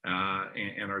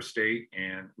and our state,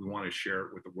 and we want to share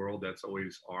it with the world. That's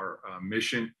always our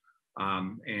mission.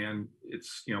 And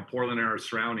it's, Portland and our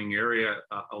surrounding area,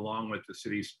 along with the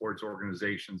city sports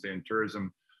organizations and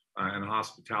tourism and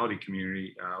hospitality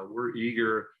community, we're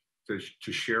eager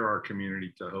to share our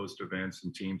community, to host events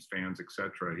and teams, fans,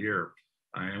 etc. here.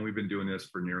 And we've been doing this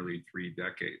for nearly 3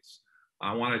 decades.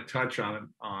 I want to touch on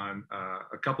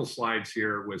a couple slides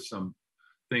here with some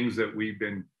things that we've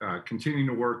been continuing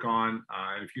to work on,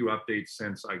 and a few updates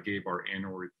since I gave our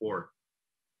annual report.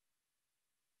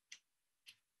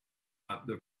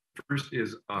 The first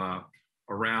is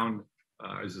around,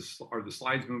 are the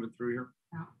slides moving through here?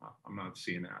 No. I'm not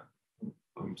seeing that.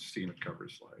 I'm seeing a cover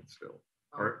slide still.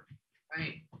 Oh,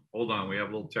 right. Hold on, we have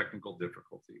a little technical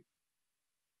difficulty.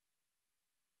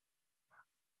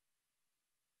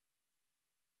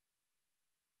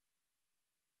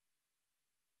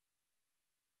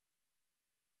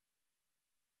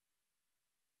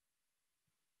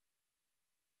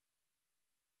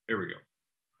 Here we go.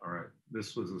 All right,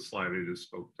 this was the slide I just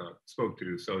spoke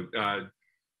to. So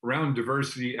around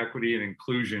diversity, equity, and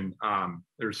inclusion,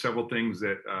 there's several things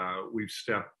that we've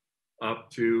stepped up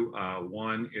to.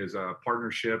 One is a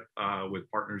partnership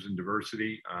with Partners in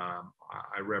Diversity.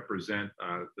 I represent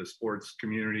the sports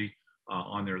community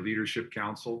on their leadership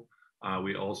council.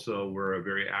 We also were a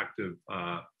very active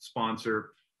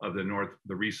sponsor of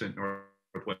the recent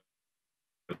Northwest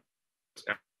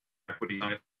Equity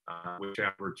Summit, which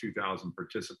had over 2,000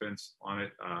 participants on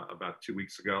it about 2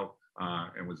 weeks ago,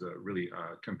 and was a really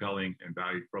compelling and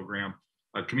valued program.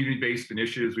 Community-based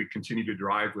initiatives we continue to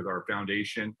drive with our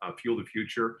foundation, Fuel the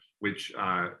Future, which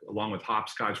along with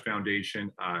Hopscotch Foundation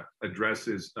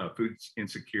addresses food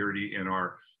insecurity in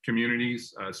our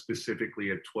communities,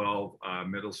 specifically at 12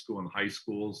 middle school and high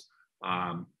schools.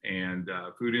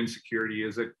 Food insecurity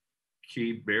is a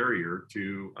key barrier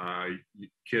to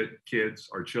kids,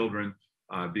 our children,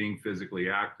 being physically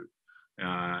active.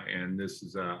 And this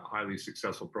is a highly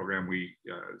successful program. We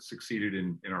succeeded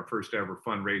in our first ever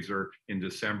fundraiser in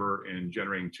December in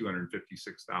generating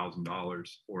 $256,000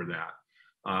 for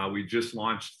that. We just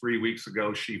launched 3 weeks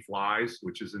ago, She Flies,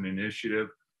 which is an initiative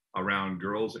around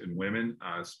girls and women,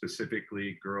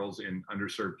 specifically girls in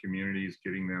underserved communities,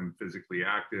 getting them physically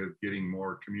active, getting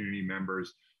more community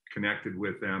members connected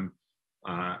with them.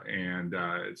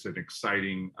 It's an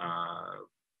exciting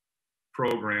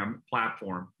program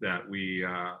platform that we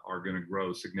are going to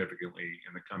grow significantly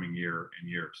in the coming year and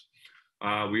years.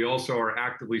 We also are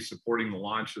actively supporting the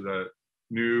launch of the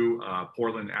new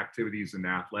Portland Activities and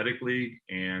Athletic League,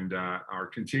 and are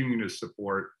continuing to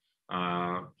support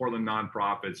Portland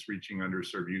nonprofits reaching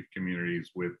underserved youth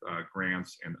communities with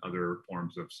grants and other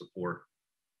forms of support.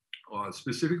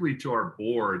 Specifically to our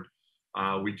board,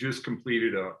 we just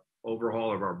completed a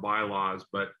overhaul of our bylaws,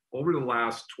 but over the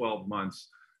last 12 months,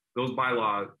 those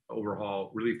bylaw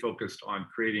overhaul really focused on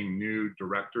creating new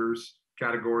directors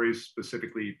categories,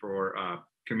 specifically for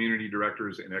community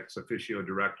directors and ex officio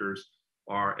directors.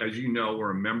 As you know,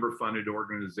 we're a member-funded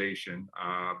organization.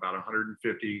 About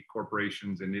 150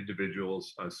 corporations and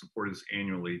individuals support us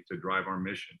annually to drive our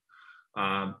mission.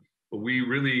 But we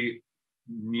really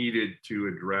needed to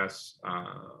address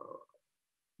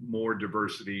more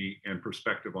diversity and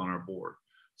perspective on our board.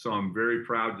 So I'm very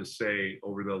proud to say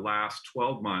over the last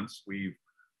 12 months, we've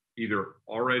either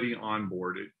already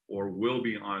onboarded or will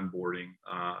be onboarding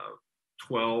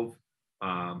 12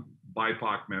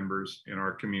 BIPOC members in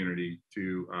our community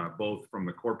to both from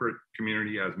the corporate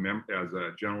community as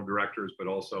general directors, but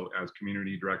also as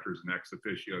community directors and ex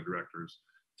officio directors,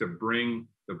 to bring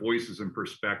the voices and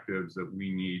perspectives that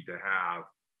we need to have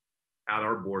at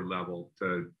our board level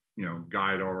to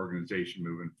guide our organization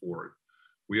moving forward.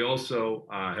 We also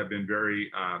have been very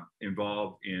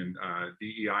involved in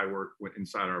DEI work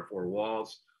inside our four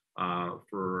walls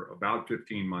for about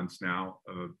 15 months now.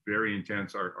 Very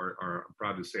intense. I'm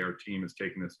proud to say our team has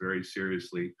taken this very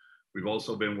seriously. We've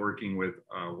also been working with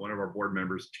one of our board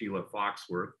members, Tila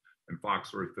Foxworth, and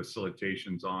Foxworth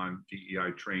Facilitations on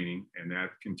DEI training, and that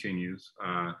continues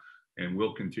and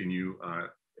will continue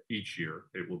each year.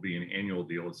 It will be an annual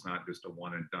deal. It's not just a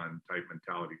one and done type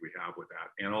mentality we have with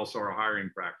that. And also our hiring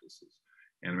practices.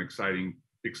 And I'm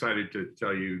excited to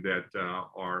tell you that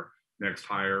our next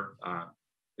hire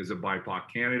is a BIPOC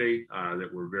candidate that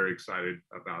we're very excited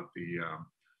about the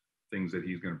things that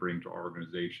he's going to bring to our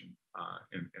organization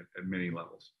at many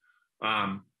levels.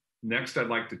 Next, I'd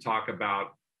like to talk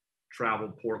about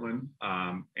Travel Portland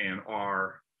and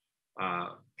our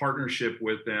partnership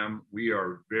with them. We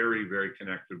are very, very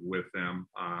connected with them,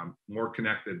 more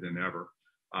connected than ever.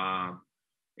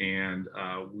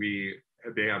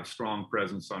 They have strong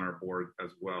presence on our board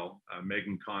as well.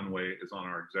 Megan Conway is on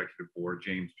our executive board.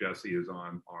 James Jesse is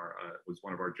was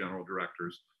one of our general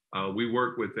directors. We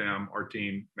work with them, our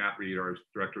team, Matt Reed, our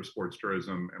director of sports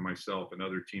tourism, and myself and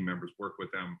other team members work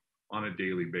with them on a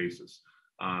daily basis.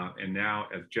 And now,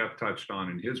 as Jeff touched on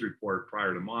in his report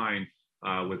prior to mine,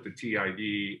 with the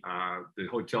TID, the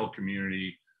hotel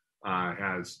community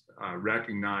has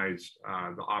recognized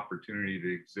the opportunity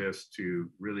that exists to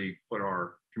really put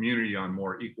our community on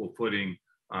more equal footing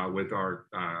with our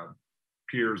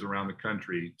peers around the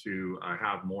country to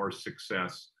have more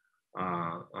success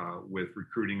with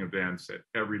recruiting events at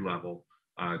every level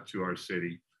to our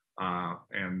city.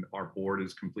 And our board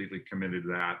is completely committed to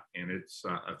that. And it's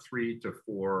a 3 to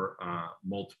 4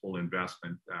 multiple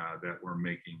investment that we're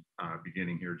making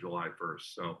beginning here July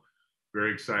 1st. So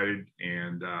very excited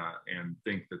and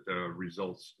think that the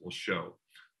results will show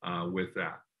with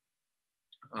that.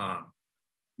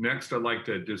 Next, I'd like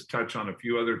to just touch on a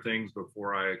few other things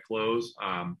before I close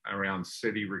around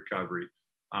city recovery.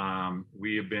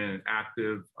 We have been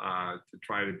active to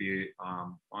try to be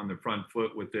on the front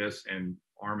foot with this and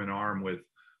arm in arm with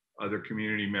other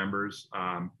community members.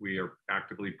 We are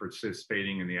actively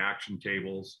participating in the action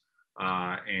tables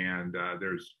and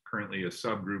there's currently a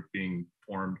subgroup being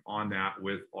formed on that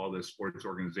with all the sports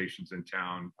organizations in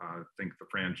town, think the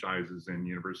franchises and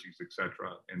universities, et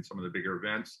cetera, and some of the bigger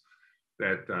events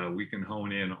that we can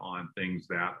hone in on things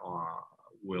that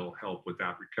will help with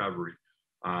that recovery.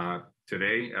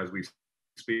 Today, as we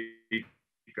speak,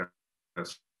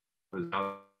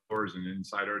 outdoors and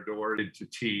inside our door to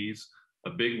tease a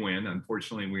big win.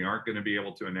 Unfortunately, we aren't going to be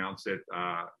able to announce it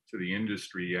to the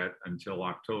industry yet until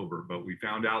October, but we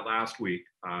found out last week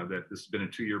that this has been a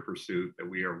 2-year pursuit, that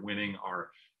we are winning our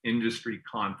industry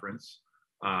conference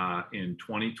in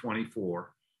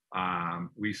 2024.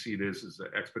 We see this as an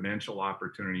exponential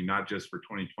opportunity, not just for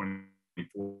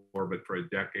 2024, but for a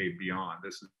decade beyond.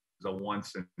 This is a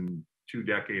once in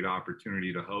 2-decade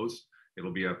opportunity to host.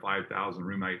 It'll be a 5,000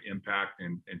 room night impact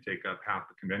and take up half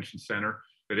the convention center,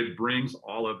 but it brings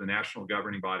all of the national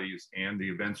governing bodies and the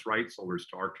events rights holders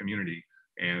to our community,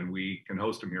 and we can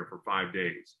host them here for 5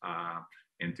 days.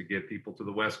 And to get people to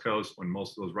the West Coast when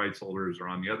most of those rights holders are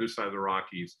on the other side of the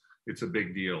Rockies, it's a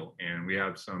big deal. And we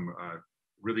have some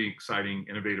really exciting,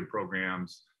 innovative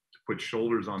programs to put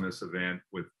shoulders on this event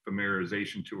with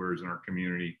familiarization tours in our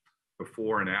community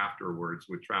before and afterwards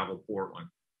with Travel Portland.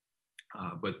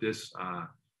 But this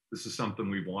is something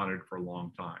we've wanted for a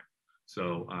long time.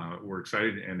 So we're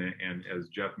excited, and as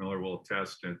Jeff Miller will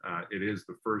attest, it is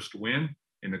the first win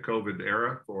in the COVID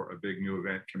era for a big new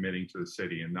event committing to the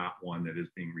city and not one that is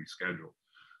being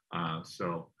rescheduled.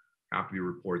 So happy to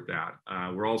report that.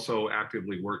 We're also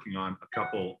actively working on a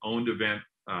couple owned event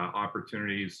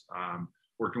opportunities,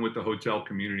 working with the hotel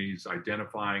communities,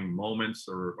 identifying moments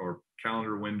or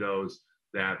calendar windows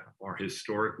that are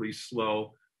historically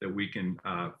slow, that we can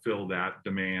fill that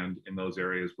demand in those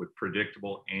areas with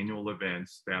predictable annual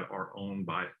events that are owned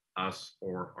by us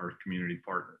or our community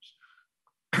partners.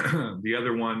 The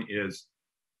other one is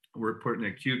we're putting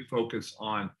acute focus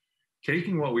on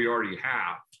taking what we already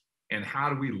have and how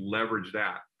do we leverage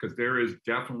that? Because there is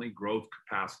definitely growth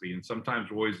capacity, and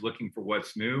sometimes we're always looking for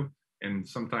what's new, and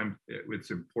sometimes it's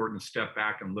important to step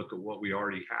back and look at what we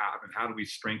already have and how do we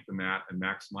strengthen that and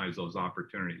maximize those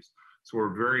opportunities. So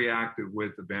we're very active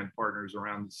with event partners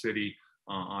around the city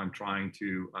on trying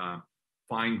to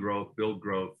find growth, build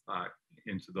growth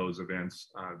into those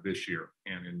events this year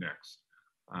and in next.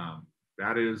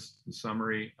 That is the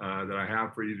summary that I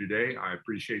have for you today. I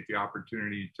appreciate the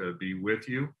opportunity to be with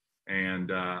you,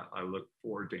 and I look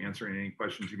forward to answering any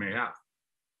questions you may have.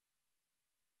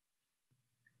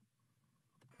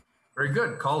 Very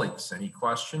good. Colleagues, any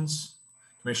questions?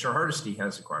 Commissioner Hardesty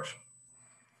has a question.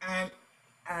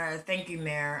 Thank you,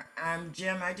 Mayor.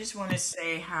 Jim, I just want to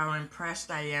say how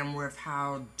impressed I am with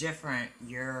how different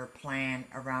your plan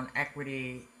around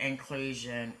equity,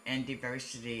 inclusion, and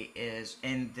diversity is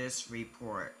in this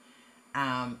report.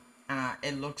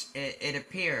 It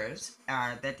appears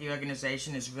that the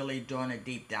organization is really doing a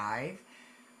deep dive.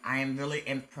 I am really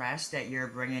impressed that you're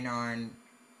bringing on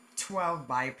 12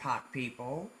 BIPOC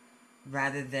people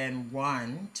rather than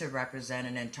one to represent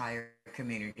an entire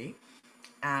community.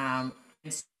 And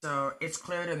so it's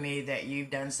clear to me that you've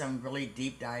done some really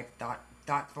deep dive,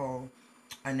 thoughtful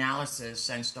analysis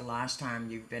since the last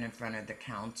time you've been in front of the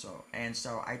council. And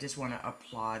so I just want to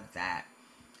applaud that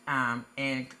and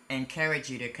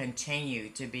encourage you to continue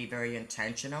to be very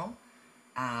intentional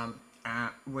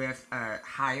with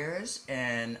hires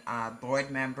and board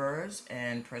members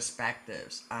and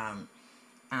perspectives.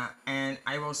 And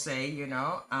I will say,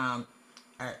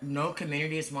 no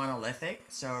community is monolithic.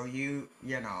 So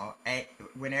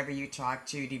whenever you talk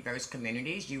to diverse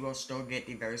communities, you will still get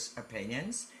diverse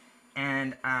opinions.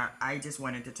 And I just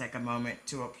wanted to take a moment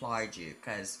to applaud you,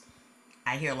 because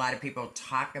I hear a lot of people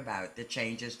talk about the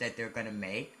changes that they're going to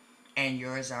make, and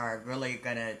yours are really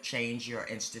going to change your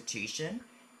institution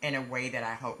in a way that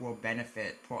I hope will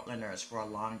benefit Portlanders for a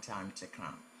long time to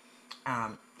come.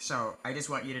 So I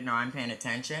just want you to know I'm paying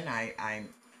attention.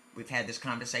 We've had this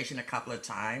conversation a couple of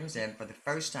times, and for the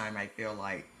first time, I feel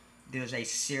like there's a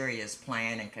serious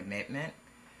plan and commitment.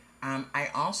 I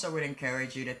also would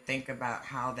encourage you to think about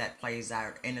how that plays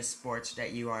out in the sports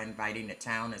that you are inviting to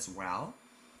town as well,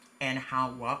 and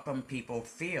how welcome people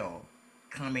feel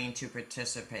coming to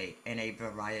participate in a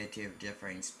variety of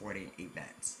different sporting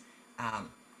events.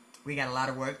 We got a lot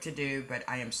of work to do, but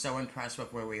I am so impressed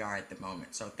with where we are at the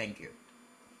moment. So thank you.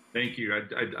 Thank you.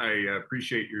 I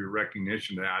appreciate your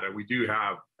recognition of that. We do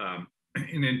have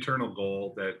an internal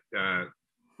goal that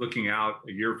looking out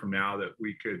a year from now, that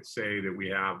we could say that we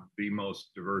have the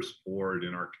most diverse board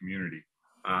in our community.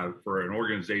 For an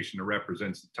organization that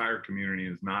represents the entire community,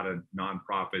 is not a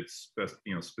nonprofit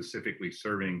specifically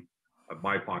serving a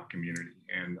BIPOC community.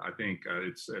 And I think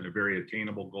it's a very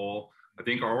attainable goal. I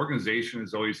think our organization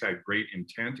has always had great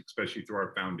intent, especially through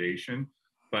our foundation,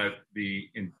 but the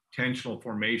intentional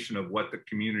formation of what the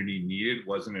community needed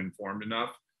wasn't informed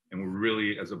enough. And we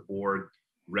really, as a board,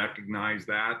 recognize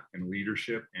that and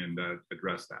leadership and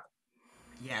address that.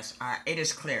 Yes, it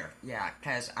is clear. Yeah,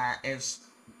 because it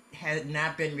had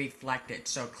not been reflected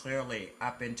so clearly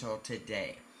up until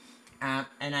today.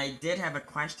 And I did have a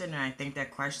question, and I think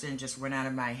that question just went out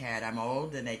of my head. I'm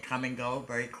old and they come and go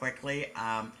very quickly.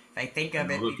 If I think of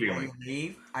it before you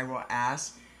leave, I will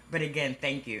ask. But again,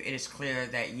 thank you. It is clear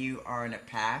that you are on a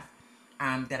path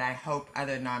that I hope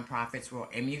other nonprofits will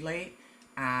emulate,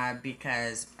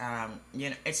 because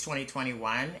it's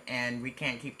 2021 and we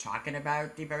can't keep talking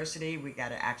about diversity. We got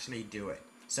to actually do it.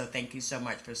 So thank you so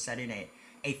much for setting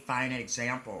a fine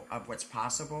example of what's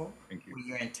possible when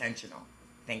you're intentional.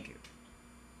 Thank you.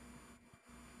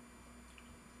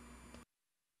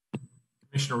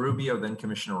 Commissioner Rubio, then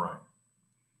Commissioner Ryan.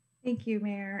 Thank you,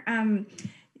 Mayor.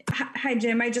 Hi,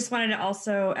 Jim. I just wanted to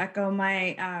also echo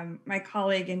my my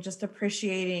colleague in just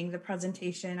appreciating the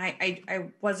presentation.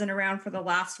 I wasn't around for the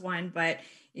last one, but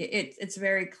it's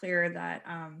very clear that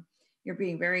you're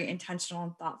being very intentional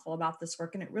and thoughtful about this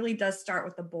work. And it really does start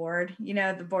with the board.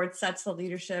 The board sets the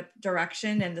leadership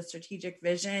direction and the strategic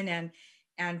vision,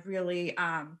 and really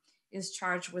is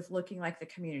charged with looking like the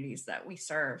communities that we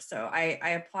serve. So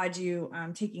I applaud you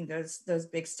taking those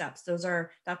big steps.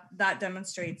 That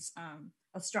demonstrates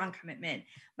a strong commitment.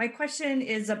 My question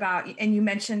is about, and you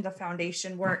mentioned the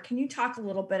foundation work. Can you talk a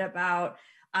little bit about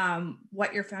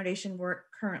what your foundation work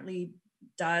currently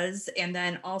does, and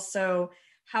then also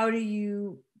what do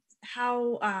you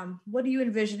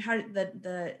envision how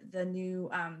the new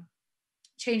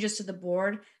changes to the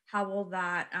board, how will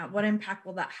that what impact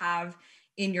will that have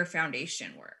in your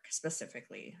foundation work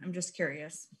specifically? I'm just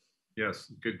curious.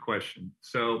 Yes, good question.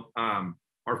 So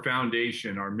our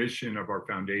foundation, our mission of our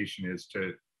foundation is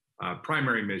to,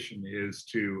 primary mission is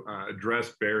to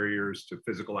address barriers to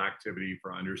physical activity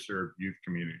for underserved youth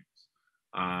communities.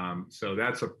 So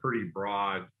that's a pretty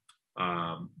broad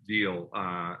deal.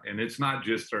 And it's not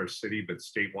just our city, but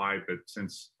statewide, but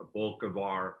since the bulk of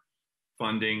our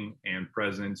funding and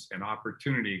presence and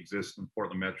opportunity exists in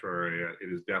Portland metro area,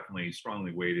 it is definitely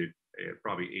strongly weighted at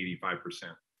probably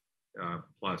 85%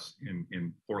 plus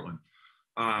in Portland.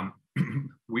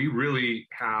 We really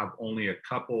have only a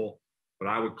couple, what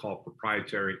I would call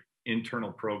proprietary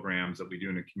internal programs that we do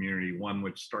in the community. One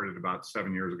which started about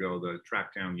 7 years ago, the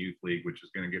Tracktown Youth League, which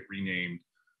is going to get renamed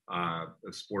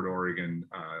the Sport Oregon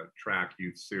Track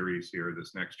Youth Series here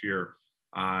this next year.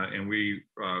 And we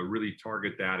really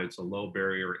target that. It's a low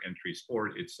barrier entry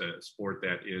sport. It's a sport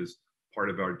that is part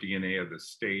of our DNA of the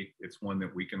state. It's one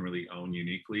that we can really own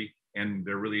uniquely. And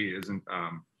there really isn't,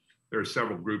 there are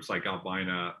several groups like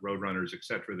Albina, Roadrunners, et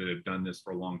cetera, that have done this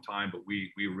for a long time, but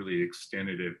we really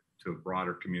extended it to a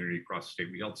broader community across the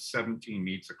state. We held 17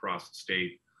 meets across the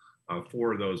state.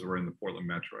 4 of those were in the Portland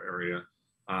metro area.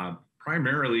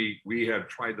 Primarily, we have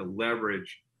tried to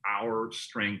leverage our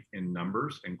strength in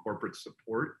numbers and corporate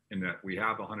support in that we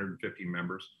have 150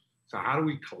 members. So how do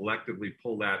we collectively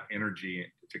pull that energy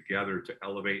together to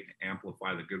elevate and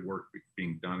amplify the good work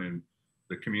being done in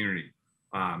the community?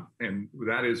 And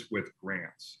that is with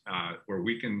grants, where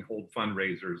we can hold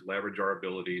fundraisers, leverage our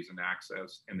abilities and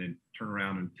access, and then turn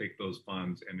around and take those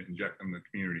funds and inject them in the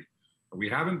community. We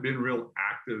haven't been real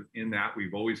active in that.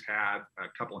 We've always had a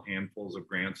couple handfuls of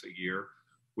grants a year.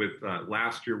 With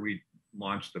last year, we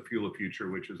launched the Fuel of Future,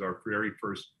 which is our very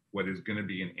first, what is going to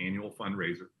be an annual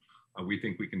fundraiser. We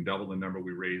think we can double the number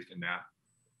we raised in that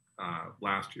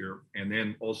last year. And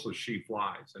then also She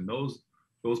Flies. And those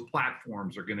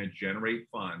platforms are going to generate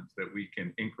funds that we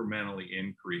can incrementally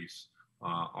increase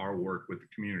our work with the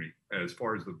community. As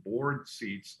far as the board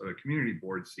seats, the community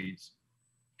board seats,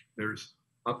 there's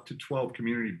up to 12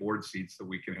 community board seats that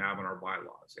we can have in our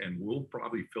bylaws. And we'll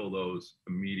probably fill those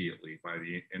immediately by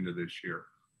the end of this year.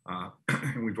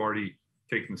 And we've already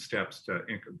taken steps to,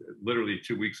 literally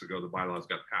 2 weeks ago, the bylaws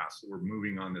got passed. So we're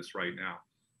moving on this right now.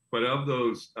 But of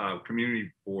those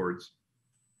community boards,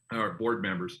 or board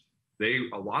members,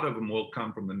 a lot of them will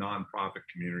come from the nonprofit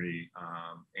community.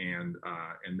 And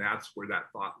that's where that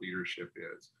thought leadership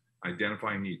is,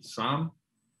 identifying needs. Some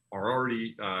are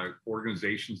already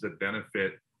organizations that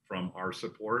benefit from our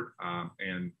support.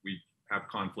 And we have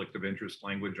conflict of interest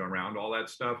language around all that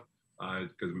stuff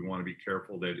because we want to be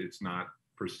careful that it's not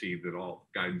perceived that all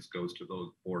guidance goes to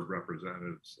those board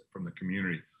representatives from the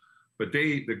community. But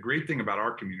the great thing about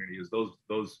our community is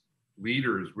those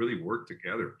leaders really work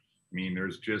together. I mean,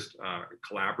 there's just a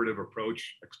collaborative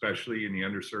approach, especially in the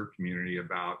underserved community,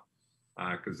 about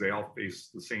because they all face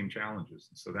the same challenges.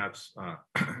 And so that's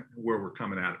where we're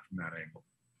coming at it from that angle.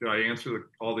 Did I answer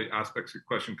all the aspects of your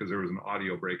question? Because there was an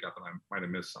audio breakup and I might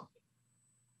have missed something.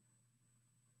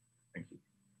 Thank you.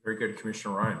 Very good,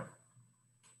 Commissioner Ryan.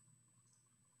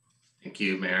 Thank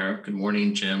you, Mayor. Good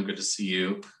morning, Jim. Good to see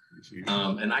you.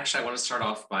 And actually, I want to start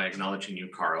off by acknowledging you,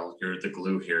 Carl. You're the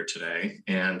glue here today.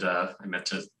 And I meant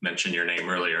to mention your name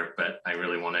earlier, but I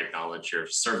really want to acknowledge your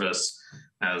service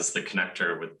as the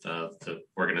connector with the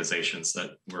organizations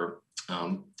that we're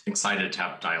excited to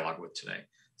have dialogue with today.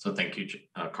 So thank you,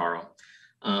 Carl.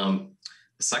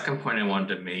 The second point I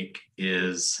wanted to make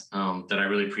is that I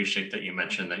really appreciate that you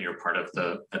mentioned that you're part of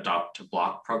the Adopt to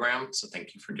Block program. So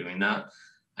thank you for doing that.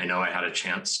 I know I had a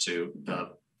chance to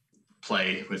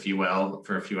play with UL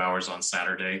for a few hours on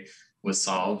Saturday with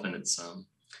Solve, and it's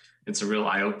a real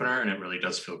eye opener, and it really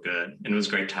does feel good. And it was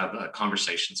great to have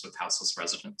conversations with houseless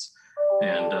residents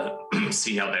and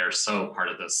see how they're so part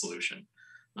of the solution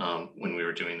when we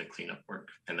were doing the cleanup work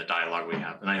and the dialogue we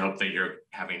have. And I hope that you're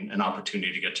having an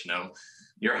opportunity to get to know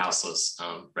your houseless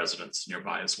residents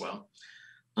nearby as well.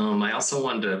 I also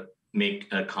wanted to make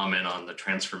a comment on the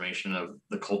transformation of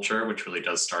the culture, which really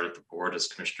does start at the board, as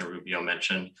Commissioner Rubio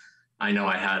mentioned. I know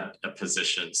I had a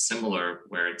position similar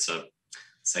where it's a,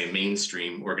 say,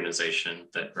 mainstream organization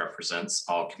that represents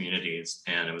all communities.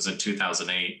 And it was in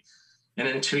 2008. And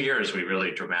in 2 years, we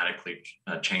really dramatically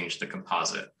changed the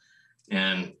composite.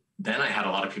 And then I had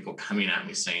a lot of people coming at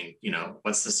me saying, you know,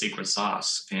 what's the secret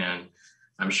sauce? And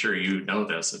I'm sure you know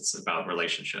this, it's about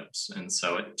relationships. And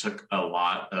so it took a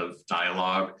lot of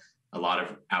dialogue, a lot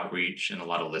of outreach, and a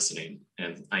lot of listening.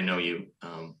 And I know you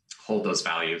hold those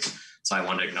values. So I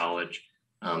want to acknowledge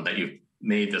that you've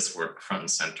made this work front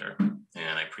and center.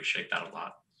 And I appreciate that a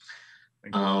lot.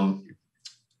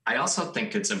 I also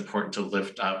think it's important to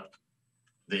lift up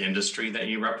the industry that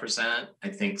you represent. I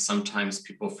think sometimes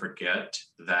people forget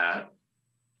that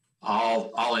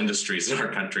all industries in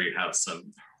our country have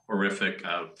some horrific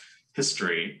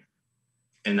history,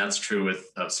 and that's true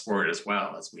with sport as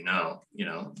well, as we know.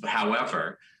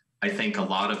 However, I think a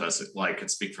lot of us, I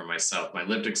could speak for myself, my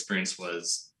lived experience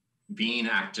was being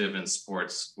active in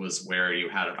sports was where you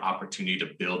had an opportunity to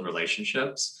build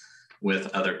relationships with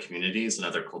other communities and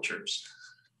other cultures,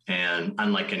 and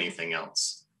unlike anything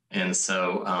else. And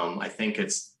so I think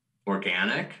it's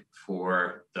organic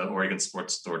for the Oregon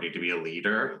Sports Authority to be a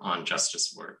leader on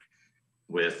justice work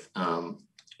with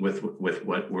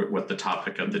what the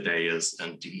topic of the day is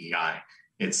and DEI.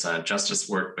 It's justice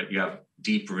work, but you have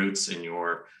deep roots in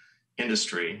your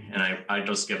industry. And I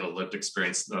just give a lived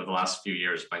experience over the last few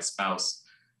years. My spouse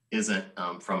isn't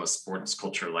from a sports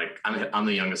culture. Like I'm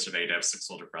the youngest of 8, I have 6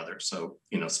 older brothers. So,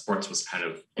 sports was kind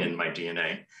of in my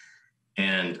DNA.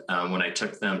 And when I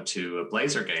took them to a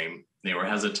Blazer game, they were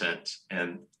hesitant.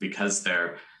 And because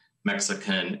they're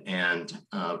Mexican and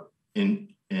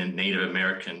in Native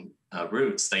American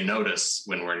roots, they notice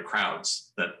when we're in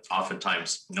crowds that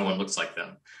oftentimes no one looks like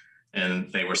them.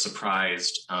 And they were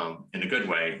surprised in a good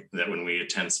way that when we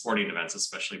attend sporting events,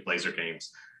 especially Blazer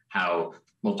games, how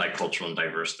multicultural and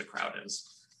diverse the crowd is.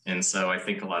 And so I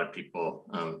think a lot of people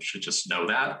should just know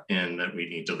that, and that we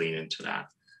need to lean into that.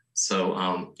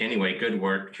 So anyway, good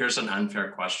work. Here's an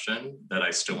unfair question that I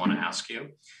still want to ask you,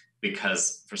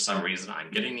 because for some reason I'm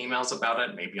getting emails about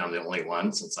it. Maybe I'm the only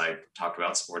one, since I talk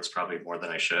about sports probably more than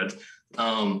I should.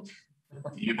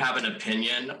 You have an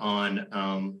opinion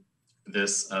on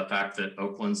this fact that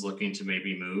Oakland's looking to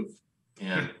maybe move?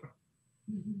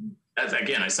 And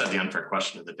again, I said the unfair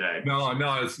question of the day. No,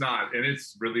 it's not. And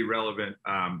it's really relevant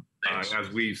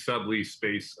as we sublease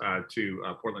space to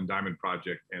Portland Diamond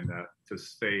Project. And to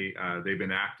say they've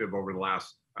been active over the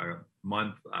last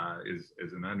month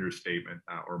is an understatement,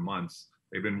 or months.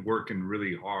 They've been working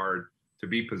really hard to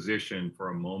be positioned for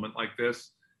a moment like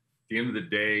this. At the end of the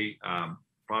day,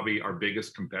 probably our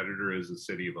biggest competitor is the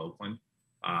city of Oakland.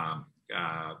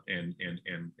 And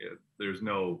there's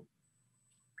no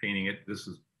painting it. This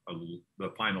is the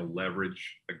final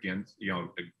leverage against,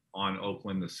 on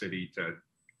Oakland, the city, to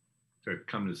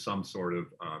come to some sort of,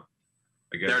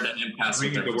 I guess,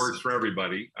 agreement that works for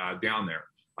everybody down there.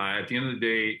 At the end of the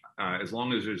day, as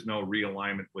long as there's no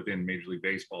realignment within Major League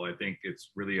Baseball, I think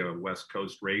it's really a West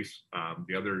Coast race.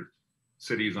 The other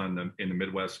cities in the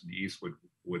Midwest and the East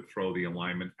would throw the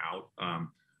alignment out.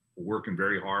 We're working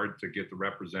very hard to get the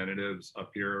representatives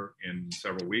up here in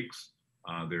several weeks.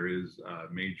 There is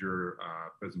a major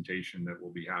presentation that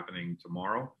will be happening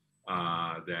tomorrow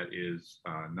that is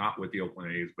not with the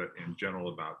Oakland A's, but in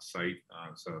general about site.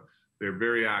 So they're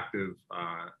very active,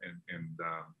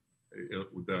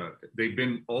 they've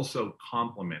been also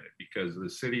complimented because the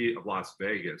city of Las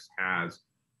Vegas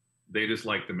they just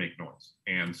like to make noise.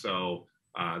 And so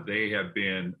they have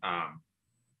been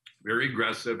very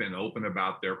aggressive and open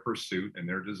about their pursuit and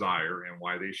their desire and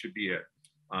why they should be it.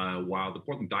 While the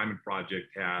Portland Diamond Project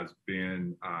has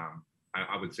been,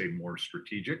 I would say, more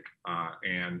strategic,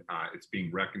 and it's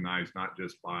being recognized not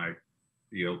just by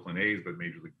the Oakland A's, but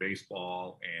Major League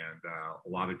Baseball. And a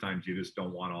lot of times you just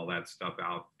don't want all that stuff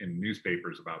out in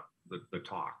newspapers about the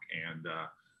talk. And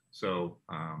so,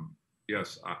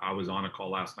 yes, I was on a call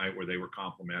last night where they were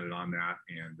complimented on that.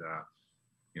 And,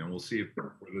 we'll see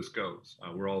where this goes.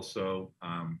 We're also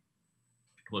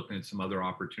looking at some other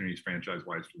opportunities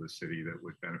franchise-wise for the city that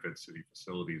would benefit city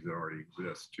facilities that already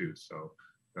exist too. So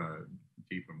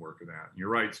deep in work of that. And you're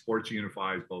right, sports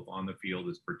unifies both on the field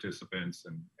as participants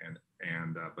and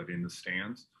but in the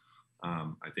stands.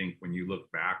 I think when you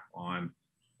look back on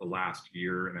the last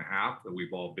year and a half that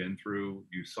we've all been through,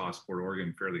 you saw Sport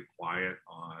Oregon fairly quiet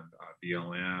on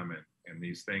BLM and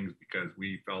these things, because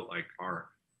we felt like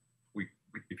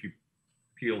if you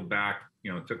peeled back,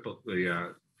 took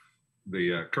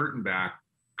the curtain back,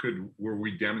 were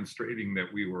we demonstrating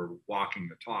that we were walking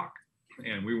the talk?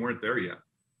 And we weren't there yet.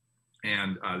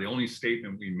 And the only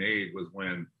statement we made was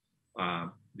when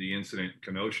the incident in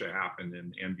Kenosha happened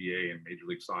in NBA and Major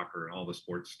League Soccer and all the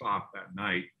sports stopped that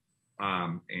night.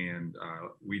 And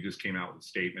we just came out with a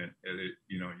statement that,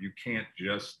 you can't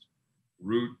just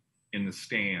root in the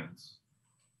stands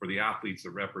for the athletes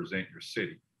that represent your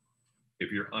city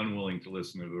if you're unwilling to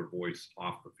listen to their voice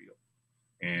off the field.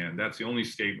 And that's the only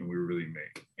statement we really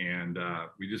make. And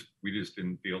we just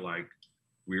didn't feel like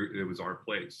it was our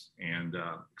place. And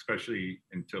especially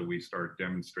until we start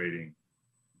demonstrating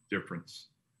difference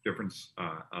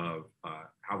of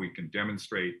how we can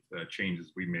demonstrate the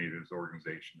changes we made as an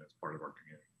organization as part of our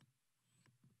community.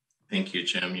 Thank you,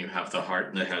 Jim. You have the heart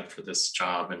and the head for this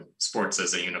job, and sports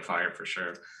is a unifier for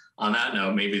sure. On that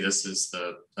note, maybe this is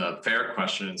the fair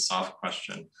question and soft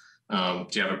question. Do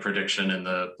you have a prediction in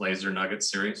the Blazer Nugget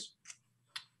series?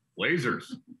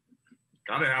 Blazers.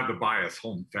 Got to have the bias,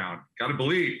 hometown. Got to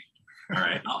believe. All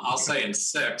right, I'll say in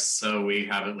 6, so we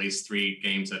have at least 3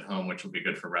 games at home, which will be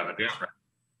good for revenue.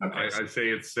 Yeah. Okay. I'd say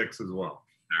it's 6 as well.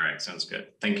 All right, sounds good.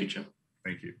 Thank you, Jim.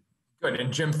 Thank you. Good.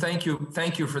 And Jim, thank you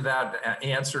for that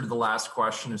answer to the last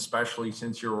question, especially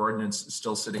since your ordinance is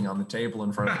still sitting on the table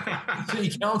in front of the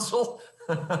City Council.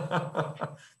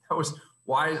 That was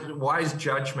wise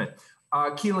judgment.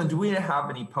 Keelan, do we have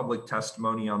any public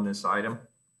testimony on this item?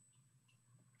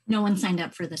 No one signed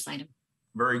up for this item.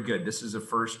 Very good. This is a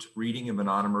first reading of a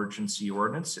non-emergency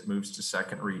ordinance. It moves to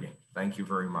second reading. Thank you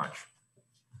very much.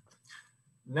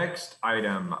 Next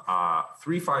item,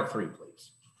 353,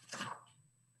 please.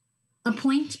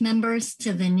 Appoint members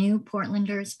to the new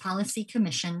Portlanders Policy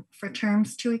Commission for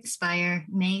terms to expire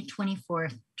May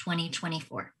 24th,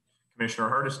 2024. Commissioner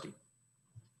Hardesty.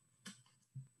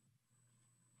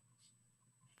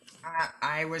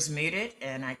 I was muted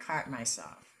and I caught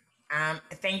myself.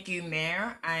 Thank you,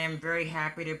 Mayor. I am very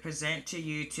happy to present to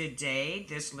you today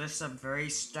this list of very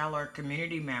stellar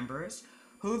community members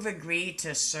who've agreed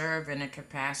to serve in a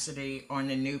capacity on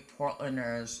the new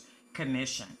Portlanders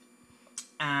Commission.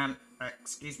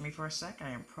 Excuse me for a sec. I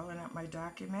am pulling up my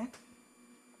document.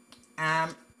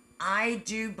 I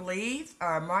do believe,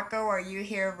 Marco, are you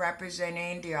here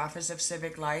representing the Office of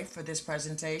Civic Life for this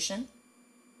presentation?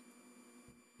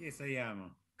 Yes, I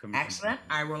am. Excellent.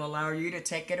 I will allow you to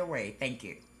take it away. Thank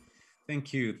you.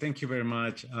 Thank you. Thank you very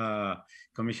much,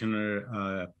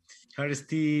 Commissioner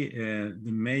Hardesty,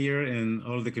 the mayor, and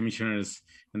all the commissioners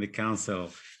and the council.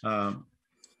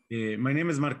 My name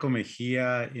is Marco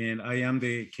Mejia, and I am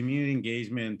the Community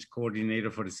Engagement Coordinator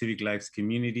for the Civic Lives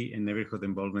Community and Neighborhood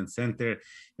Involvement Center,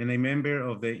 and a member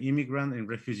of the Immigrant and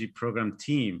Refugee Program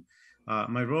team.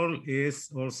 My role is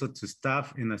also to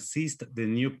staff and assist the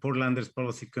new Portlanders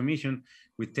Policy Commission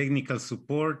with technical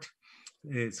support,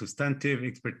 substantive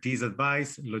expertise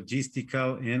advice,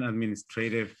 logistical and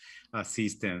administrative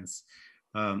assistance.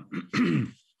 It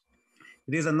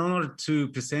is an honor to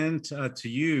present to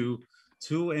you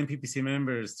 2 MPPC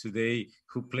members today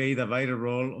who played a vital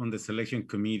role on the selection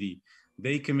committee.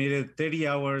 They committed 30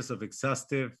 hours of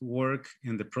exhaustive work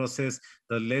in the process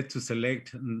that led to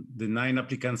select the 9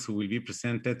 applicants who will be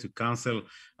presented to council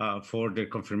for their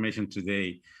confirmation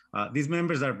today. These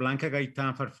members are Blanca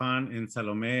Gaitan Farfan and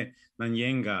Salome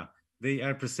Nanyenga. They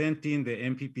are presenting the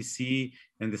MPPC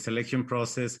and the selection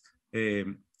process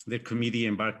the committee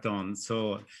embarked on.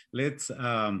 So let's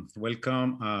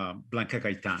welcome Blanca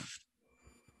Gaitan.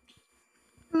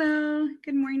 Hello,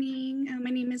 good morning. My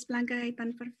name is Blanca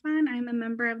Gaitan Farfan. I'm a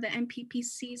member of the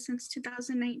MPPC since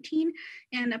 2019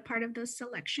 and a part of the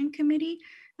selection committee.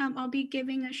 I'll be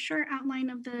giving a short outline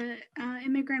of the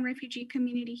immigrant refugee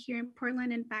community here in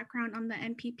Portland and background on the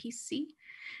MPPC.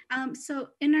 So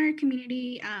in our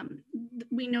community,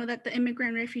 we know that the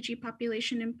immigrant refugee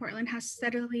population in Portland has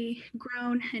steadily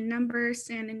grown in numbers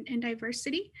and in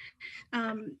diversity.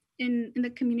 In the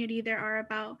community, there are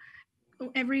about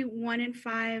every 1 in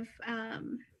 5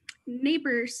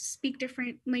 neighbors speak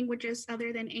different languages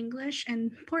other than English,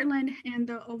 and Portland and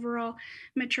the overall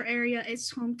metro area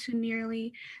is home to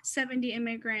nearly 70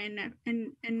 immigrant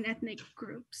and ethnic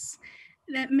groups.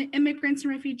 That immigrants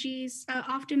and refugees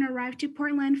often arrive to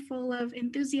Portland full of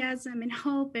enthusiasm and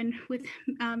hope, and with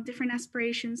different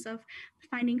aspirations of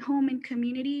finding home and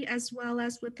community, as well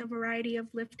as with a variety of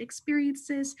lived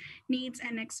experiences, needs,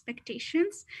 and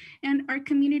expectations. And our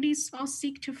communities all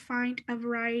seek to find a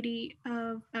variety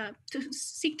of,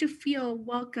 seek to feel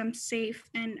welcome, safe,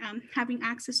 and having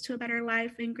access to a better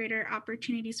life and greater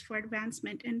opportunities for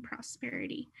advancement and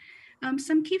prosperity.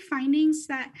 Some key findings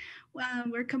that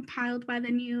were compiled by the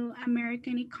New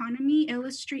American Economy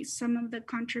illustrate some of the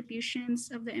contributions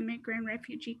of the immigrant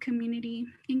refugee community,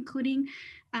 including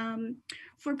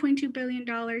 $4.2 billion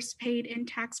paid in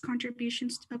tax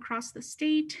contributions across the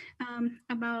state,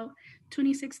 about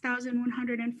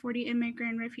 26,140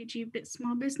 immigrant refugee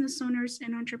small business owners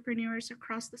and entrepreneurs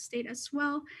across the state as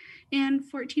well, and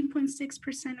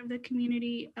 14.6% of the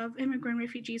community of immigrant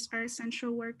refugees are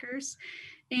essential workers.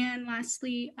 And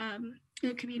lastly,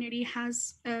 the community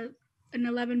has an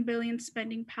 11 billion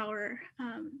spending power,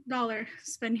 dollar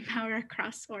spending power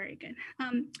across Oregon.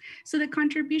 So the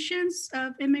contributions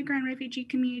of immigrant refugee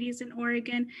communities in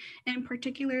Oregon, and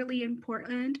particularly in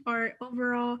Portland, are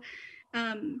overall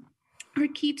are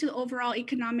key to overall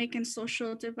economic and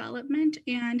social development.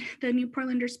 And the New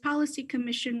Portlanders Policy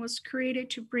Commission was created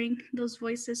to bring those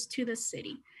voices to the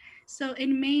city. So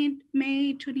in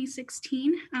May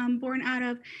 2016, born out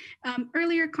of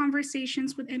earlier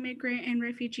conversations with immigrant and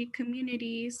refugee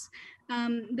communities,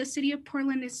 the city of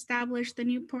Portland established the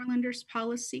New Portlanders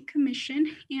Policy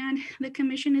Commission, and the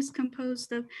commission is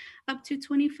composed of up to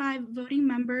 25 voting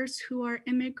members who are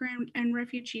immigrant and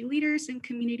refugee leaders and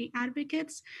community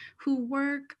advocates who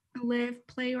work, live,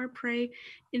 play, or pray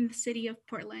in the city of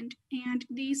Portland. And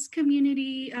these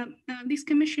commissioners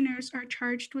are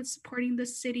charged with supporting the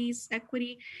city's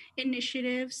equity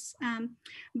initiatives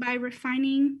by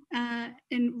refining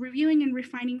and reviewing and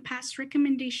refining past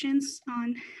recommendations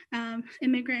on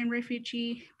immigrant and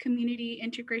refugee community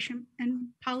integration and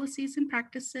policies and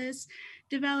practices,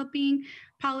 developing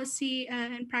policy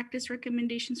and practice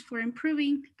recommendations for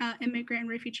improving immigrant and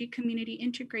refugee community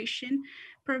integration,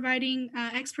 providing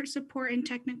expert support and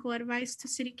technical advice to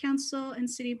City Council and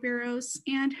city bureaus,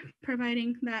 and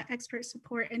providing that expert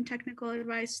support and technical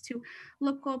advice to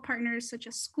local partners such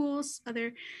as schools,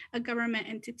 other government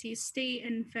entities, state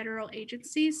and federal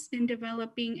agencies in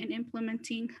developing and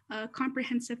implementing a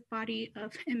comprehensive body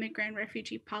of immigrant and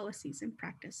refugee policies and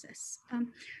practices.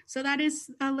 So that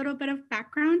is a little bit of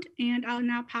background, and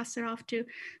I'll now pass it off to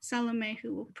Salome,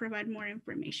 who will provide more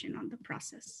information on the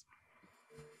process.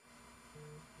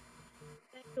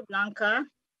 Thank you, Blanca.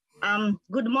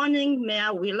 Good morning,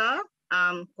 Mayor Wheeler,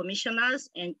 commissioners,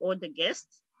 and all the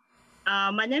guests.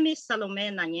 My name is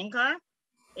Salome Nanyenga,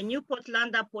 a New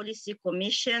Portlander Policy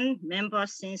Commission member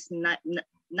since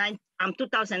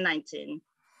 2019,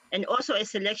 and also a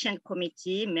selection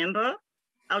committee member.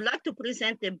 I would like to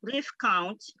present a brief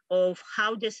count of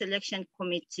how the selection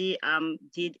committee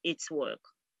did its work.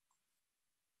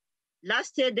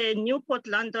 Last year, the New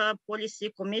Portlander Policy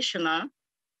Commissioner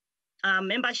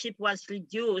membership was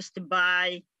reduced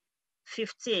by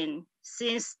 15,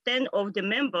 since 10 of the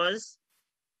members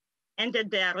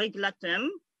ended their regular term.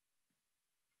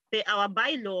 Per our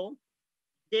bylaw,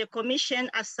 the commission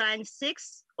assigned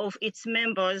 6 of its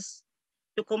members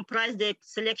to comprise the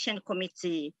selection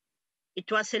committee. It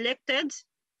was selected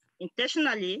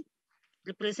intentionally,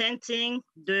 representing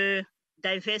the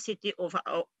diversity of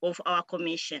our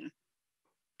commission.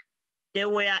 There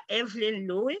were Evelyn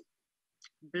Louis,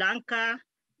 Blanca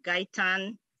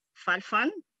Gaitan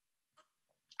Falfan,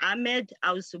 Ahmed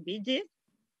Al-Zubidi,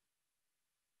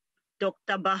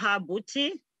 Dr. Baha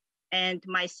Buti, and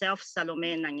myself,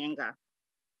 Salome Nanyenga.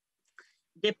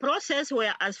 The process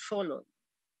were as follows.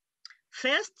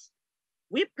 First,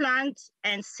 we planned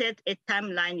and set a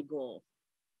timeline goal.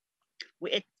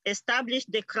 We established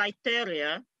the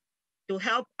criteria to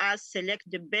help us select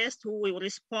the best who will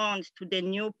respond to the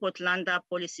New Portlander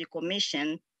Policy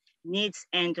Commission needs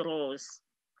and roles.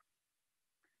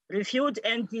 Reviewed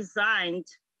and designed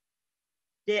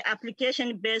the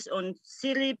application based on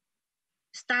CIRIP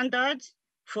standards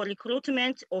for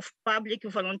recruitment of public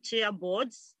volunteer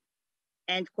boards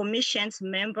and commissions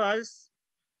members.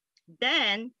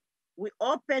 Then we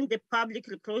opened the public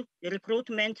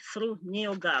recruitment through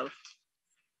NeoGov.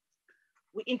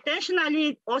 We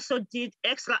intentionally also did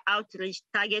extra outreach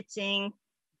targeting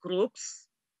groups,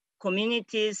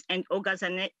 communities, and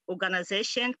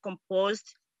organizations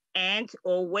composed and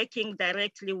or working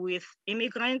directly with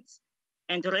immigrants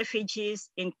and refugees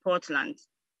in Portland.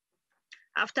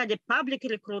 After the public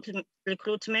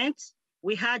recruitment,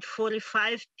 we had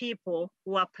 45 people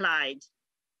who applied.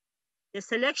 The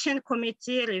selection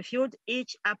committee reviewed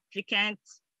each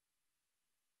applicant's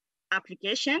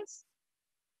applications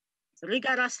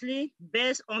rigorously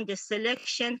based on the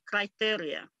selection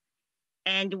criteria.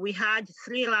 And we had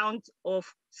 3 rounds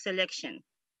of selection.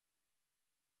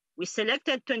 We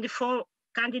selected 24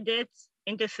 candidates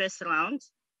in the first round.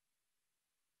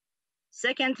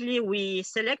 Secondly, we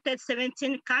selected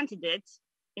 17 candidates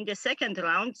in the second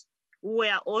round who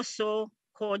were also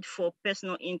called for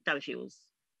personal interviews.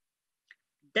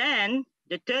 Then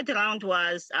the third round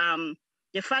was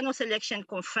the final selection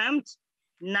confirmed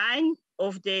 9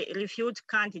 of the reviewed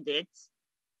candidates.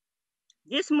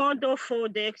 This model for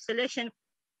the selection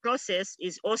process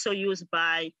is also used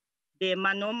by the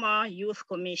Manoma Youth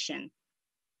Commission.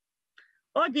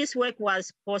 All this work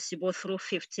was possible through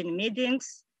 15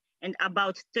 meetings and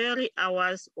about 30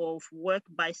 hours of work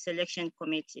by selection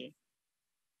committee.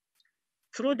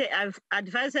 Through the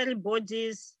advisory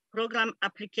body's program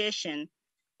application,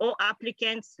 all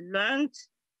applicants learned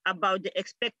about the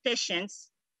expectations,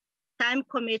 time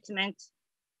commitment,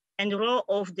 and role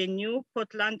of the new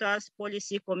Portlanders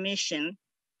Policy Commission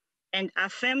and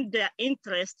affirmed their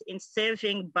interest in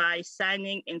serving by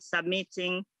signing and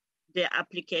submitting their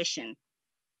application.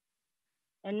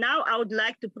 And now I would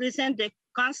like to present the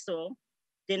council,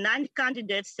 the 9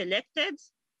 candidates selected.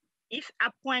 If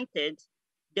appointed,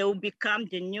 they will become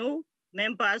the new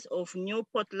members of New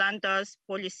Portlanders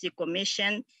Policy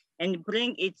Commission and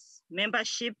bring its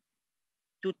membership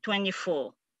to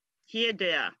 24. Here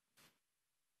they are.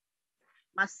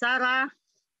 Masara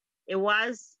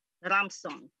Ewaz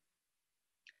Ramson,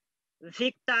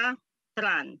 Victor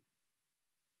Tran,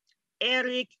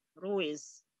 Eric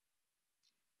Ruiz,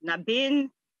 Nabin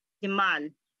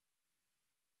Timal,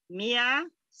 Mia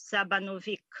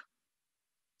Sabanovic,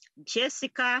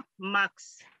 Jessica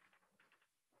Max,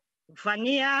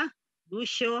 Vania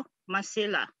Lucio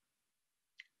Masila,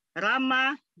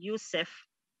 Rama Youssef,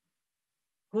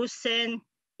 Hussein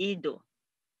Ido.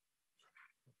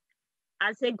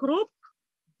 As a group,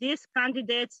 these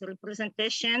candidates'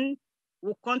 representation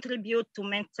will contribute to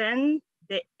maintain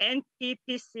the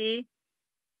NPPC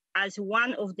as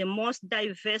one of the most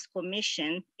diverse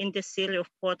commissions in the city of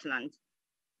Portland.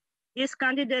 These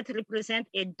candidates represent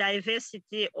a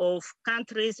diversity of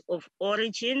countries of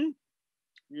origin,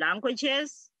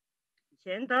 languages,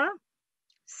 gender,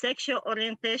 sexual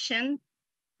orientation,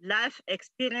 life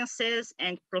experiences,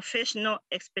 and professional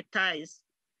expertise,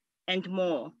 and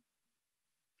more.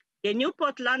 The new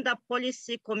Portlander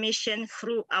Policy Commission,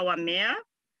 through our mayor,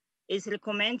 is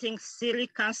recommending City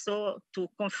Council to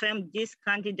confirm these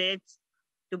candidates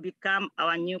to become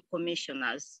our new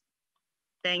commissioners.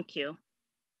 Thank you.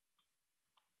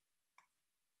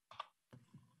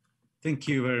 Thank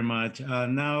you very much.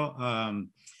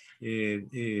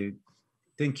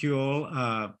 Thank you all,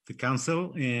 the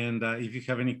council. And if you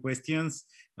have any questions,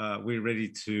 we're ready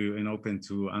to and open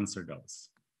to answer those.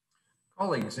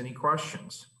 Colleagues, any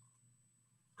questions?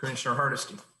 Commissioner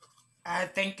Hardesty.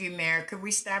 Thank you, Mayor. Could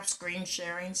we stop screen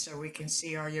sharing so we can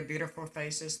see all your beautiful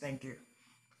faces? Thank you.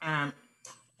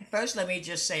 First, let me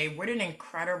just say what an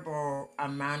incredible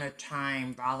amount of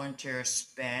time volunteers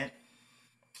spent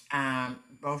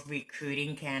both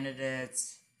recruiting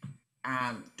candidates,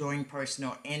 doing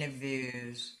personal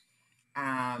interviews,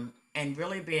 and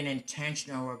really being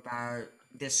intentional about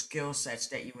the skill sets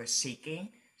that you were seeking.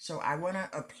 So I want to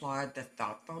applaud the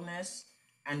thoughtfulness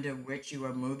under which you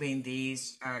are moving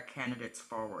these candidates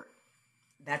forward.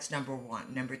 That's number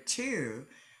one. Number two,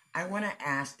 I want to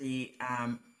ask the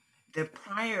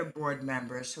prior board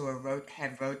members who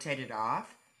have rotated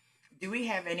off, do we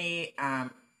have any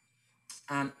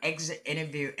exit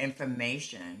interview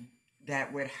information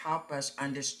that would help us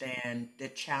understand the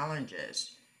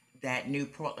challenges that new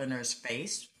Portlanders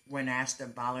face when asked to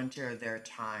volunteer their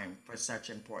time for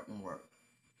such important work?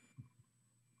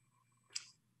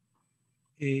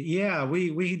 Yeah,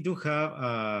 we do have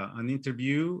an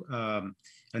interview, an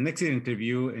exit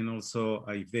interview, and also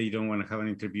if they don't want to have an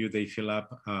interview, they fill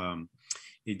up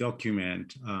a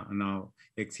document now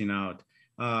exiting out.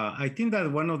 I think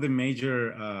that one of the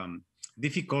major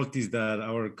difficulties that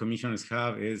our commissioners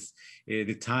have is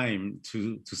the time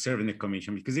to serve in the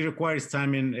commission, because it requires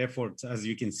time and effort, as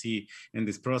you can see in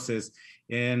this process.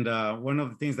 And one of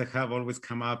the things that have always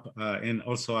come up, and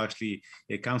also actually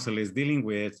a council is dealing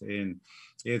with, and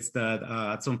it's that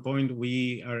at some point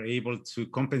we are able to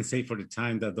compensate for the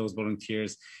time that those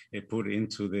volunteers put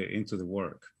into the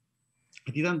work.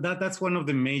 I think that's one of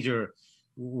the major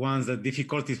ones, that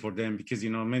difficulties for them, because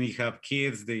many have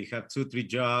kids, they have 2-3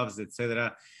 jobs,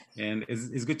 etc. And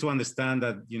it's good to understand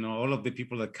that all of the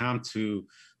people that come to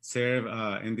serve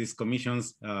in these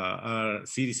commissions are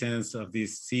citizens of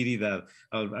this city that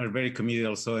are very committed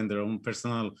also in their own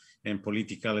personal and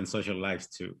political and social lives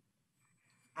too.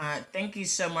 Thank you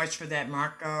so much for that,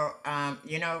 Marco.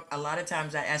 A lot of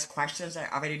times I ask questions I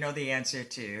already know the answer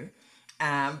to.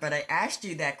 But I asked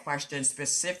you that question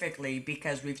specifically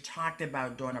because we've talked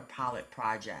about doing a pilot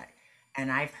project.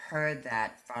 And I've heard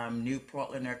that from new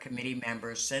Portlander committee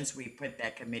members since we put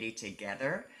that committee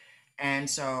together. And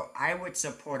so I would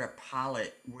support a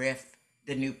pilot with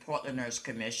the new Portlanders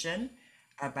Commission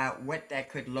about what that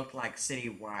could look like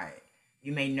citywide.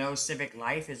 You may know Civic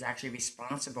Life is actually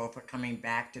responsible for coming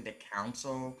back to the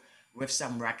council with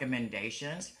some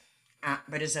recommendations.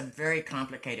 But it's a very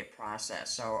complicated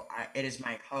process. So it is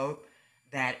my hope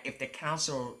that if the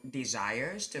council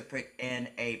desires to put in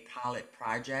a pilot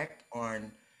project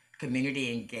on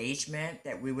community engagement,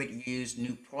 that we would use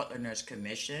New Portlanders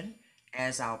Commission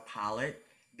as our pilot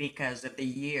because of the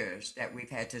years that we've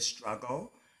had to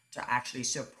struggle to actually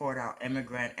support our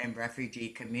immigrant and refugee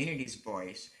communities'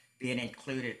 voice being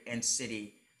included in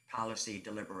city policy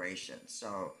deliberations.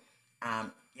 So,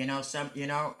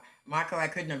 Marco, I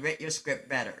couldn't have written your script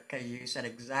better because you said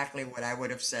exactly what I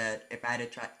would have said if I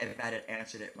had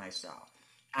answered it myself.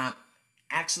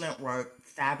 Excellent work,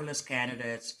 fabulous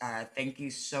candidates. Thank you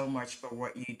so much for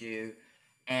what you do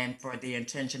and for the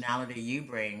intentionality you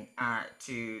bring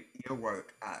to your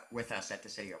work with us at the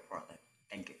City of Portland.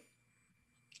 Thank you.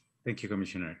 Thank you,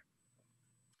 Commissioner.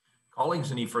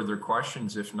 Colleagues, any further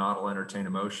questions? If not, I'll entertain a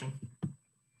motion.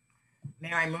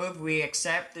 May I move we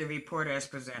accept the report as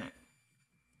presented?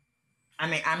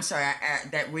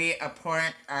 That we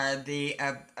appoint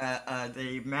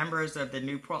the members of the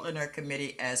new Portlander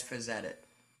Committee as presented.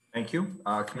 Thank you.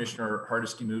 Commissioner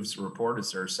Hardesty moves the report.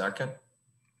 Is there a second?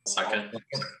 Second.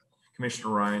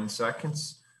 Commissioner Ryan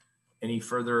seconds. Any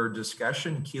further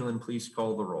discussion? Keelan, please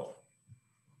call the roll.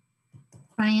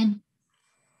 Ryan.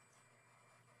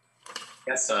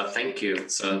 Yes, thank you.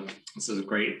 So this is a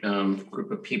great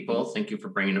group of people. Thank you for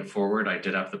bringing it forward. I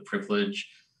did have the privilege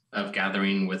of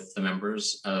gathering with the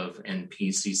members of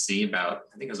NPCC I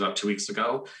think it was about 2 weeks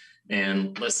ago,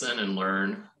 and listen and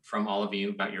learn from all of you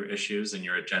about your issues and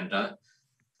your agenda,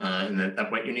 and that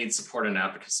what you need support and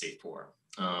advocacy for.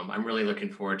 I'm really looking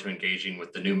forward to engaging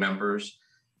with the new members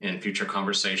in future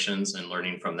conversations and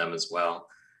learning from them as well.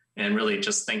 And really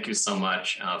just thank you so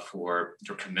much for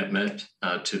your commitment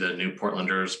to the New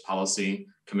Portlanders Policy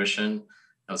Commission.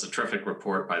 That was a terrific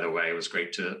report, by the way. It was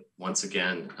great to once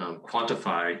again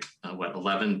quantify what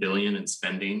 11 billion in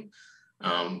spending,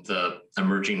 the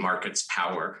emerging markets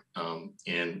power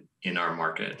in our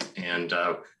market. And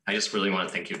I just really want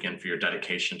to thank you again for your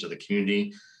dedication to the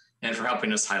community and for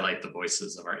helping us highlight the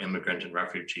voices of our immigrant and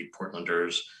refugee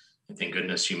Portlanders. And thank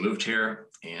goodness you moved here,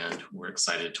 and we're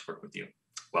excited to work with you.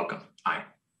 Welcome. Aye.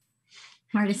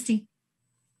 Hardesty.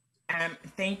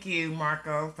 Thank you,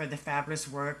 Marco, for the fabulous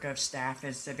work of staff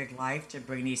and Civic Life to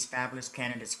bring these fabulous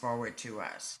candidates forward to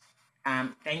us.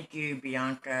 Thank you,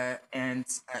 Bianca and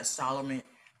Solomon,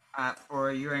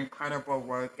 for your incredible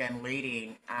work and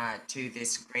leading to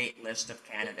this great list of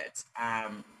candidates.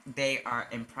 They are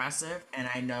impressive, and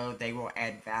I know they will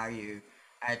add value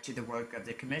to the work of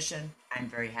the commission. I'm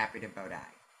very happy to vote aye.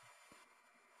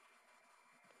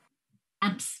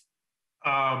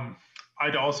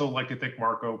 I'd also like to thank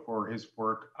Marco for his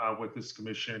work with this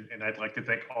commission, and I'd like to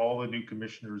thank all the new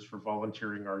commissioners for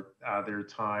volunteering their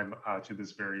time to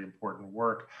this very important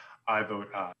work. I vote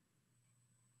aye.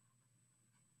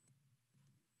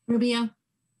 Rubio.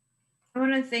 I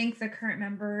want to thank the current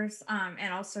members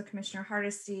and also Commissioner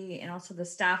Hardesty and also the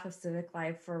staff of Civic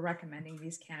Life for recommending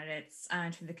these candidates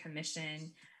to the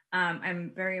commission.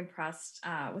 I'm very impressed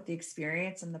with the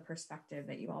experience and the perspective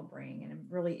that you all bring, and I'm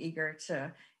really eager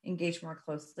to engage more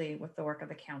closely with the work of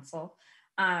the council.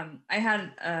 I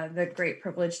had the great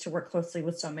privilege to work closely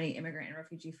with so many immigrant and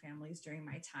refugee families during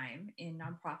my time in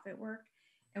nonprofit work.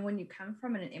 And when you come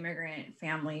from an immigrant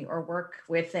family or work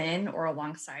within or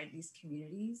alongside these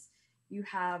communities, you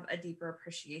have a deeper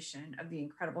appreciation of the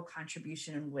incredible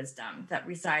contribution and wisdom that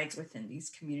resides within these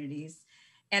communities.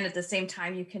 And at the same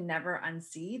time, you can never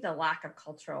unsee the lack of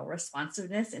cultural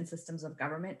responsiveness in systems of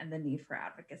government and the need for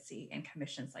advocacy in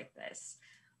commissions like this.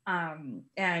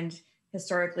 And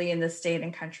historically in the state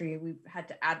and country, we've had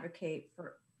to advocate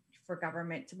for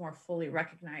government to more fully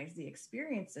recognize the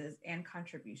experiences and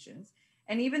contributions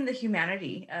and even the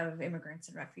humanity of immigrants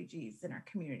and refugees in our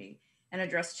community, and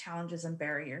address challenges and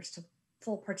barriers to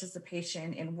full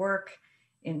participation in work,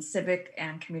 in civic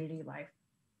and community life.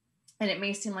 And it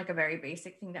may seem like a very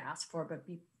basic thing to ask for,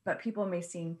 but people may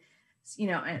seem,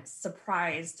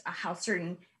 surprised how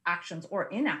certain actions or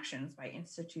inactions by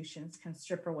institutions can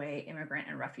strip away immigrant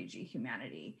and refugee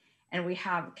humanity. And we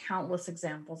have countless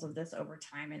examples of this over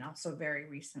time and also very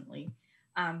recently.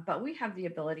 But we have the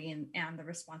ability and the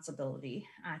responsibility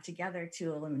together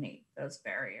to eliminate those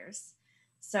barriers.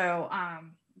 So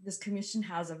this commission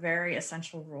has a very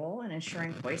essential role in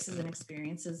ensuring voices and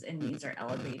experiences and needs are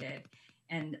elevated.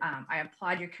 And I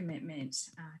applaud your commitment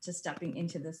to stepping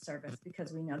into this service,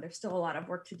 because we know there's still a lot of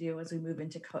work to do as we move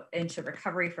into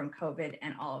recovery from COVID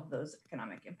and all of those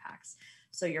economic impacts.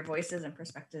 So your voices and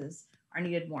perspectives are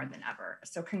needed more than ever.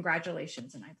 So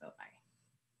congratulations, and I vote aye.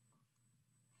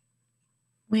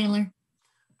 Wheeler.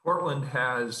 Portland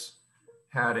has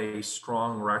had a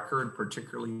strong record,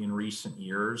 particularly in recent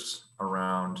years,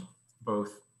 around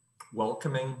both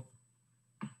welcoming,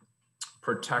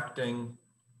 protecting,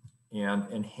 and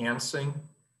enhancing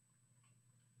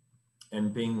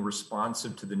and being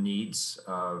responsive to the needs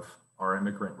of our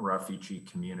immigrant and refugee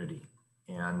community.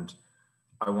 And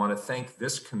I want to thank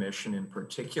this commission in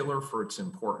particular for its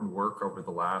important work over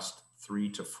the last 3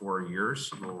 to 4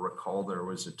 years. You'll recall there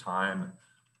was a time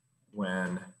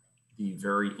when the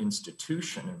very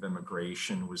institution of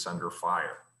immigration was under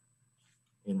fire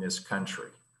in this country.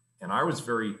 And I was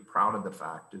very proud of the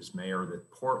fact as mayor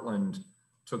that Portland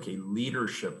took a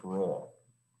leadership role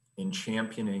in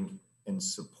championing and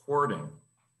supporting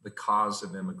the cause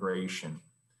of immigration.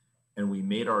 And we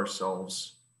made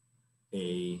ourselves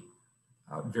a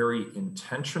very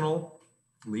intentional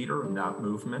leader in that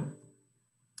movement.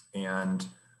 And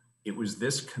it was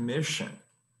this commission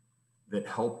that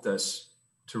helped us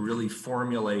to really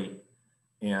formulate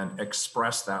and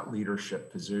express that leadership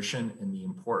position and the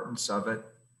importance of it,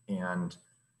 and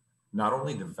not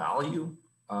only the value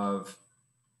of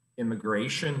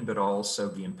immigration, but also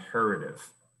the imperative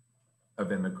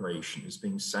of immigration as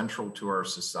being central to our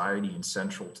society and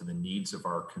central to the needs of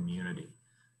our community.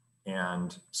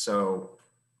 And so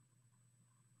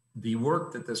the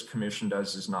work that this commission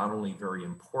does is not only very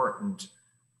important,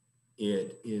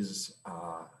 it is,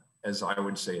 as I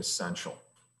would say, essential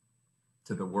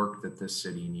to the work that this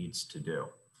city needs to do.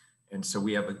 And so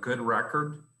we have a good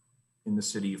record in the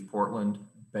city of Portland,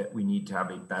 but we need to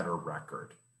have a better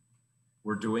record.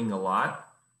 We're doing a lot,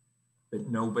 but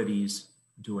nobody's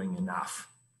doing enough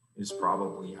is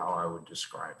probably how I would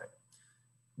describe it.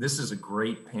 This is a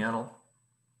great panel.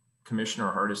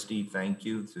 Commissioner Hardesty, thank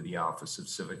you. Through the Office of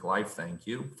Civic Life, thank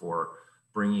you for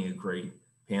bringing a great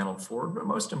panel forward. But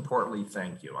most importantly,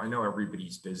 thank you. I know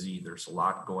everybody's busy. There's a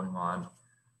lot going on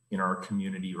in our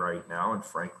community right now. And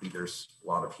frankly, there's a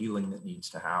lot of healing that needs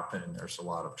to happen, and there's a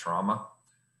lot of trauma.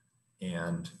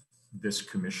 And this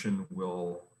commission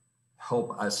will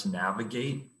help us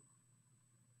navigate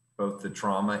both the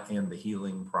trauma and the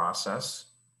healing process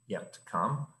yet to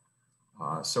come.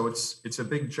 So it's a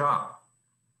big job.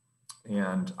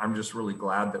 And I'm just really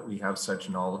glad that we have such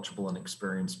knowledgeable and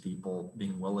experienced people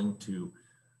being willing to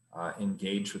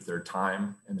engage with their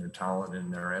time and their talent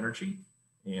and their energy.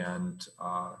 And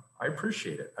I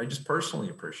appreciate it. I just personally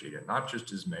appreciate it, not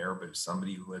just as mayor, but as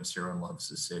somebody who lives here and loves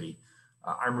the city.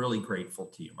 I'm really grateful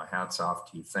to you. My hat's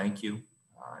off to you. Thank you.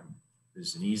 This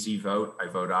is an easy vote. I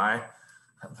vote aye.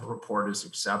 The report is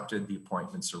accepted. The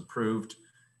appointments are approved.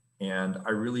 And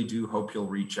I really do hope you'll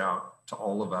reach out to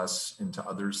all of us and to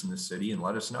others in the city and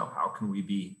let us know, how can we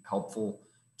be helpful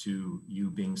to you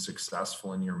being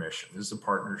successful in your mission? This is a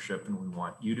partnership, and we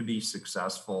want you to be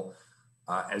successful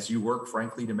as you work,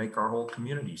 frankly, to make our whole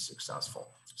community successful.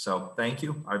 So thank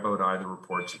you. I vote aye. The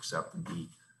report's accepted.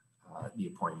 The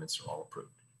appointments are all approved.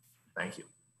 Thank you.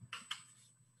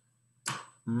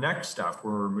 Next up,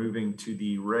 we're moving to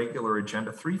the regular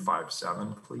agenda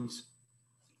 357, please.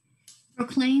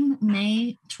 Proclaim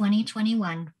May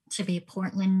 2021 to be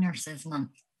Portland Nurses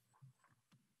Month.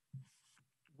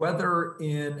 Whether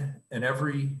in an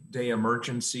everyday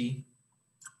emergency,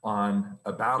 on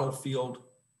a battlefield,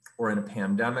 or in a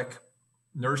pandemic,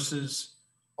 nurses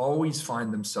always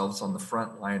find themselves on the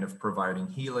front line of providing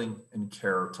healing and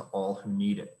care to all who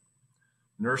need it.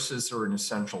 Nurses are an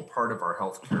essential part of our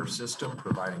healthcare system,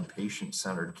 providing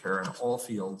patient-centered care in all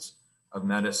fields of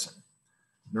medicine.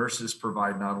 Nurses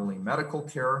provide not only medical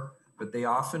care, but they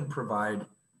often provide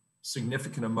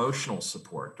significant emotional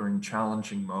support during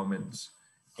challenging moments,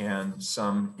 and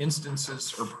some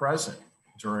instances are present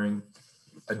during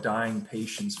a dying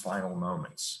patient's final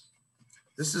moments.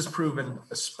 This has proven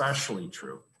especially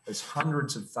true as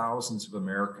hundreds of thousands of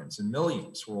Americans and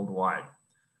millions worldwide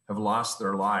have lost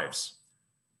their lives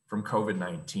from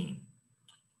COVID-19.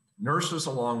 Nurses,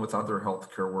 along with other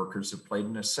healthcare workers, have played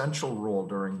an essential role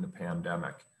during the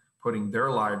pandemic, putting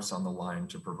their lives on the line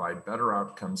to provide better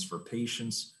outcomes for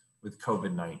patients with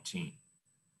COVID-19.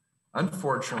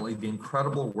 Unfortunately, the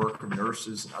incredible work of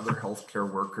nurses and other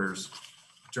healthcare workers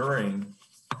during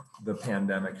the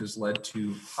pandemic has led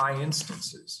to high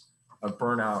instances of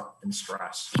burnout and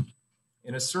stress.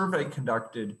 In a survey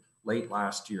conducted late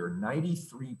last year,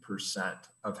 93%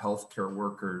 of healthcare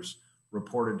workers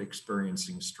reported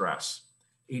experiencing stress.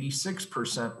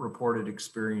 86% reported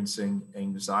experiencing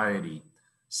anxiety.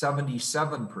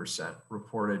 77%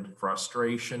 reported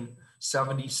frustration.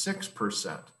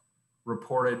 76%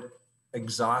 reported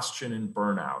exhaustion and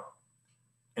burnout.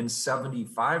 And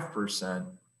 75%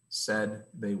 said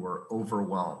they were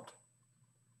overwhelmed.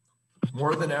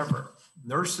 More than ever,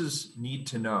 nurses need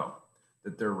to know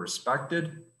that they're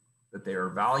respected, that they are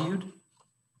valued,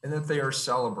 and that they are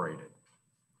celebrated.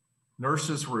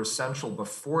 Nurses were essential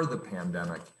before the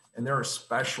pandemic, and they're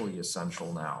especially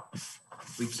essential now.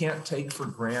 We can't take for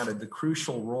granted the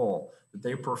crucial role that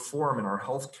they perform in our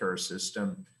healthcare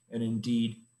system and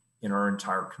indeed in our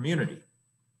entire community.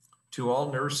 To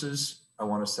all nurses, I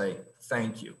want to say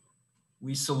thank you.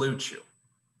 We salute you.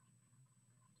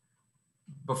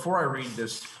 Before I read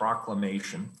this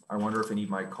proclamation, I wonder if any of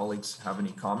my colleagues have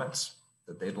any comments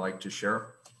that they'd like to share.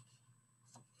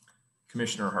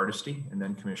 Commissioner Hardesty and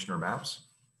then Commissioner Mapps.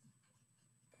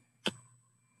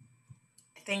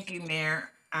 Thank you, Mayor.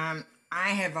 I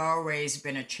have always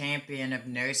been a champion of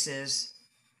nurses,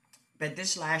 but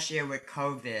this last year with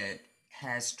COVID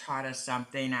has taught us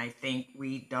something I think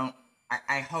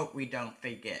I hope we don't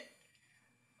forget.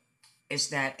 Is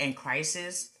that in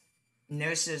crisis,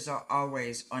 nurses are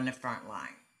always on the front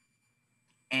line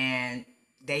and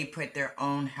they put their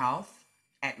own health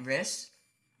at risk.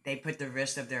 They put the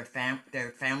risk of their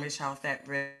family's health at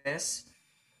risk.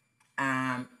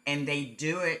 And they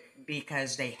do it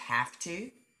because they have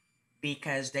to,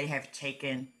 because they have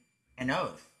taken an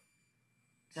oath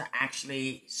to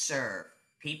actually serve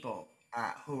people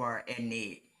who are in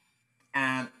need.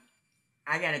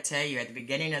 I got to tell you, at the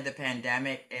beginning of the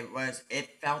pandemic,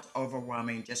 it felt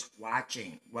overwhelming just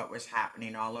watching what was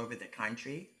happening all over the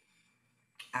country.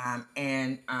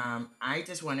 I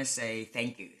just want to say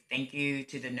thank you. Thank you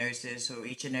to the nurses who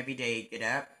each and every day get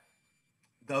up,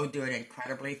 go do an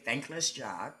incredibly thankless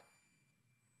job,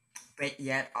 but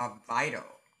yet are vital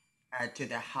to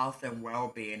the health and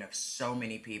well-being of so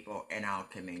many people in our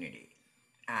community.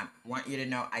 Want you to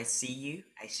know I see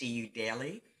you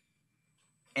daily.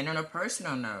 And on a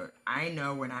personal note, I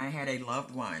know when I had a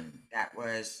loved one that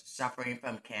was suffering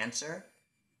from cancer,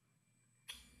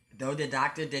 though the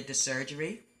doctor did the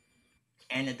surgery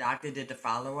and the doctor did the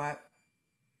follow-up,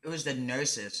 it was the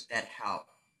nurses that helped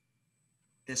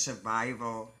the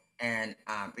survival and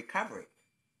recovery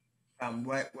from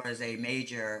what was a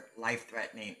major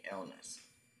life-threatening illness.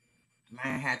 My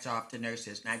hat's off to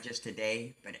nurses, not just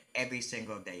today, but every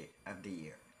single day of the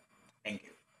year. Thank you.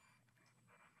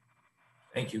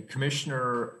 Thank you.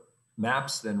 Commissioner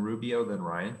Mapps, then Rubio, then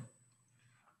Ryan.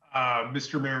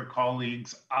 Mr. Mayor,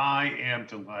 colleagues, I am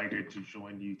delighted to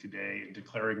join you today in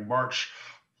declaring March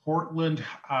Portland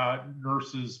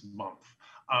Nurses Month.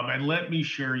 And let me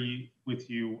share with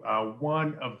you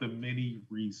one of the many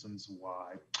reasons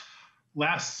why.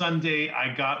 Last Sunday,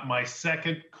 I got my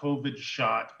second COVID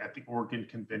shot at the Oregon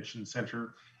Convention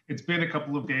Center. It's been a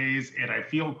couple of days and I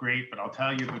feel great, but I'll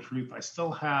tell you the truth, I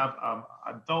still have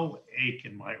a dull ache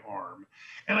in my arm.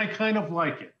 And I kind of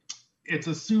like it. It's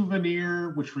a souvenir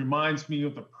which reminds me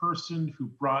of the person who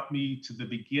brought me to the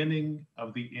beginning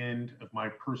of the end of my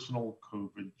personal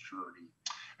COVID journey.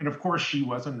 And of course, she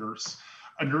was a nurse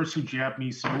who jabbed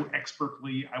me so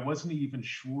expertly, I wasn't even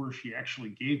sure she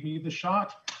actually gave me the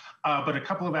shot. But a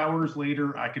couple of hours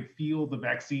later, I could feel the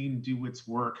vaccine do its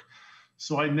work.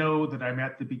 So I know that I'm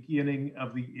at the beginning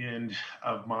of the end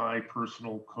of my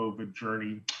personal COVID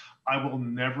journey. I will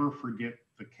never forget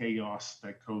the chaos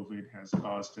that COVID has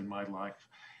caused in my life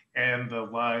and the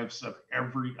lives of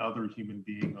every other human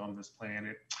being on this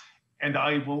planet. And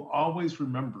I will always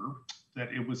remember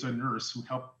that it was a nurse who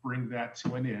helped bring that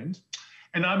to an end.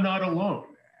 And I'm not alone.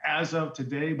 As of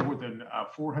today, more than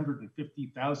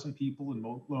 450,000 people in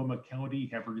Multnomah County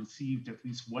have received at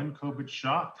least one COVID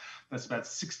shot. That's about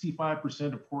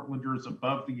 65% of Portlanders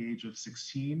above the age of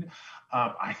 16.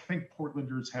 I think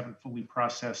Portlanders haven't fully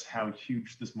processed how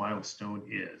huge this milestone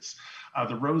is.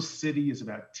 The Rose City is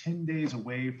about 10 days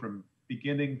away from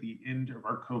beginning the end of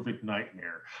our COVID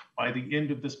nightmare. By the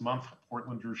end of this month,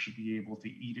 Portlanders should be able to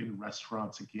eat in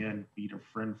restaurants again, meet a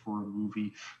friend for a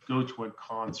movie, go to a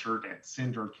concert, and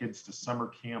send our kids to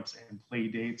summer camps and play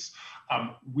dates.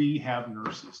 We have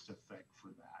nurses to thank for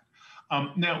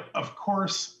that. Now, of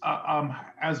course,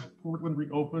 as Portland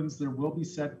reopens, there will be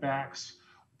setbacks,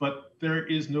 but there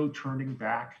is no turning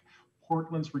back.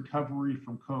 Portland's recovery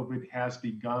from COVID has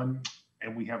begun,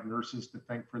 and we have nurses to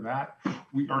thank for that.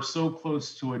 We are so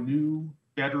close to a new,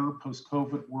 better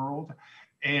post-COVID world.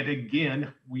 And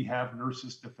again, we have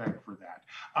nurses to thank for that.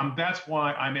 That's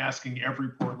why I'm asking every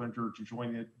Portlander to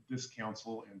join this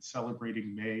council in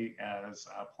celebrating May as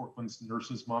Portland's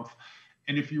Nurses Month.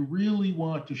 And if you really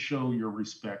want to show your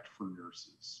respect for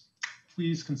nurses,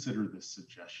 please consider this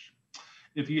suggestion.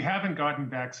 If you haven't gotten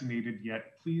vaccinated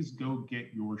yet, please go get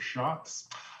your shots.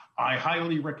 I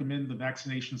highly recommend the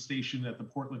vaccination station at the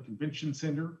Portland Convention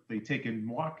Center. They take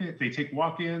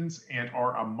walk-ins and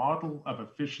are a model of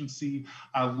efficiency,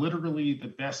 literally the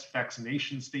best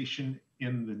vaccination station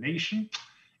in the nation.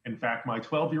 In fact, my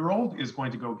 12-year-old is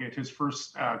going to go get his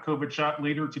first COVID shot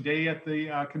later today at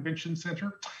the Convention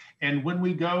Center. And when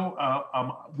we go,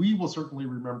 we will certainly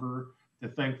remember to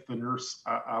thank the nurse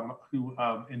who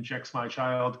injects my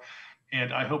child.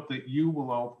 And I hope that you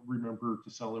will all remember to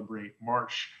celebrate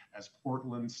March as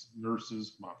Portland's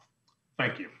Nurses Month.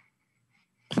 Thank you.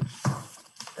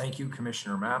 Thank you,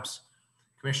 Commissioner Mapps.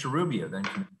 Commissioner Rubio, then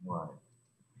Commissioner Ryan.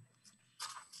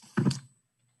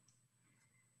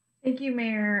 Thank you,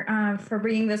 Mayor, for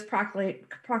bringing this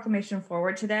proclamation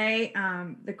forward today.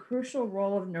 The crucial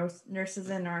role of nurses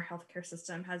in our healthcare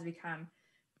system has become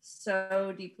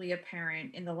so deeply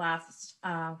apparent in the last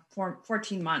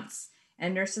 14 months.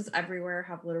 And nurses everywhere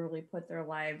have literally put their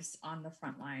lives on the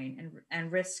front line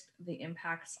and risked the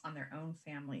impacts on their own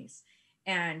families.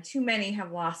 And too many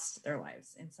have lost their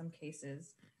lives in some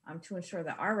cases to ensure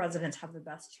that our residents have the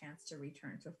best chance to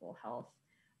return to full health.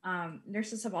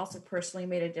 Nurses have also personally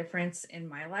made a difference in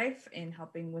my life in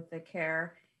helping with the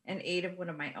care and aid of one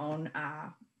of my own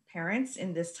parents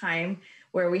in this time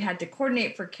where we had to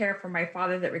coordinate for care for my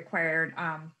father that required,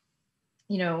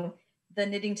 the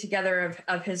knitting together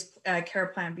of his care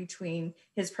plan between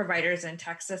his providers in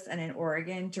Texas and in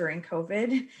Oregon during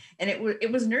COVID. And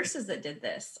it was nurses that did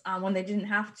this when they didn't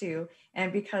have to,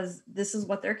 and because this is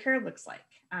what their care looks like.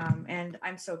 And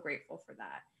I'm so grateful for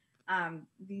that.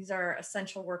 These are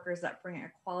essential workers that bring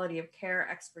a quality of care,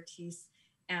 expertise,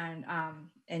 and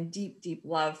deep, deep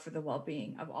love for the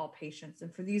well-being of all patients.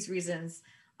 And for these reasons,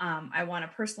 I want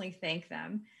to personally thank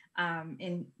them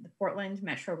in the Portland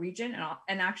metro region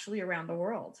and actually around the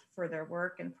world for their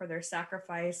work and for their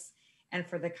sacrifice and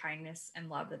for the kindness and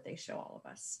love that they show all of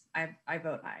us. I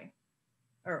vote aye.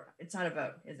 Or it's not a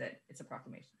vote, is it? It's a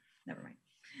proclamation. Never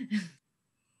mind.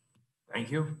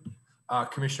 Thank you.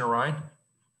 Commissioner Ryan.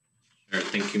 Sure.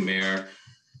 Thank you, Mayor.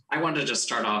 I wanted to just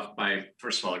start off by,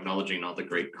 first of all, acknowledging all the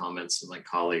great comments of my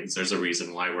colleagues. There's a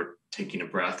reason why we're taking a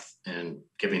breath and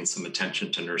giving some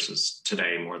attention to nurses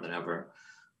today more than ever.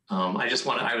 I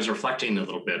was reflecting a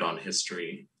little bit on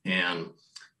history, and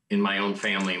in my own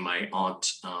family, my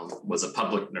aunt was a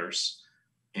public nurse,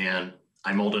 and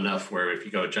I'm old enough where if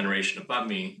you go a generation above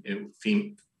me,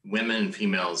 women and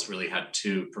females really had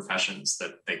two professions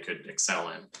that they could excel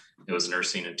in. It was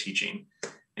nursing and teaching.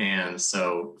 And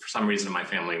so for some reason in my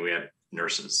family, we had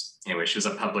nurses. Anyway, she was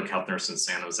a public health nurse in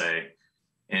San Jose,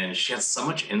 and she had so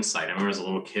much insight. I remember as a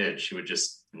little kid, she would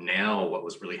just nail what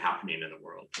was really happening in the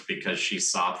world because she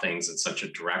saw things in such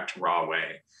a direct, raw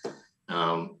way.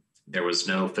 There was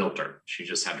no filter. She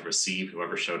just had to receive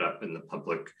whoever showed up in the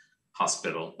public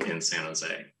hospital in San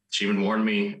Jose. She even warned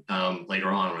me later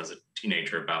on when I was a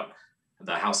teenager about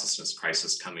the houselessness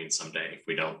crisis coming someday if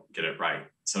we don't get it right.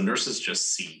 So nurses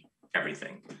just see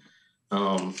everything.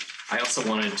 I also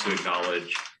wanted to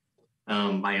acknowledge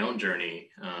my own journey,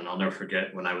 and I'll never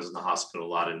forget when I was in the hospital a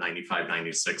lot in 95,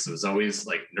 96, it was always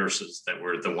like nurses that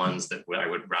were the ones that I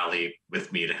would rally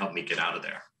with me to help me get out of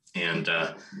there. And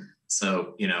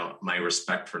so, my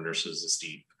respect for nurses is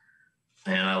deep.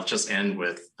 And I'll just end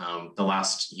with the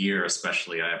last year,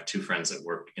 especially, I have two friends that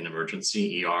work in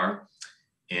emergency ER,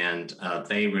 and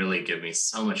they really give me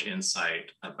so much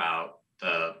insight about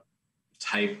the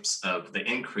types of the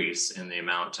increase in the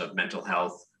amount of mental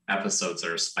health episodes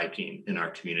that are spiking in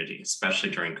our community, especially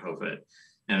during COVID,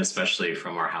 and especially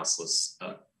from our houseless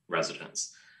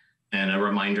residents. And a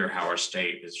reminder how our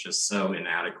state is just so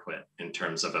inadequate in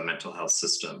terms of a mental health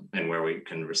system and where we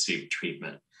can receive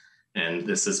treatment. And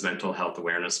this is Mental Health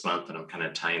Awareness Month, and I'm kind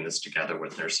of tying this together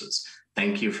with nurses.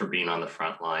 Thank you for being on the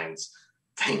front lines.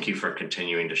 Thank you for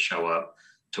continuing to show up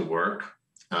to work.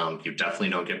 You definitely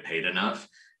don't get paid enough,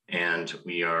 and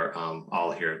we are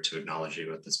all here to acknowledge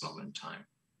you at this moment in time.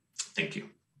 Thank you.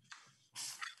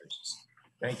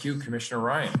 Thank you, Commissioner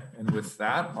Ryan. And with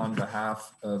that, on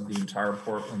behalf of the entire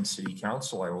Portland City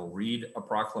Council, I will read a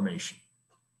proclamation.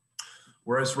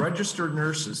 Whereas registered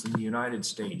nurses in the United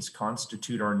States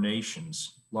constitute our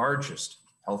nation's largest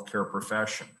healthcare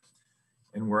profession,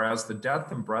 and whereas the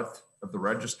depth and breadth of the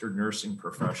registered nursing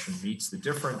profession meets the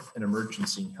different and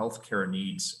emergency healthcare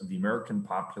needs of the American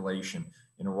population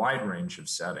in a wide range of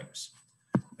settings.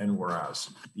 And whereas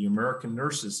the American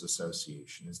Nurses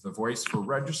Association is the voice for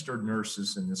registered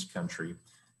nurses in this country,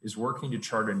 is working to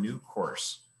chart a new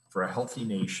course for a healthy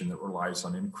nation that relies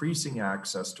on increasing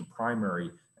access to primary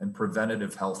and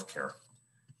preventative health care.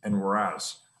 And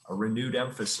whereas a renewed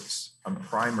emphasis on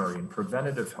primary and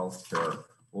preventative health care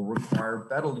will require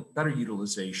better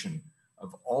utilization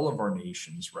of all of our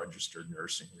nation's registered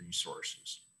nursing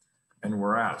resources. And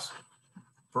whereas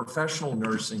professional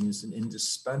nursing is an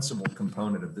indispensable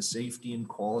component of the safety and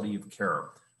quality of care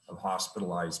of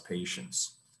hospitalized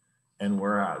patients. And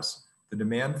whereas the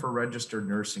demand for registered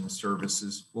nursing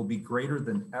services will be greater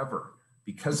than ever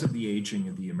because of the aging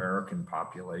of the American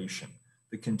population,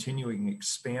 the continuing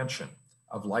expansion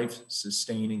of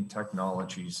life-sustaining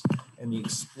technologies, and the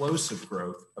explosive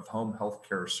growth of home health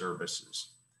care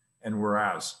services. And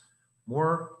whereas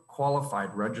more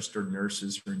qualified registered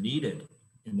nurses are needed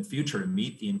in the future to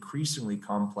meet the increasingly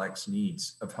complex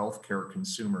needs of healthcare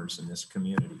consumers in this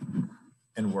community.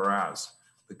 And whereas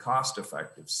the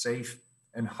cost-effective, safe,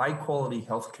 and high-quality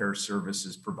healthcare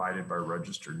services provided by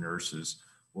registered nurses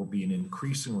will be an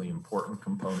increasingly important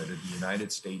component of the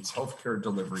United States healthcare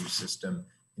delivery system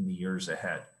in the years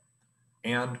ahead.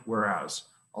 And whereas,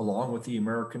 along with the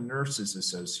American Nurses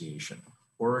Association,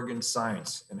 Oregon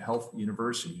Science and Health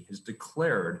University has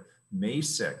declared May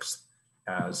 6th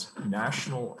as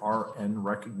National RN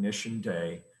Recognition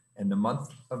Day and the month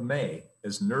of May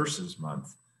as Nurses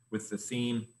Month with the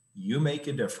theme, You Make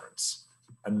a Difference,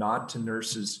 a nod to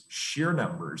nurses' sheer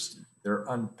numbers, their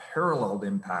unparalleled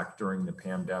impact during the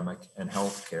pandemic and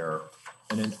healthcare,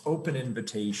 and an open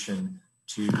invitation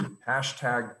to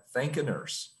hashtag Thank a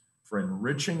Nurse for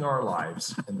enriching our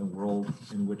lives and the world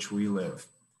in which we live.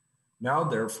 Now,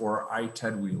 therefore, I,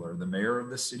 Ted Wheeler, the mayor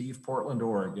of the city of Portland,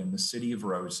 Oregon, the city of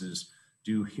roses,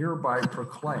 do hereby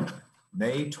proclaim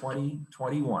May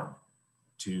 2021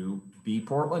 to be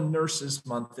Portland Nurses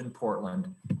Month in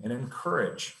Portland and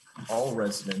encourage all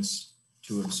residents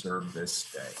to observe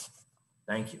this day.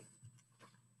 Thank you.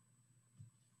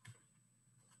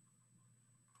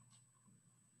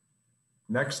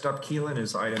 Next up, Keelan,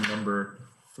 is item number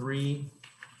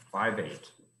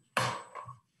 358.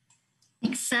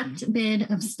 Accept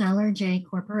bid of Stellar J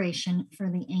Corporation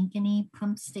for the Ankeny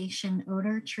Pump Station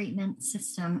Odor Treatment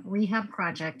System Rehab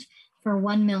Project for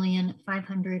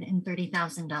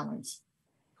 $1,530,000.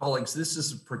 Colleagues, this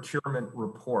is a procurement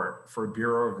report for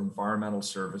Bureau of Environmental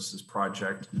Services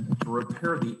project to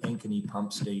repair the Ankeny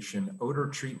Pump Station Odor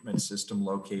Treatment System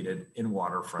located in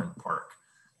Waterfront Park.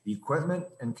 The equipment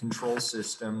and control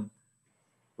system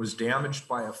was damaged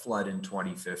by a flood in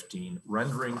 2015,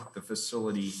 rendering the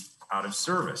facility out of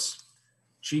service.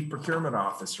 Chief Procurement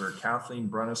Officer Kathleen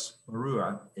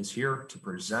Brenes-Marua is here to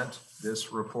present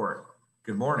this report.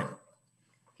 Good morning.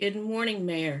 Good morning,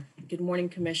 Mayor. Good morning,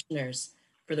 Commissioners.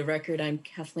 For the record, I'm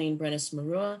Kathleen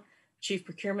Brenes-Marua, Chief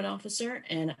Procurement Officer,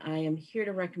 and I am here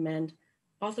to recommend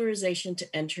authorization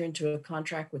to enter into a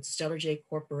contract with Stellar J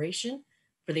Corporation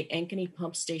for the Ankeny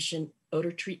Pump Station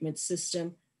Odor Treatment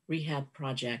System Rehab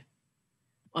Project.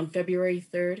 On February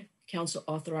 3rd, Council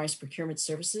authorized procurement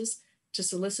services to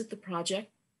solicit the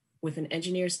project with an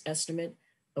engineer's estimate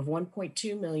of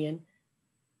 $1.2 million,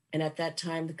 and at that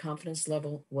time, the confidence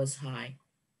level was high.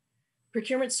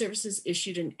 Procurement Services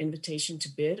issued an invitation to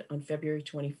bid on February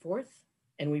 24th,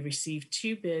 and we received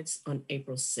 2 bids on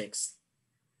April 6th.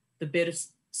 The bid of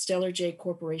Stellar J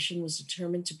Corporation was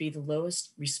determined to be the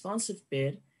lowest responsive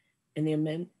bid in the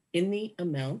amount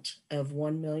of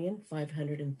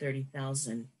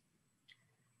 $1,530,000.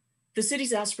 The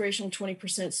city's aspirational 20%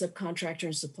 subcontractor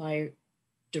and supplier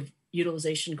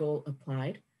utilization goal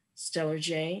applied. Stellar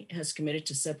J has committed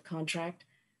to subcontract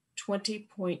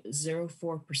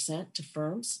 20.04% to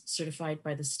firms certified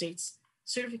by the state's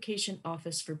Certification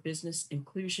Office for Business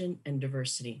Inclusion and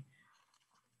Diversity.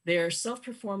 They are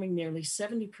self-performing nearly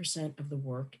 70% of the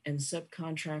work and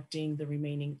subcontracting the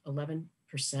remaining 11%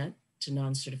 to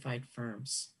non-certified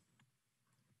firms.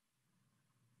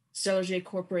 Stellar J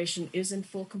Corporation is in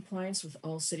full compliance with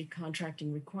all city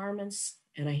contracting requirements,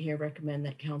 and I here recommend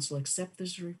that Council accept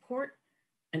this report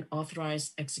and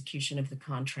authorize execution of the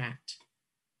contract.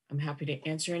 I'm happy to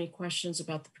answer any questions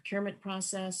about the procurement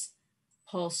process.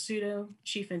 Paul Sudo,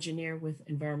 Chief Engineer with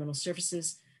Environmental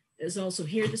Services, is also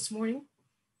here this morning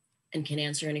and can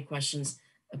answer any questions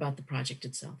about the project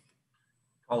itself.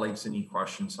 Colleagues, any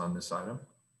questions on this item?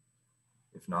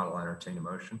 If not, I'll entertain a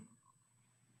motion.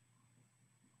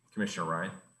 Commissioner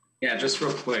Ryan. Yeah, just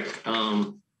real quick.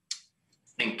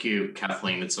 Thank you,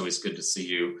 Kathleen. It's always good to see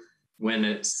you. When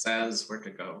it says, where'd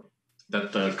it go?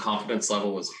 That the confidence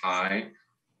level was high,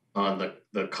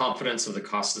 the confidence of the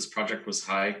cost of this project was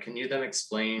high. Can you then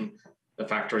explain the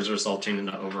factors resulting in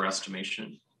the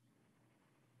overestimation?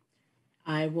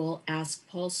 I will ask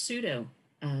Paul Sudo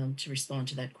to respond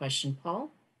to that question.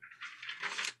 Paul?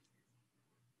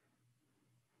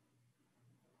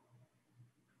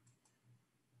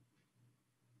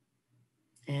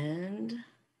 And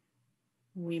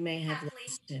we may have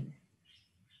lost him.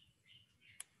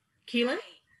 Keelan?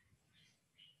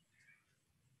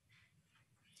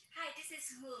 Hi, this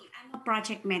is Hoon. I'm a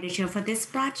project manager for this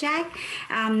project.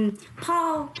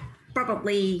 Paul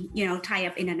probably, tie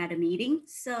up in another meeting.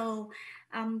 So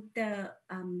the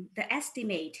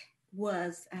estimate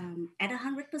was at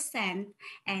 100%,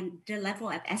 and the level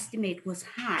of estimate was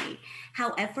high.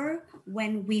 However,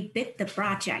 when we bid the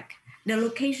project, the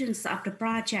locations of the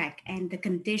project and the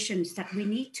conditions that we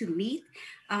need to meet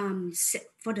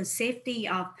for the safety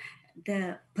of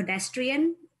the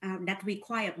pedestrian that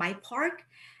required by park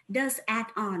does add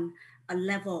on a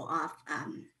level of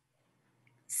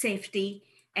safety.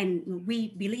 And we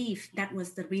believe that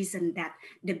was the reason that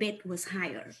the bid was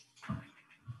higher.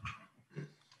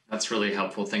 That's really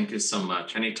helpful. Thank you so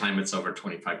much. Anytime it's over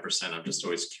 25%, I'm just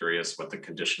always curious what the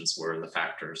conditions were and the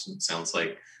factors. And it sounds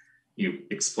like you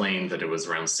explained that it was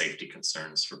around safety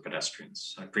concerns for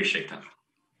pedestrians. I appreciate that.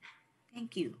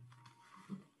 Thank you.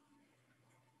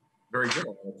 Very good.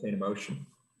 I'll entertain a motion.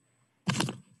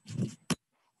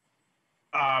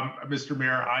 Mr.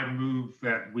 Mayor, I move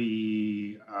that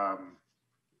we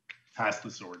pass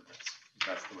this ordinance. If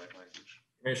that's the right language.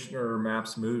 Commissioner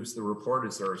Mapps moves the report.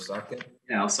 Is there a second?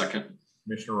 Yeah, I'll second.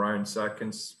 Commissioner Ryan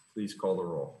seconds. Please call the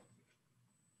roll.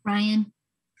 Ryan?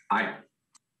 Aye.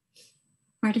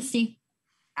 Hardesty?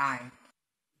 Aye.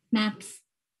 Mapps?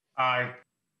 Aye.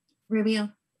 Rubio?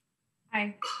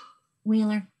 Aye.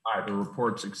 Wheeler? Aye. The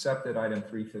report's accepted. Item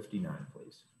 359,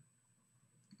 please.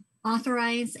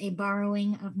 Authorize a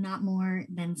borrowing of not more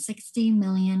than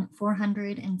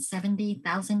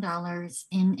 $60,470,000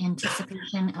 in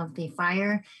anticipation of the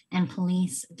Fire and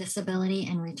Police Disability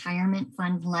and Retirement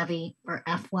Fund levy for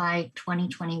FY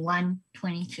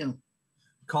 2021-22.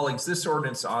 Colleagues, this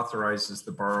ordinance authorizes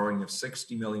the borrowing of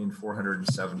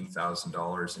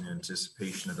 $60,470,000 in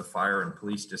anticipation of the Fire and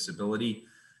Police Disability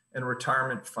and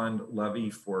Retirement Fund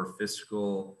levy for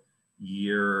fiscal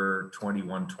year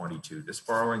 21-22. This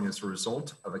borrowing is a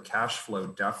result of a cash flow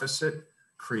deficit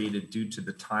created due to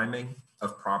the timing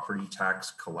of property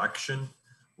tax collection,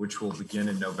 which will begin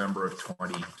in November of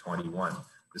 2021.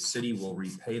 The city will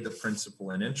repay the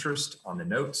principal and interest on the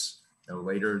notes no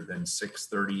later than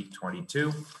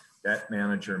 6/30/22. Debt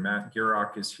manager Matt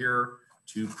Gierach is here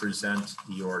to present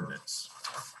the ordinance.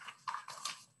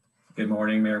 Good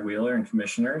morning, Mayor Wheeler and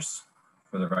commissioners.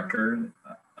 For the record,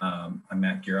 I'm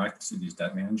Matt Gierach, the city's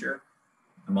debt manager.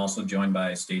 I'm also joined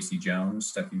by Stacy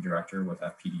Jones, deputy director with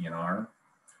FPD&R.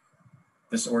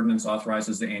 This ordinance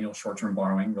authorizes the annual short-term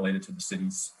borrowing related to the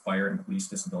city's Fire and Police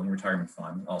Disability Retirement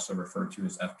Fund, also referred to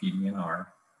as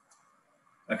FPD&R.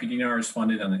 FPD&R is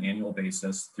funded on an annual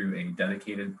basis through a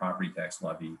dedicated property tax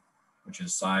levy, which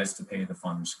is sized to pay the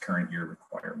fund's current year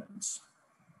requirements.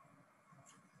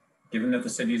 Given that the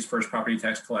city's first property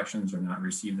tax collections are not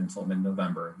received until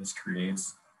mid-November, this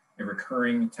creates a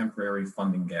recurring temporary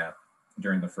funding gap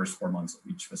during the first 4 months of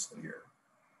each fiscal year.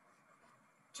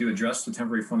 To address the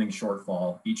temporary funding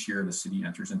shortfall, each year the city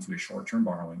enters into a short-term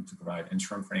borrowing to provide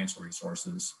interim financial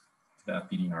resources to the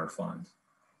FPD&R fund,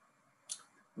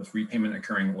 with repayment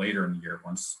occurring later in the year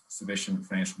once sufficient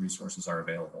financial resources are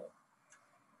available.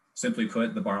 Simply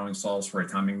put, the borrowing solves for a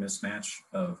timing mismatch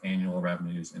of annual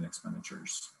revenues and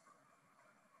expenditures.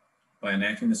 By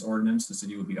enacting this ordinance, the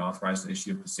city will be authorized to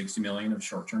issue up to $60 million of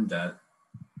short-term debt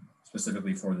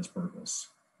specifically for this purpose.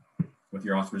 With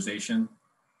your authorization,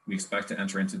 we expect to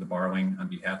enter into the borrowing on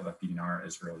behalf of FPD&R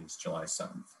as early as July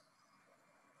 7th.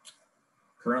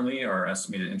 Currently, our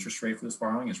estimated interest rate for this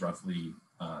borrowing is roughly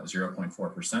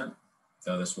 0.4%,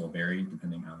 though this will vary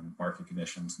depending on market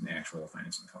conditions and actual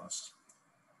financing costs.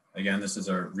 Again, this is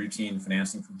a routine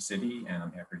financing for the city, and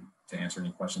I'm happy to answer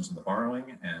any questions on the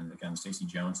borrowing. And again, Stacy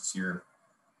Jones is here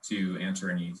to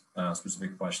answer any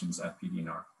specific questions at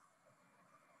FPD&R.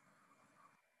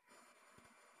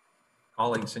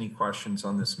 Colleagues, any questions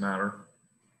on this matter?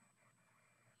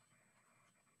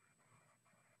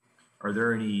 Are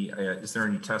there any, is there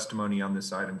any testimony on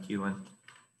this item, Keelan?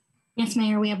 Yes,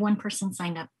 Mayor, we have one person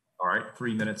signed up. All right,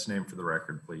 3 minutes, name for the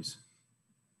record, please.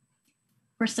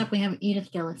 First up, we have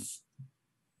Edith Gillis.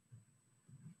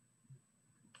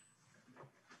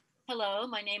 Hello,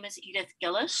 my name is Edith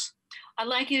Gillis. I'd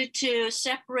like you to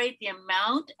separate the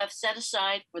amount of set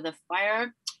aside for the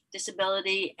fire,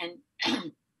 disability, and,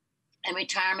 and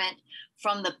retirement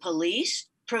from the police,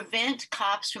 prevent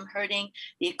cops from hurting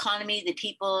the economy, the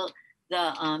people,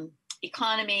 the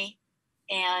economy,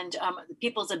 and the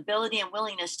people's ability and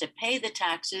willingness to pay the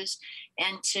taxes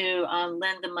and to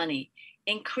lend the money.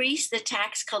 Increase the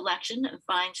tax collection of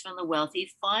fines from the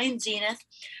wealthy, fine Zenith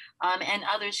and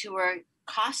others who are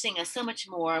costing us so much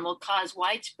more and will cause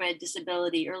widespread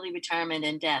disability, early retirement,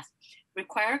 and death.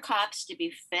 Require cops to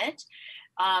be fit,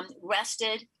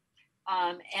 rested,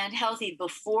 and healthy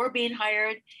before being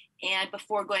hired and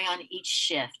before going on each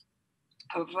shift.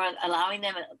 Allowing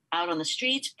them out on the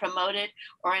streets, promoted,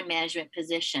 or in management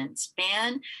positions.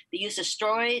 Ban the use of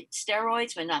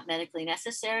steroids when not medically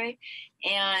necessary,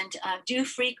 and do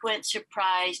frequent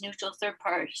surprise neutral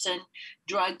third-person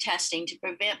drug testing to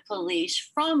prevent police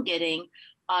from getting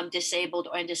disabled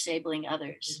or disabling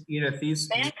others. Edith, these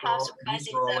are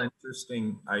all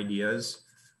interesting ideas.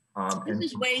 This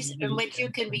is ways in which you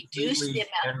can reduce the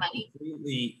amount of money.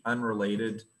 Completely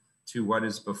unrelated to what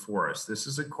is before us. This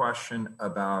is a question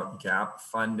about gap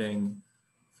funding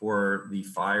for the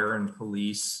fire and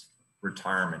police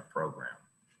retirement program.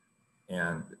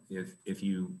 And if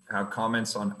you have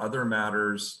comments on other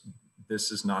matters, this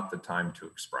is not the time to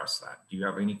express that. Do you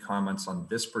have any comments on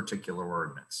this particular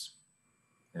ordinance?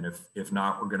 And if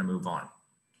not, we're going to move on.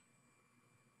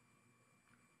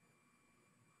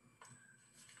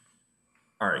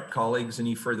 All right, colleagues,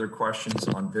 any further questions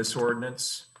on this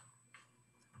ordinance?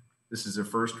 This is a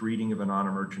first reading of a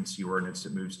non-emergency ordinance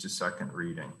that moves to second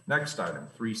reading. Next item,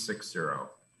 360,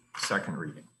 second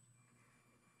reading.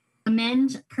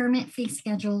 Amend permit fee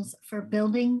schedules for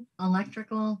building,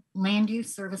 electrical, land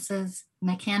use services,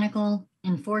 mechanical,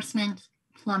 enforcement,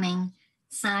 plumbing,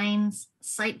 signs,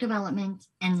 site development,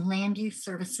 and land use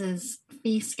services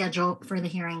fee schedule for the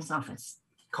hearings office.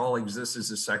 Colleagues, this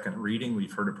is a second reading.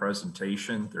 We've heard a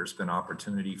presentation. There's been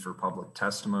opportunity for public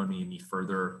testimony. Any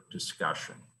further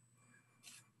discussion?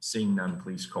 Seeing none,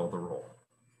 please call the roll.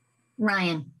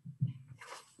 Ryan.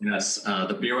 Yes,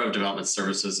 the Bureau of Development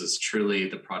Services is truly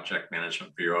the project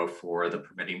management bureau for the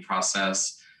permitting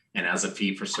process. And as a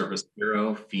fee for service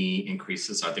bureau, fee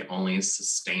increases are the only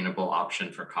sustainable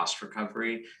option for cost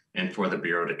recovery and for the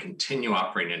bureau to continue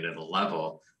operating at a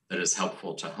level that is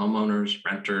helpful to homeowners,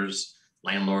 renters,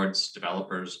 landlords,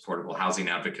 developers, affordable housing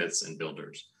advocates, and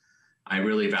builders. I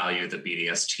really value the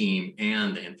BDS team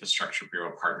and the Infrastructure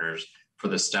Bureau partners for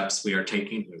the steps we are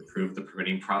taking to improve the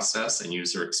permitting process and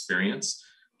user experience.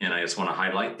 And I just want to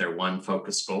highlight their one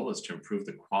focus goal is to improve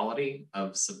the quality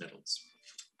of submittals.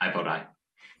 I vote aye.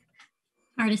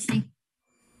 Hardesty.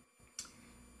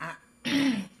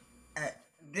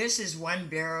 This is one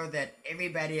bureau that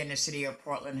everybody in the city of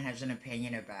Portland has an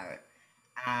opinion about.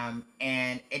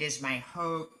 And it is my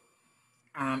hope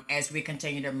as we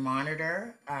continue to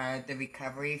monitor the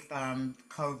recovery from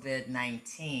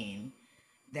COVID-19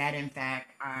 that in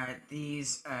fact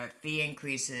these fee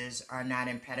increases are not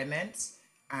impediments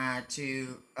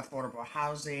to affordable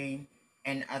housing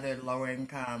and other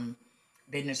low-income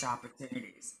business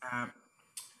opportunities.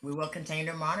 We will continue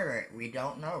to monitor it. We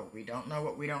don't know. We don't know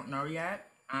what we don't know yet.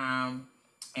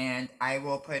 And I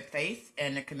will put faith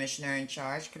in the commissioner in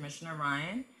charge, Commissioner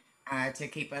Ryan, to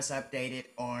keep us updated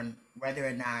on whether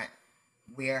or not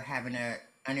we're having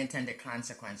unintended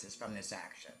consequences from this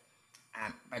action.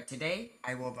 But today,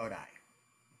 I will vote aye.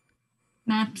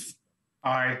 Maps.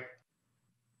 Aye.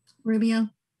 Rubio.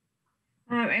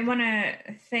 I want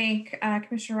to thank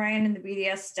Commissioner Ryan and the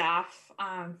BDS staff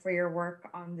for your work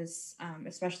on this,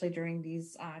 especially during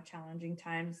these challenging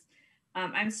times.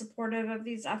 I'm supportive of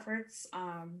these efforts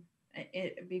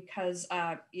because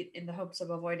in the hopes of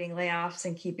avoiding layoffs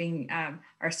and keeping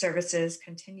our services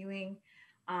continuing.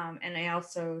 And I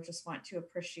also just want to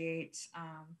appreciate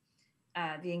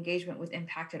the engagement with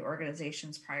impacted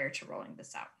organizations prior to rolling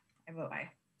this out. I vote aye.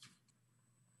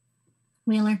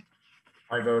 Wheeler.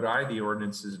 I vote aye. The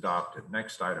ordinance is adopted.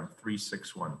 Next item,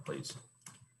 361, please.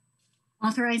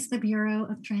 Authorize the Bureau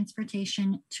of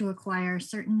Transportation to acquire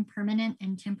certain permanent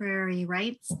and temporary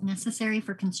rights necessary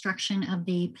for construction of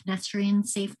the Pedestrian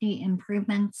Safety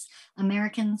Improvements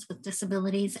Americans with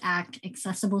Disabilities Act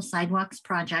Accessible Sidewalks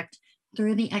Project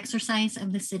through the exercise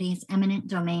of the city's eminent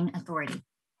domain authority.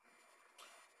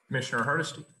 Commissioner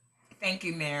Hardesty. Thank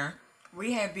you, Mayor.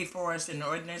 We have before us an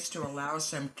ordinance to allow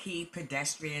some key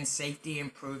pedestrian safety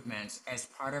improvements as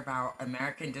part of our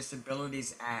American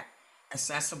Disabilities Act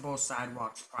Accessible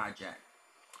Sidewalks Project.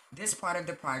 This part of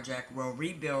the project will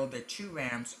rebuild the two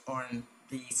ramps on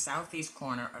the southeast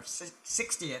corner of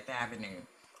 60th Avenue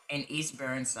and East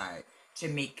Burnside to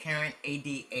meet current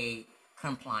ADA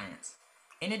compliance.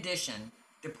 In addition,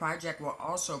 the project will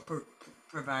also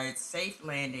provide safe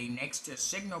landing next to a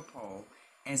signal pole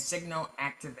and signal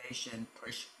activation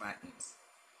push buttons.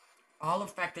 All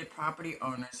affected property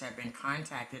owners have been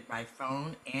contacted by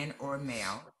phone and or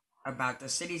mail about the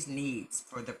city's needs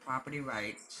for the property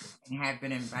rights and have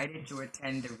been invited to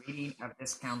attend the reading of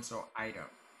this council item.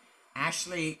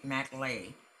 Ashley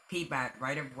McLay, PBOT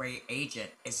right-of-way agent,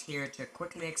 is here to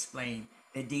quickly explain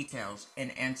the details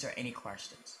and answer any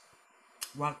questions.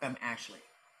 Welcome, Ashley.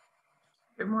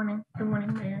 Good morning. Good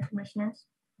morning, Mayor and Commissioners.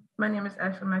 My name is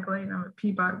Ashley McLean, and I'm a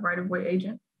PBOT right-of-way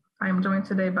agent. I am joined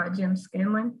today by Jim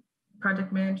Scanlon,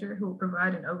 project manager, who will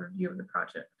provide an overview of the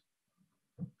project.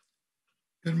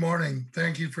 Good morning.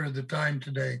 Thank you for the time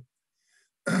today.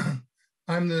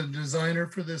 I'm the designer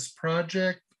for this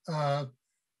project.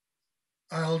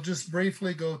 I'll just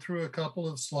briefly go through a couple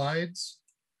of slides.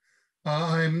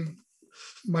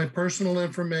 My personal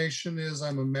information is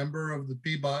I'm a member of the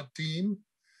PBOT team.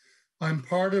 I'm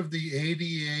part of the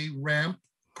ADA ramp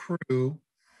crew.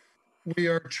 We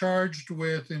are charged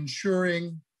with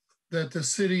ensuring that the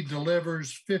city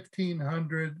delivers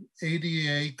 1,500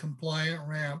 ADA compliant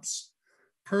ramps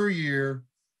per year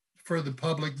for the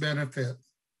public benefit.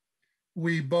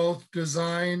 We both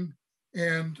design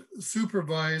and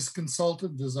supervise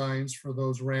consultant designs for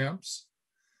those ramps.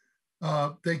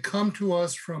 They come to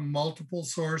us from multiple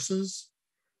sources,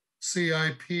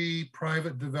 CIP,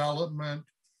 private development,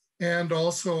 and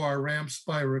also our Ramps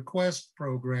by Request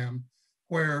program,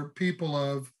 where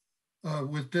people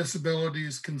with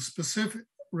disabilities can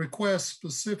request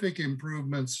specific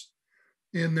improvements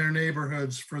in their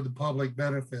neighborhoods for the public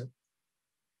benefit.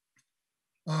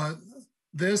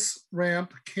 This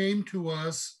ramp came to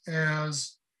us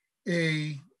as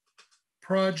a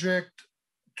project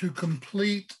to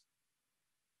complete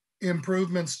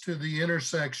improvements to the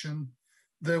intersection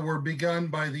that were begun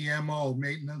by the MO,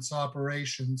 Maintenance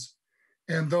Operations,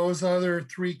 and those other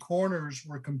 3 corners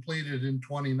were completed in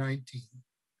 2019.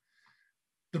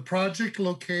 The project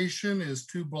location is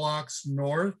 2 blocks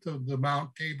north of the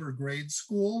Mount Tabor Grade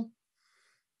School.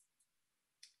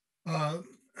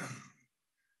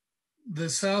 The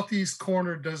southeast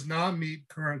corner does not meet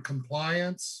current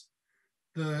compliance.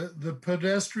 The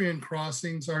pedestrian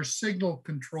crossings are signal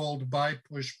controlled by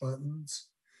push buttons,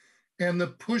 and the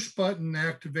push button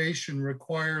activation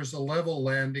requires a level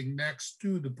landing next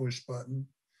to the push button.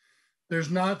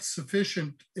 There's not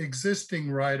sufficient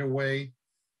existing right-of-way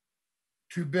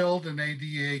to build an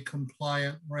ADA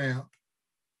compliant ramp.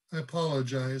 I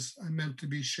apologize, I meant to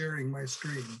be sharing my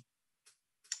screen.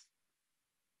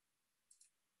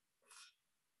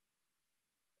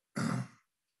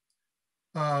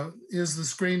 Is the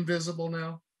screen visible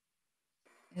now?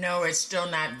 No, it's still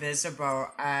not visible.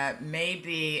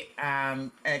 Maybe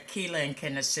Keelan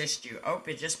can assist you. Oh,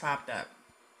 it just popped up.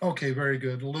 Okay, very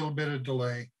good. A little bit of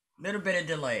delay. Little bit of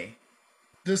delay.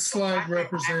 This slide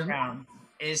represents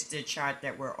is the chart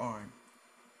that we're on.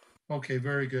 Okay,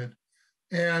 very good.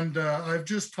 And I've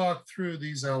just talked through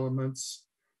these elements,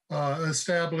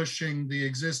 establishing the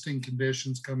existing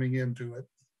conditions coming into it.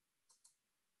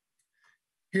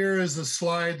 Here is a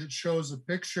slide that shows a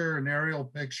picture, an aerial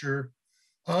picture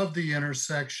of the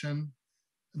intersection.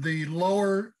 The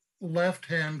lower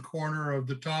left-hand corner of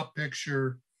the top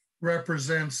picture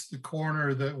represents the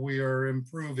corner that we are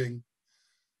improving.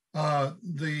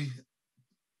 The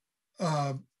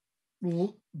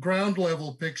ground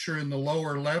level picture in the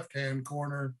lower left-hand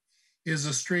corner is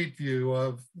a street view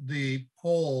of the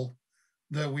pole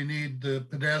that we need the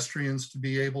pedestrians to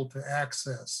be able to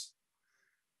access.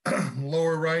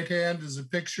 Lower right-hand is a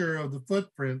picture of the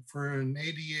footprint for an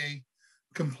ADA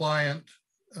compliant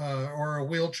or a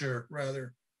wheelchair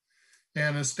rather,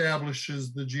 and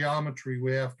establishes the geometry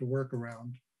we have to work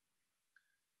around.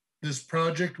 This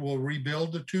project will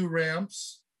rebuild the 2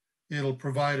 ramps. It'll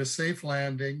provide a safe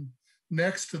landing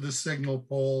next to the signal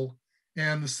pole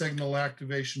and the signal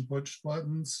activation push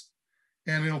buttons,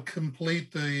 and it'll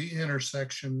complete the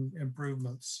intersection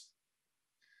improvements.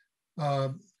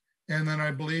 And then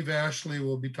I believe Ashley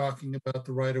will be talking about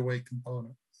the right-of-way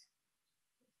component.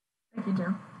 Thank you,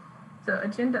 Jim. So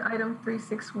agenda item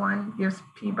 361 gives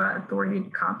PBOT authority to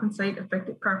compensate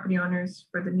affected property owners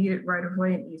for the needed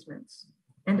right-of-way and easements,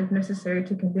 and if necessary,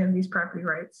 to condemn these property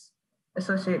rights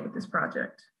associated with this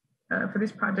project. For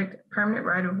this project, permanent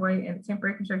right-of-way and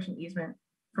temporary construction easement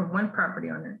from one property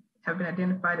owner have been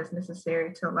identified as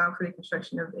necessary to allow for the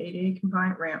construction of ADA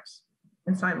compliant ramps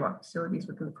and sidewalk facilities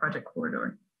within the project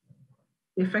corridor.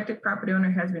 The affected property owner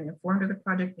has been informed of the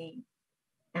project need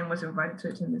and was invited to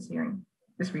attend this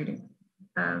reading.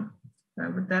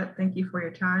 With that, thank you for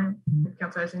your time. If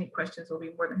council has any questions, we'll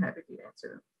be more than happy to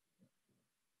answer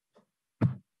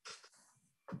them.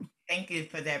 Thank you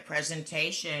for that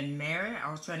presentation, Mary.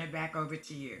 I'll turn it back over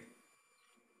to you.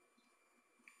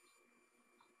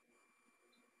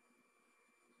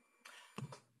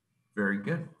 Very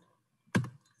good.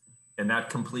 And that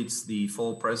completes the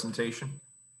full presentation.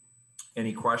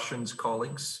 Any questions,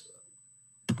 colleagues?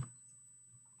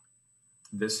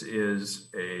 This is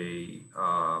a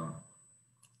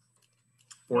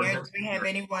Mayor, do we have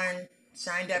anyone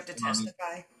signed up to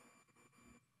testify?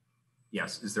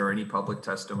 Yes. Is there any public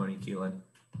testimony, Keelan?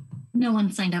 No one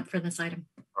signed up for this item.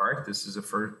 All right. This is a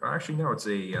first. Actually, no. It's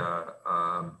a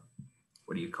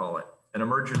what do you call it? An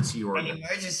emergency ordinance. An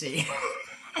emergency.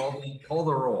 Call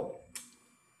the roll.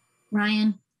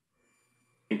 Ryan.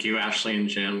 Thank you, Ashley and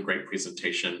Jim. Great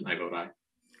presentation. I vote aye.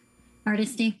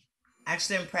 Hardesty.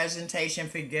 Excellent presentation.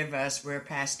 Forgive us. We're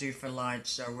past due for lunch,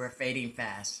 so we're fading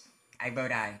fast. I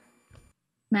vote aye.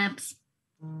 Maps.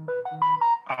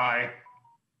 Aye.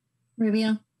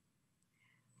 Rubio.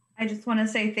 I just want to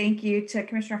say thank you to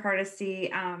Commissioner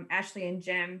Hardesty, Ashley, and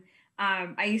Jim.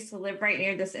 I used to live right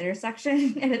near this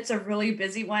intersection, and it's a really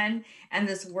busy one, and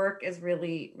this work is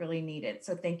really, really needed.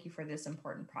 So thank you for this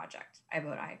important project. I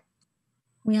vote aye.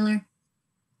 Wheeler.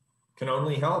 Can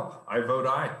only help. I vote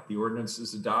aye. The ordinance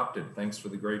is adopted. Thanks for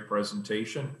the great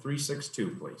presentation.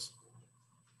 362, please.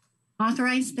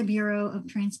 Authorize the Bureau of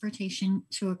Transportation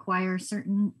to acquire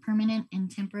certain permanent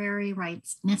and temporary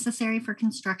rights necessary for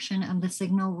construction of the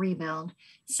signal rebuild,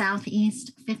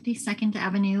 Southeast 52nd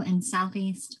Avenue and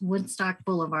Southeast Woodstock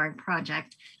Boulevard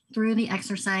project through the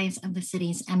exercise of the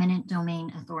city's eminent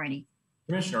domain authority.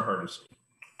 Commissioner Hardesty.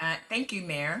 Thank you,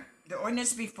 Mayor. The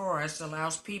ordinance before us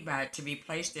allows PBOT to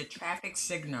replace the traffic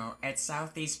signal at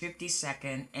Southeast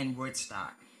 52nd and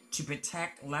Woodstock to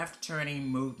protect left turning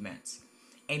movements.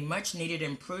 A much needed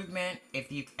improvement if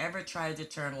you've ever tried to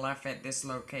turn left at this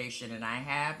location, and I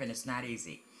have, and it's not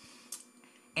easy.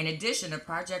 In addition, the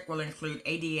project will include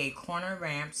ADA corner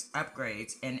ramps,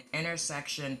 upgrades, and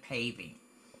intersection paving.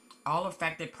 All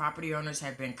affected property owners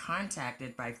have been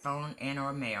contacted by phone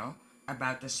and/or mail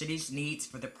about the city's needs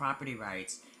for the property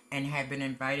rights and have been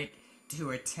invited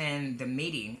to attend the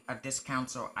meeting of this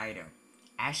council item.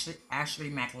 Ashley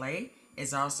McLeay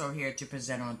is also here to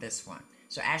present on this one.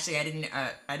 So Ashley,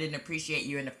 I didn't appreciate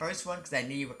you in the first one because I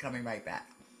knew you were coming right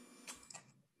back.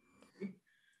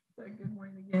 So good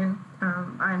morning again.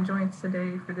 I am joined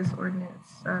today for this ordinance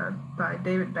by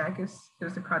David Backus, who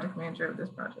is the project manager of this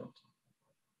project.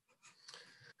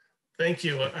 Thank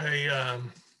you.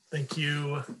 Thank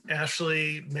you,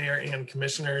 Ashley, Mayor, and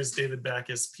Commissioners. David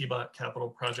Backus, PBOT Capital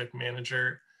Project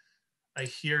Manager. I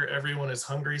hear everyone is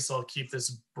hungry, so I'll keep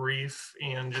this brief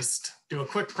and just do a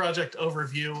quick project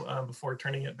overview before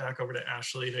turning it back over to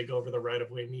Ashley to go over the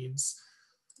right-of-way needs.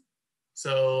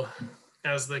 So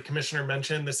as the Commissioner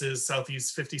mentioned, this is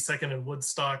Southeast 52nd and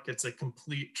Woodstock. It's a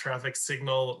complete traffic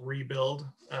signal rebuild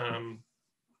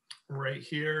right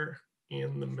here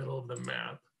in the middle of the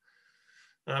map.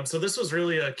 So this was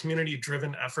really a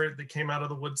community-driven effort that came out of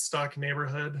the Woodstock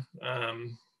neighborhood.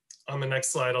 On the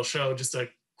next slide, I'll show just a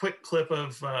quick clip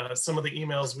of some of the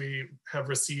emails we have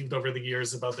received over the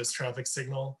years about this traffic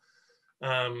signal.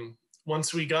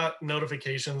 Once we got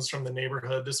notifications from the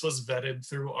neighborhood, this was vetted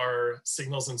through our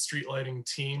signals and street lighting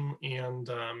team, and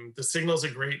the signal is a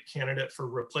great candidate for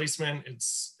replacement.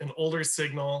 It's an older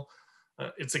signal,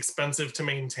 it's expensive to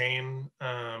maintain,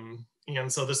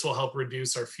 and so this will help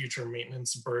reduce our future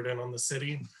maintenance burden on the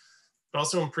city. It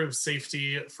also improves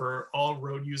safety for all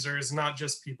road users, not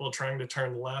just people trying to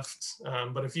turn left.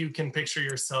 But if you can picture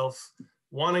yourself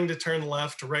wanting to turn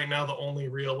left, right now the only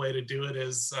real way to do it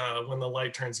is when the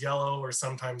light turns yellow or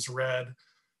sometimes red.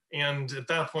 And at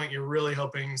that point, you're really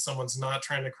hoping someone's not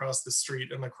trying to cross the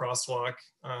street in the crosswalk.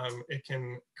 It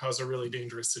can cause a really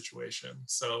dangerous situation.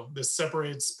 So this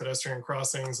separates pedestrian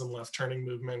crossings and left turning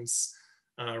movements,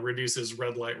 reduces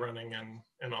red light running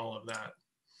and all of that.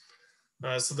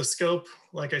 So the scope,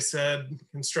 like I said,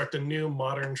 construct a new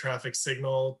modern traffic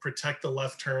signal, protect the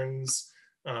left turns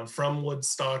from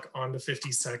Woodstock onto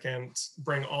 52nd,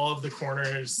 bring all of the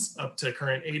corners up to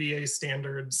current ADA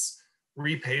standards,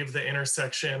 repave the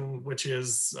intersection, which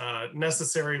is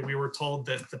necessary. We were told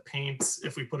that the paint,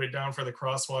 if we put it down for the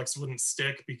crosswalks, wouldn't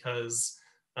stick because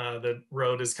the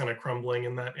road is kind of crumbling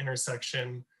in that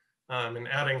intersection. And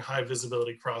adding high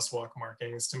visibility crosswalk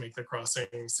markings to make the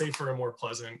crossing safer and more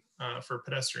pleasant for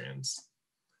pedestrians.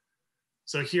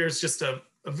 So here's just a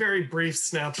very brief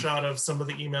snapshot of some of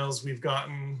the emails we've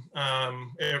gotten.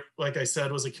 It, like I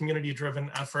said, was a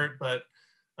community-driven effort, but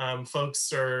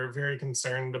folks are very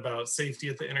concerned about safety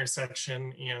at the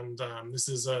intersection, and this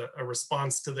is a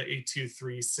response to the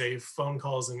 823 SAFE phone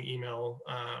calls and email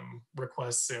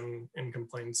requests and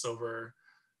complaints over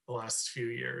the last few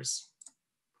years.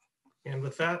 And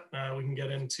with that, we can get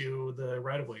into the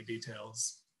right-of-way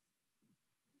details.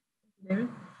 David.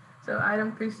 So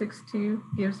item 362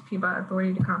 gives PBOT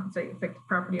authority to compensate affected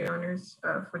property owners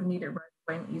for needed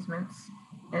right-of-way and easements,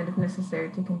 and if necessary,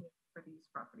 to convey for these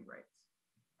property rights.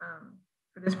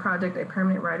 For this project, a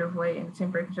permanent right-of-way and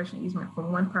temporary construction easement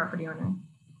from one property owner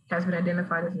has been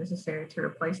identified as necessary to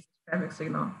replace the traffic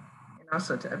signal and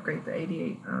also to upgrade the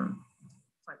ADA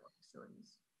sidewalk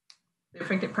facilities. The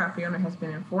affected property owner has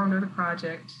been informed of the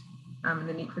project and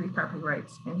the need for these property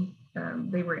rights,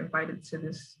 and they were invited to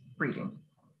this reading.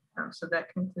 So that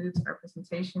concludes our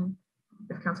presentation.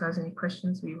 If council has any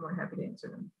questions, we're more happy to answer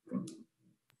them. Thank you.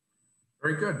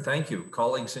 Very good, thank you.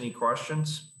 Colleagues, any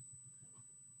questions?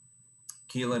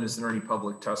 Keelan, is there any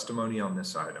public testimony on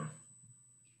this item?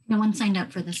 No one signed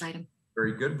up for this item.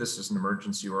 Very good, this is an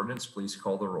emergency ordinance. Please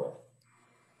call the roll.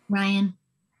 Ryan.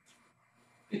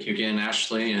 Thank you again,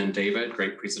 Ashley and David.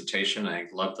 Great presentation. I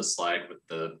love the slide with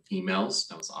the emails.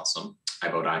 That was awesome. I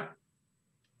vote aye.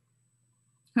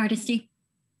 Hardesty.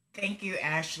 Thank you,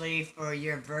 Ashley, for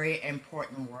your very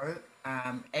important work.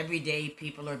 Every day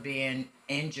people are being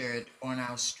injured on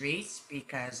our streets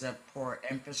because of poor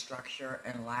infrastructure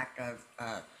and lack of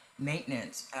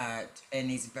maintenance in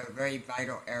these very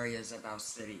vital areas of our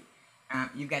city.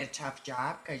 You've got a tough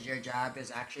job because your job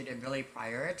is actually to really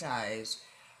prioritize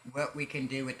what we can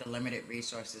do with the limited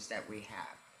resources that we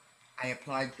have. I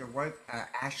applaud your work,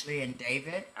 Ashley and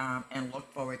David, and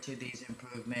look forward to these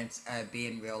improvements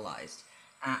being realized.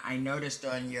 I noticed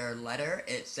on your letter,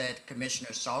 it said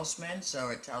Commissioner Salzman, so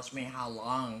it tells me how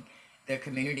long the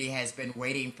community has been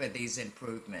waiting for these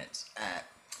improvements.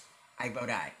 I vote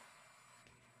aye.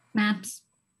 Maps.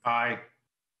 Aye.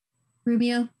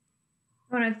 Rubio.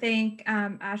 I want to thank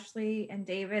Ashley and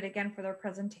David again for their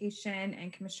presentation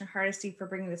and Commissioner Hardesty for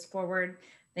bringing this forward.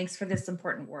 Thanks for this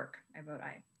important work. I vote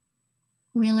aye.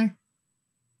 Wheeler.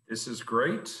 This is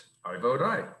great. I vote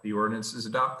aye. The ordinance is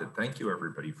adopted. Thank you,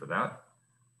 everybody, for that.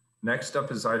 Next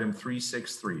up is item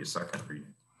 363, a second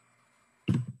reading.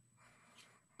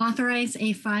 Authorize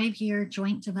a 5-year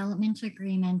joint development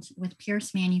agreement with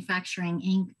Pierce Manufacturing,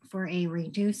 Inc. for a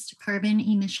reduced carbon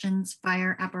emissions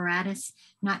fire apparatus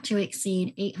not to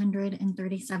exceed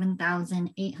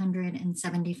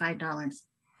 $837,875.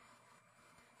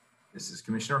 This is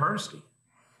Commissioner Hardesty.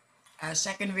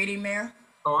 Second reading, Mayor.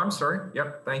 Oh, I'm sorry.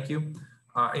 Yep, thank you.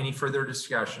 Any further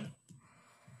discussion?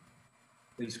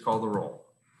 Please call the roll.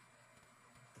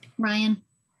 Ryan.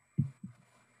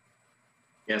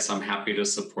 Yes, I'm happy to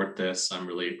support this. I'm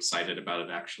really excited about it,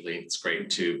 actually. It's great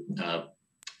to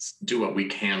do what we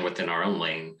can within our own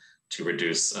lane to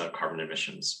reduce carbon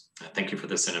emissions. Thank you for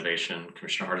this innovation,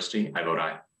 Commissioner Hardesty. I vote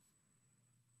aye.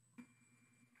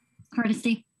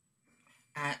 Hardesty.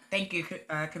 Thank you,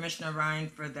 Commissioner Ryan,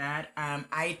 for that.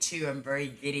 I, too, am very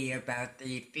giddy about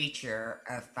the feature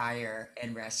of fire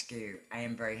and rescue. I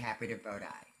am very happy to vote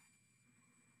aye.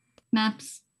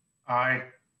 Maps. Aye.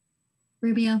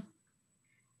 Rubio.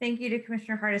 Thank you to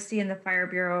Commissioner Hardesty and the Fire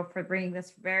Bureau for bringing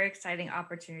this very exciting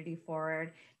opportunity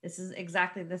forward. This is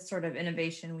exactly the sort of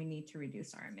innovation we need to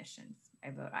reduce our emissions.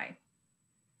 I vote aye.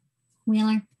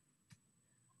 Wheeler.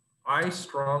 I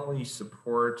strongly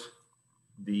support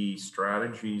the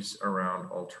strategies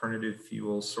around alternative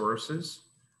fuel sources.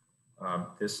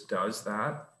 This does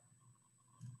that.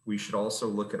 We should also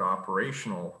look at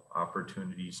operational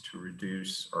opportunities to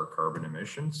reduce our carbon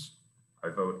emissions. I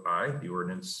vote aye. The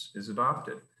ordinance is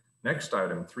adopted. Next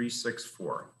item,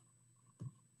 364.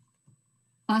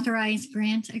 Authorize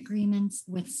grant agreements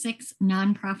with 6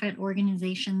 nonprofit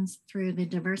organizations through the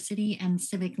Diversity and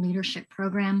Civic Leadership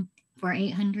Program for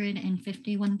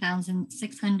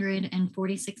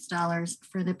 $851,646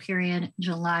 for the period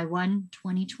July 1,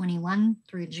 2021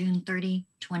 through June 30,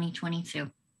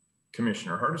 2022.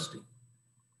 Commissioner Hardesty.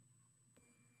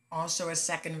 Also a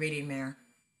second reading, Mayor.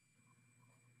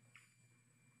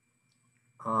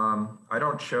 I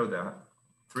don't show that.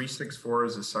 364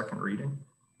 is a second reading.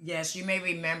 Yes, you may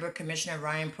remember Commissioner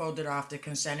Ryan pulled it off the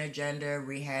consent agenda.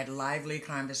 We had lively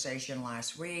conversation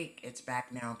last week. It's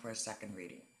back now for a second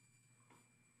reading.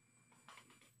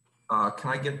 Can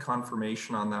I get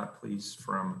confirmation on that, please,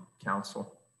 from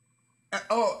council?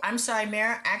 Oh, I'm sorry,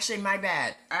 Mayor. Actually, my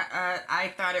bad.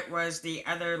 I thought it was the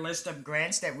other list of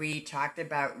grants that we talked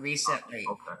about recently.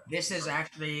 Okay. This is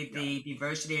actually the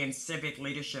Diversity and Civic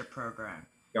Leadership Program.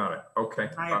 Got it. Okay.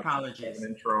 My apologies. An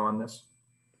intro on this.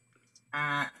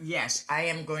 Yes, I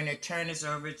am going to turn this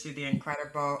over to the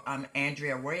incredible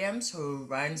Andrea Williams, who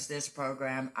runs this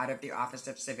program out of the Office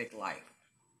of Civic Life.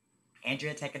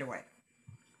 Andrea, take it away.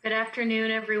 Good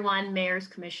afternoon, everyone. Mayors,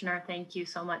 Commissioner, thank you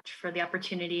so much for the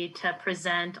opportunity to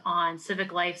present on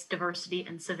Civic Life's Diversity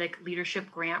and Civic Leadership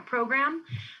Grant Program.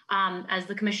 As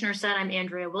the Commissioner said, I'm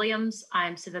Andrea Williams.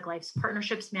 I'm Civic Life's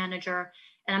Partnerships Manager,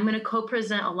 and I'm going to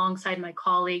co-present alongside my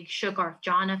colleague, Shogarth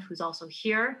Janif, who's also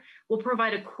here. We'll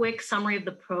provide a quick summary of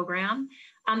the program.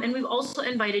 And we've also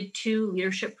invited 2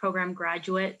 leadership program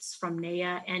graduates from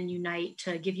NAIA and Unite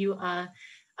to give you a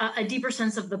deeper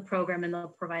sense of the program, and they'll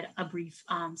provide a brief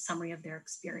summary of their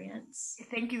experience.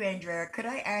 Thank you, Andrea. Could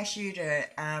I ask you to,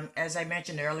 as I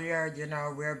mentioned earlier, you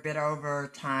know, we're a bit over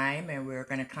time and we're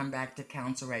going to come back to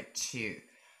council at 2.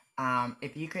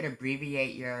 If you could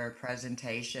abbreviate your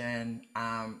presentation,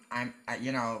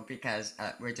 because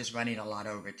we're just running a lot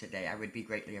over today, I would be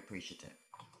greatly appreciative.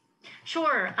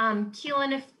 Sure.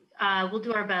 Keelan, if we'll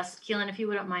do our best. Keelan, if you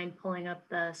wouldn't mind pulling up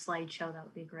the slideshow, that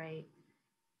would be great.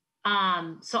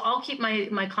 So I'll keep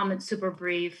my comments super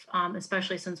brief,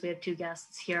 especially since we have 2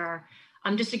 guests here.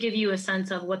 just to give you a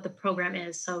sense of what the program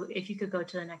is. So if you could go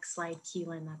to the next slide,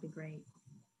 Keelan, that'd be great.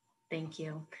 Thank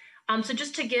you. So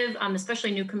just to give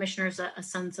especially new commissioners a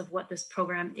sense of what this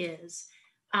program is,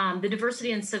 the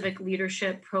Diversity and Civic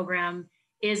Leadership Program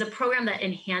is a program that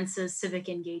enhances civic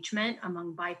engagement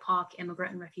among BIPOC,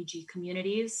 immigrant, and refugee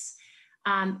communities.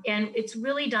 And it's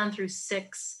really done through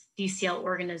 6 DCL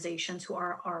organizations who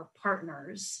are our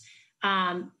partners.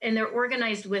 And they're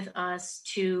organized with us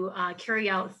to carry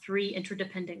out 3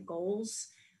 interdependent goals.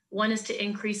 One is to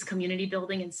increase community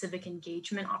building and civic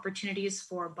engagement opportunities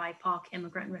for BIPOC,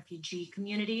 immigrant, and refugee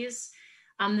communities.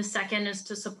 The second is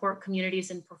to support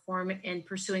communities in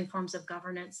pursuing forms of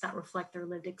governance that reflect their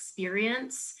lived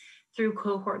experience through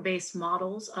cohort-based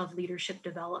models of leadership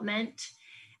development.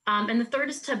 And the third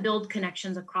is to build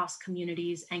connections across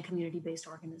communities and community-based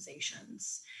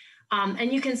organizations.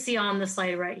 And you can see on the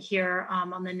slide right here,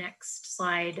 on the next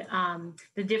slide,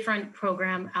 the different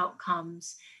program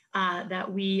outcomes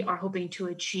that we are hoping to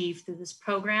achieve through this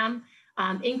program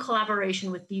in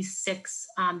collaboration with these 6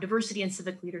 diversity and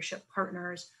civic leadership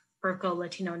partners: IRCO,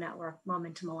 Latino Network,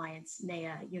 Momentum Alliance,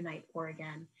 NEA, Unite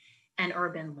Oregon, and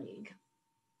Urban League.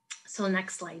 So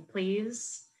next slide,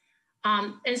 please.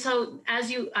 And so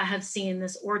as you have seen,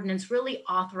 this ordinance really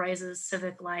authorizes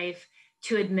Civic Life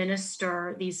to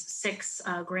administer these 6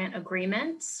 grant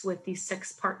agreements with these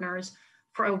 6 partners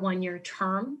for a 1-year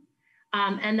term.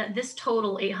 And that this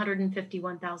total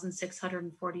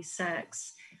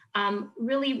 $851,646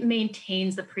 really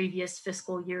maintains the previous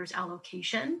fiscal year's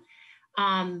allocation.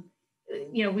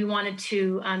 We wanted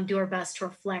to do our best to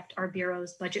reflect our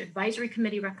Bureau's Budget Advisory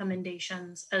Committee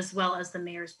recommendations, as well as the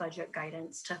Mayor's budget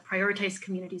guidance to prioritize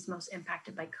communities most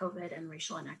impacted by COVID and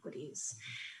racial inequities.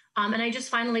 And I just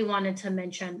finally wanted to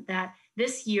mention that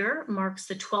this year marks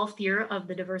the 12th year of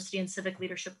the Diversity and Civic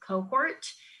Leadership Cohort.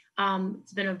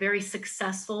 It's been a very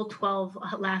successful 12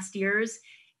 last years.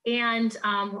 And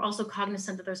we're also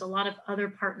cognizant that there's a lot of other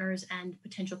partners and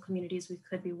potential communities we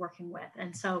could be working with.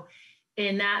 And so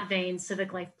in that vein,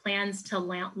 Civic Life plans to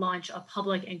launch a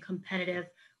public and competitive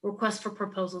request for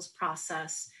proposals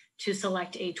process to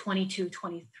select a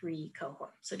 22-23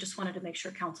 cohort. So just wanted to make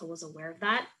sure council was aware of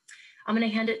that. I'm going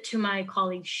to hand it to my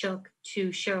colleague Shook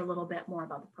to share a little bit more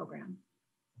about the program.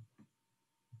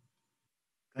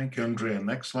 Thank you, Andrea.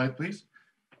 Next slide, please.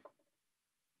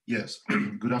 Yes,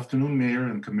 good afternoon, Mayor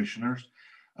and Commissioners.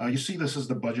 You see, this is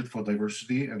the budget for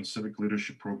Diversity and Civic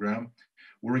Leadership Program.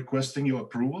 We're requesting your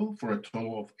approval for a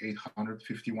total of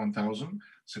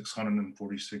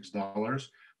 $851,646,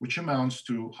 which amounts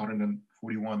to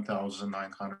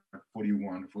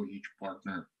 $141,941 for each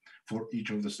partner, for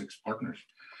each of the 6 partners.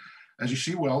 As you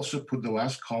see, we also put the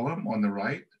last column on the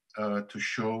right to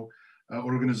show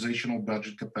organizational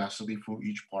budget capacity for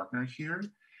each partner here,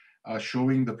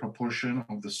 showing the proportion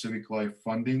of the Civic Life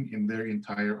funding in their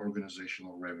entire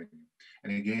organizational revenue.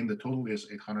 And again, the total is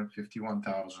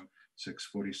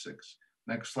 $851,646.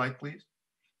 Next slide, please.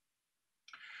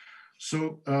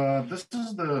 So this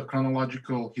is the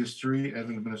chronological history and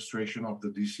administration of the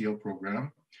DCL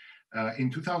program.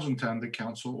 In 2010, the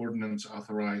council ordinance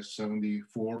authorized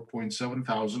 $74.7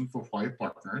 thousand for 5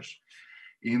 partners.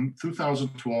 In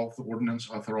 2012, the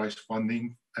ordinance authorized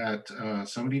funding at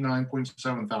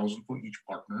 $79.7 thousand for each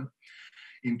partner.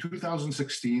 In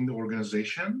 2016, the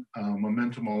organization,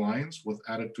 Momentum Alliance, was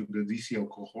added to the DCL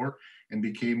cohort and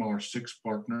became our 6th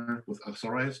partner with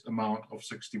authorized amount of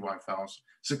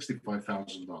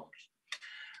 $65,000.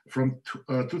 From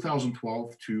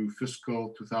 2012 to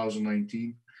fiscal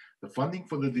 2019, the funding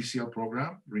for the DCL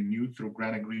program renewed through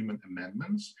grant agreement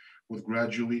amendments with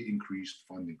gradually increased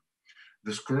funding.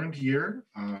 This current year,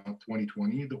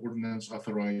 2020, the ordinance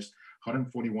authorized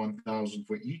 $141,000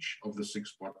 for each of the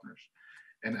 6 partners.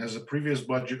 And as the previous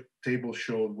budget table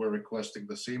showed, we're requesting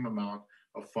the same amount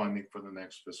of funding for the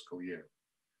next fiscal year.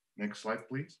 Next slide,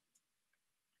 please.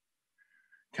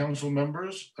 Council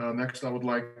members, next I would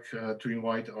like to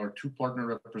invite our 2 partner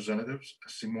representatives,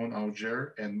 Simone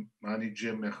Auger and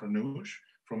Manijeh Mechanouch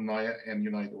from NIA and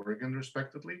Unite Oregon,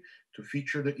 respectively, to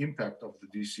feature the impact of the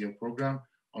DCL program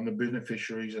on the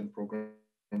beneficiaries and program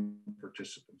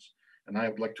participants. And I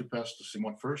would like to pass to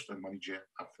Simone first and Manijeh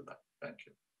after that. Thank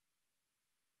you.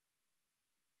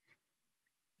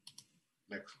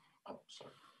 Next. Oh,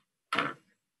 sorry.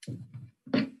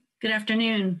 Good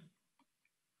afternoon,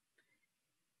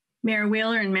 Mayor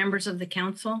Wheeler and members of the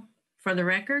council. For the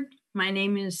record, my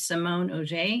name is Simone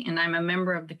Auger, and I'm a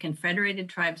member of the Confederated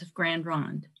Tribes of Grand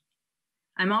Ronde.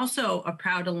 I'm also a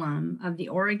proud alum of the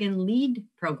Oregon LEAD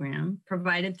program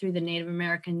provided through the Native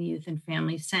American Youth and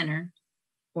Family Center,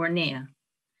 or NAYA.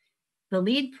 The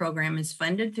LEAD program is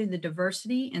funded through the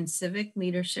Diversity and Civic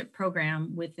Leadership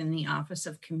Program within the Office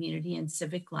of Community and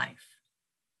Civic Life.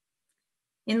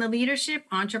 In the Leadership,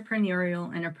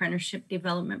 Entrepreneurial, and Apprenticeship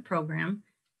Development Program,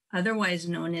 otherwise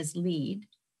known as LEAD,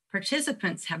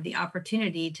 participants have the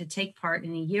opportunity to take part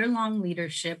in a year-long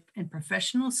leadership and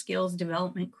professional skills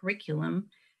development curriculum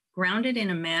grounded in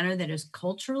a manner that is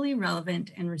culturally relevant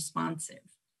and responsive.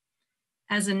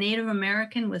 As a Native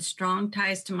American with strong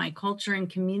ties to my culture and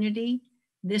community,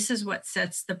 this is what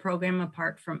sets the program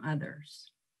apart from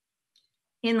others.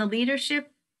 In the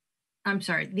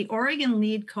the Oregon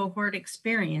LEAD Cohort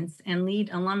Experience and LEAD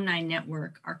Alumni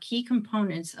Network are key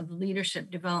components of the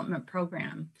Leadership Development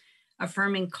Program,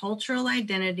 affirming cultural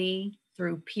identity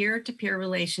through peer-to-peer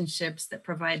relationships that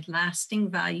provide lasting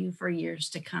value for years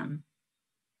to come.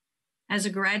 As a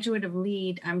graduate of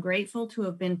LEAD, I'm grateful to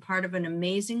have been part of an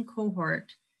amazing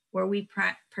cohort where we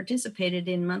participated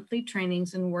in monthly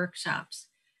trainings and workshops,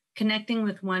 connecting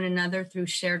with one another through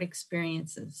shared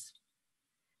experiences.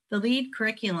 The LEAD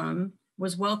curriculum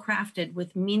was well crafted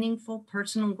with meaningful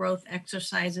personal growth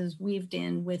exercises weaved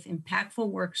in with impactful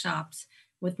workshops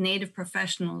with Native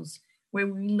professionals, where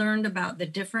we learned about the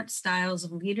different styles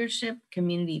of leadership,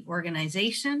 community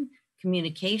organization,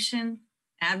 communication,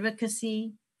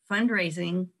 advocacy,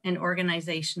 fundraising, and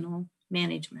organizational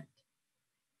management.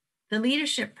 The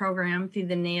leadership program through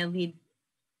the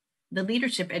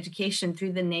leadership education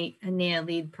through the NAIA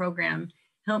LEAD program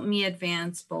helped me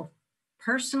advance both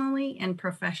personally and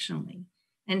professionally,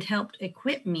 and helped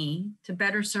equip me to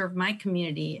better serve my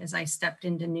community as I stepped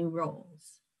into new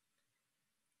roles.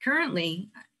 Currently,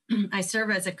 I serve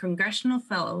as a congressional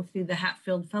fellow through the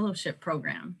Hatfield Fellowship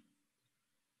Program.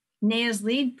 NAIA's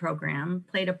LEAD program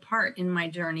played a part in my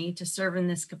journey to serve in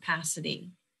this capacity,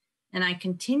 and I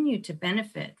continue to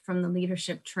benefit from the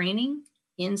leadership training,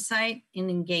 insight, and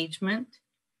engagement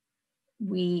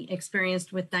we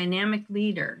experienced with dynamic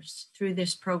leaders through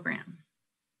this program.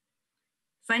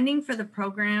 Funding for the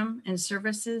program and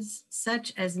services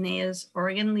such as NAIA's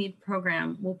Oregon LEAD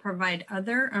program will provide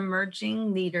other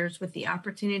emerging leaders with the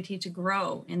opportunity to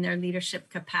grow in their leadership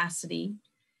capacity.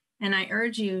 And I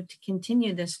urge you to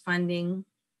continue this funding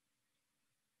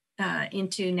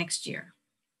into next year.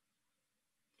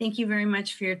 Thank you very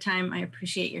much for your time. I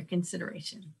appreciate your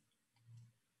consideration.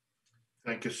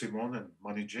 Thank you, Simone. And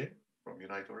Mani J from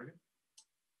Unite Oregon.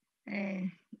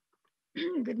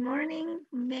 Good morning,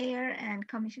 Mayor and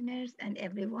Commissioners and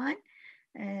everyone.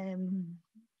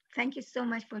 Thank you so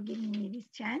much for giving me this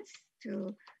chance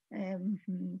to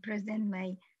present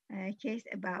my case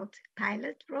about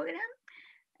pilot program.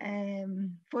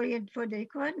 For the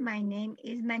record, my name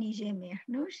is Manijeh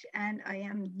Mehnoush, and I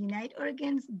am Unite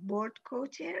Oregon's board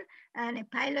co-chair and a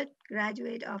pilot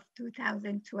graduate of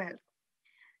 2012.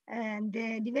 And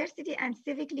the Diversity and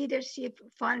Civic Leadership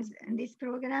funds in this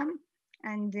program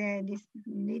and this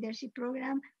leadership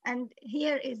program. And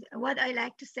here is what I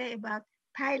like to say about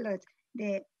pilot,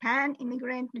 the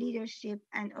Pan-Immigrant Leadership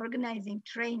and Organizing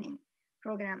Training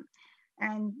program.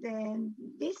 And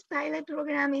this pilot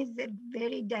program is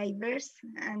very diverse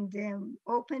and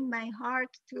opened my heart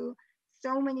to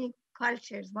so many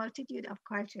cultures, multitude of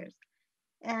cultures.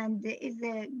 And is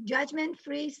a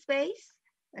judgment-free space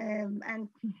and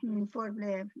for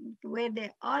where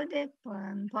all the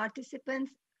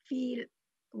participants feel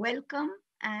welcome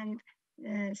and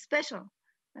special,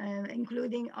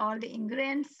 including all the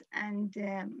immigrants and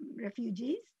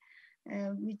refugees,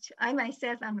 which I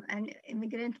myself am an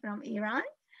immigrant from Iran.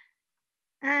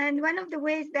 And one of the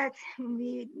ways that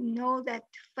we know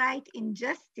that to fight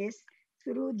injustice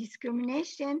through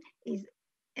discrimination is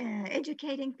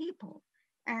educating people.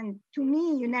 And to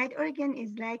me, Unite Oregon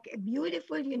is like a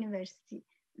beautiful university.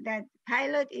 That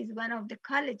pilot is one of the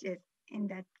colleges in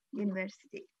that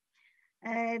university.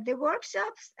 The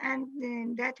workshops and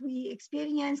that we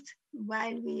experienced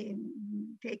while we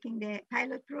taking the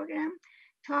pilot program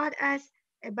taught us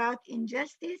about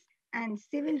injustice and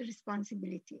civil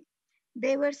responsibility.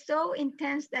 They were so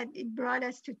intense that it brought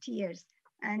us to tears.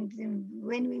 And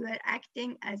when we were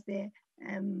acting as the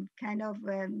kind of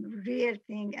real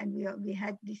thing, and we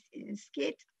had this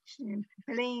skit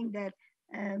playing that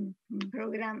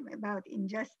program about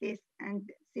injustice and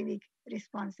civic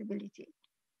responsibility.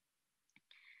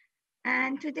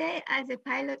 And today, as a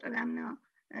pilot alumna,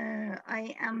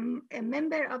 I am a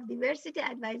member of Diversity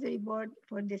Advisory Board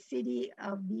for the City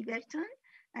of Beaverton.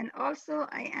 And also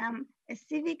I am a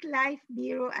Civic Life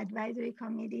Bureau Advisory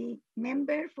Committee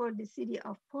member for the City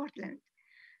of Portland.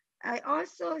 I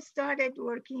also started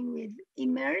working with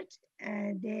Emerge,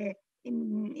 the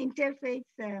interfaith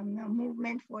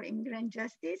movement for immigrant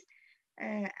justice,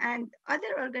 and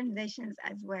other organizations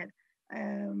as well.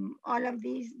 all of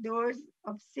these doors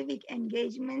of civic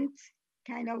engagement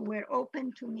kind of were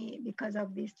open to me because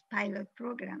of this pilot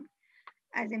program.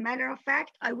 As a matter of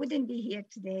fact, I wouldn't be here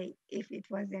today if it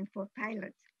wasn't for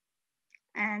pilot.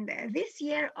 And this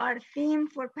year, our theme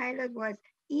for pilot was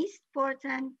East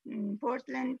Portland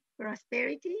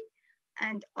Prosperity,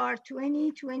 and our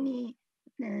 2020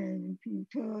 to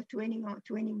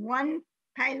 2021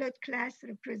 pilot class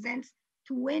represents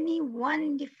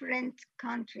 21 different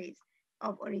countries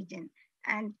of origin,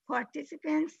 and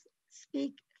participants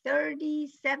speak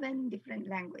 37 different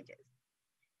languages.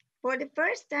 For the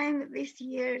first time this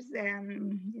year's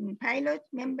pilot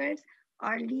members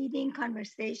are leading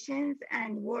conversations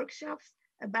and workshops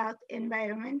about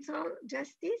environmental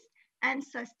justice and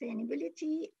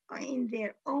sustainability in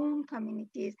their own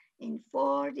communities in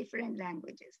 4 different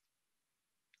languages.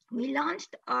 We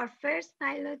launched our first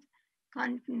pilot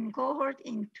cohort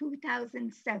in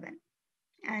 2007,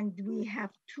 and we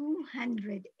have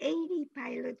 280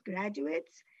 pilot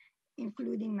graduates,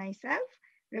 including myself,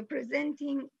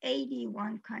 representing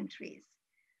 81 countries.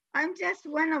 I'm just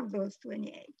one of those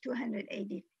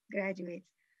 280 graduates.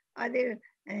 The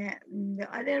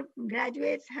other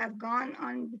graduates have gone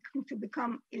on to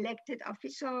become elected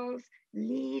officials,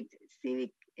 lead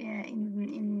civic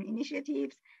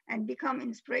initiatives, and become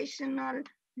inspirational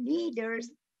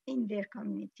leaders in their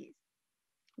communities.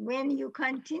 When you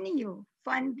continue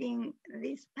funding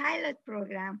this pilot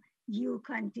program, you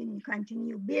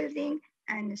continue building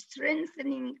and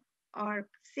strengthening our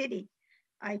city.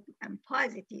 I am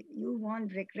positive you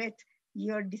won't regret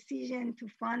your decision to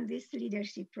fund this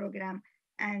leadership program.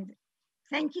 And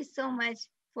thank you so much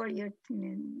for your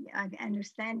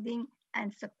understanding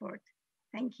and support.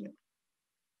 Thank you.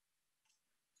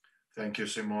 Thank you,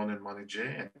 Simone and Mani J.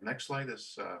 And next slide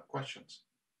is questions.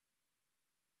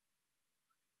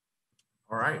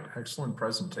 All right, excellent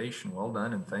presentation. Well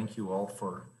done. And thank you all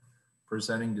for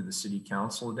presenting to the City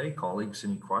Council today. Colleagues,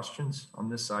 any questions on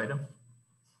this item?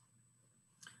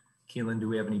 Keelan, do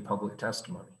we have any public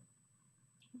testimony?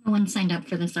 No one signed up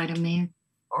for this item, Mayor.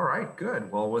 All right,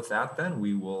 good. Well, with that, then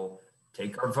we will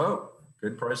take our vote.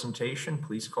 Good presentation.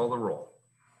 Please call the roll.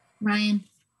 Ryan.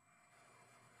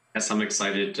 Yes, I'm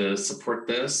excited to support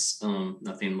this.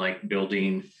 Nothing like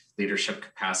building leadership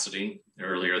capacity.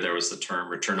 Earlier, there was the term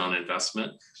return on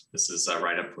investment. This is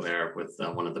right up there with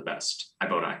one of the best. I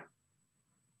vote aye.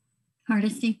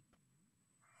 Hardesty.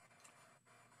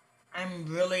 I'm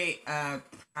really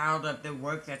proud of the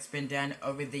work that's been done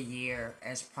over the year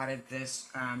as part of this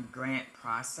grant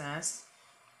process.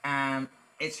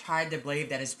 It's hard to believe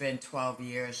that it's been 12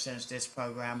 years since this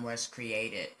program was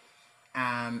created.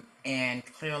 And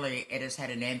clearly it has had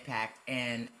an impact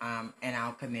in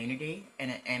our community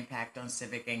and an impact on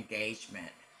civic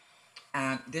engagement.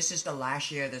 This is the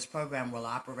last year this program will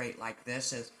operate like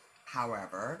this,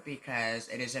 however, because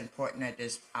it is important that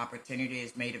this opportunity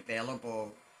is made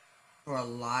available for a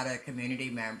lot of community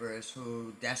members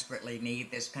who desperately need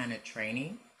this kind of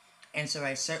training. And so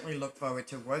I certainly look forward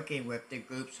to working with the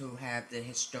groups who have the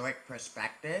historic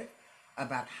perspective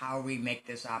about how we make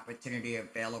this opportunity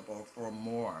available for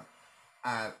more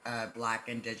Black,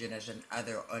 Indigenous, and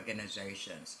other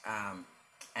organizations.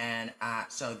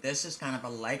 So this is kind of a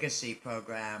legacy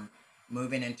program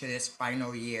moving into this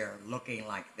final year looking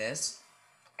like this.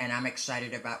 And I'm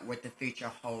excited about what the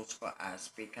future holds for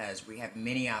us because we have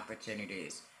many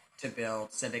opportunities to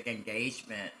build civic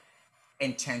engagement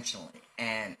intentionally.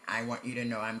 And I want you to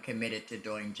know I'm committed to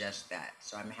doing just that.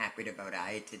 So I'm happy to vote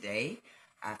aye today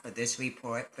for this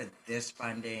report, for this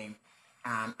funding.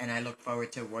 And I look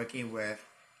forward to working with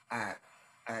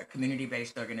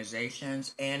community-based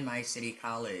organizations and my city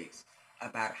colleagues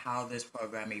about how this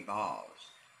program evolves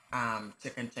to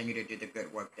continue to do the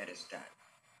good work that is done.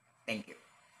 Thank you.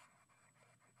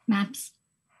 Maps.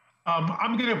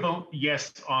 I'm going to vote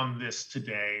yes on this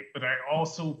today, but I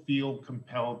also feel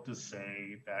compelled to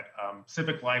say that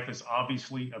Civic Life is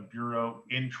obviously a bureau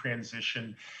in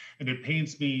transition, and it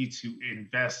pains me to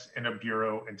invest in a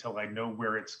bureau until I know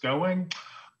where it's going.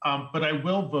 But I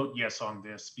will vote yes on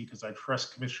this because I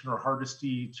trust Commissioner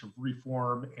Hardesty to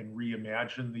reform and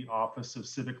reimagine the Office of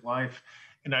Civic Life.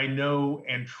 And I know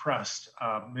and trust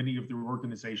many of the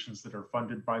organizations that are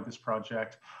funded by this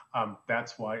project.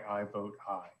 That's why I vote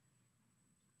aye.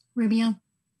 Rubio.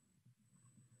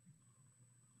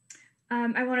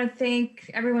 I want to thank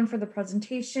everyone for the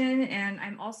presentation, and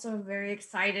I'm also very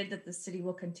excited that the city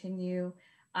will continue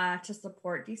to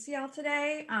support DCL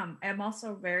today. I'm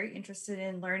also very interested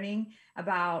in learning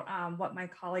about what my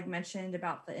colleague mentioned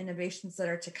about the innovations that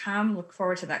are to come. Look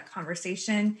forward to that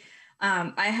conversation.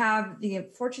 I have the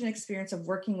fortunate experience of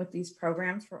working with these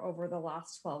programs for over the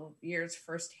last 12 years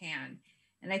firsthand.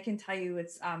 And I can tell you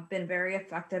it's been very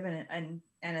effective and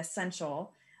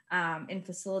essential in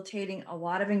facilitating a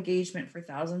lot of engagement for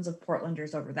thousands of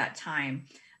Portlanders over that time.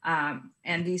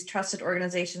 And these trusted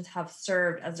organizations have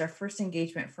served as their first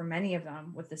engagement for many of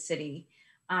them with the city.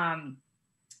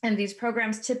 And these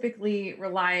programs typically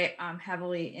rely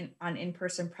heavily on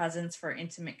in-person presence for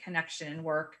intimate connection and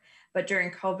work. But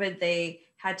during COVID, they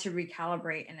had to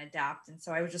recalibrate and adapt. And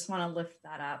so I just want to lift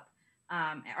that up.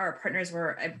 Our partners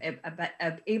were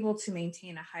able to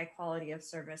maintain a high quality of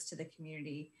service to the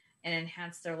community and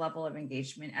enhance their level of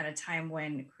engagement at a time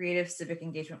when creative civic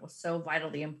engagement was so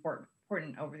vitally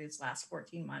important over these last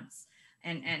 14 months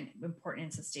and important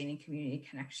in sustaining community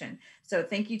connection. So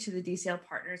thank you to the DCL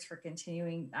partners for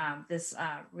continuing this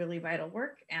really vital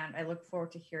work. And I look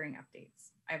forward to hearing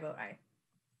updates. I vote aye.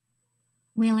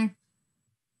 Wheeler.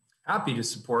 Happy to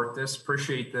support this.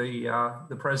 Appreciate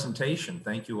the presentation.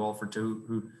 Thank you all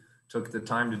who took the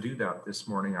time to do that this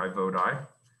morning. I vote aye.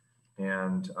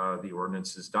 And the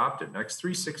ordinance is adopted. Next,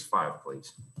 365,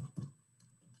 please.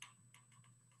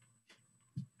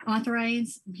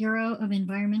 Authorize Bureau of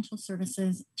Environmental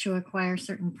Services to acquire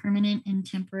certain permanent and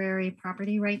temporary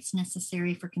property rights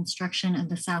necessary for construction of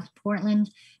the South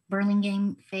Portland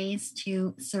Burlingame Phase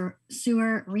 2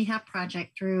 sewer rehab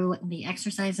project through the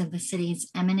exercise of the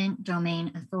city's eminent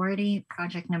domain authority,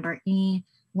 project number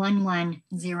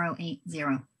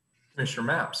E11080. Commissioner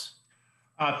Mapps.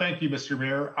 Thank you, Mr.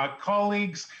 Mayor.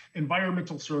 Colleagues,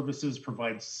 Environmental Services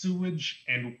provides sewage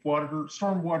and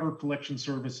stormwater collection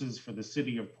services for the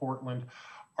city of Portland.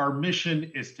 Our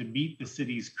mission is to meet the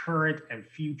city's current and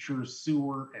future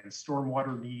sewer and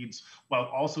stormwater needs while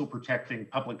also protecting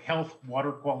public health,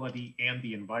 water quality, and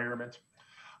the environment.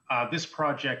 This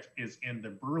project is in the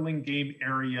Burlingame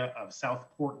area of South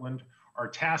Portland. Our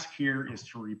task here is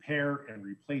to repair and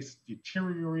replace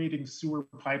deteriorating sewer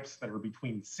pipes that are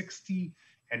between 60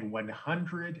 and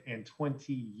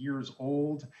 120 years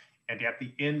old and at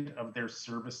the end of their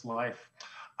service life.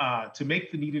 To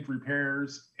make the needed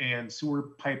repairs and sewer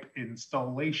pipe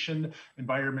installation,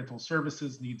 Environmental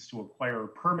Services needs to acquire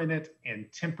permanent and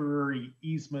temporary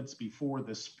easements before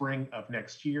the spring of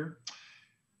next year.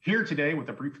 Here today with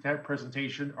a brief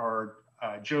presentation are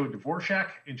Joe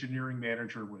Dvorak, Engineering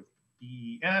Manager with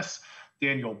BES,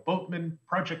 Daniel Boatman,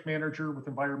 Project Manager with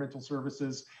Environmental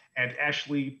Services, and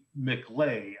Ashley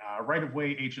McLay,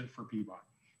 Right-of-Way Agent for Peabody.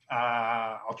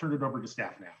 I'll turn it over to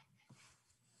staff now.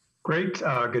 Great.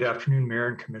 Good afternoon, Mayor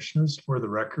and Commissioners. For the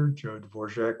record, Joe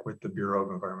Dvorak with the Bureau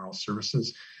of Environmental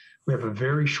Services. We have a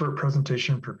very short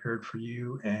presentation prepared for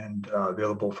you and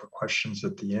available for questions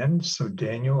at the end. So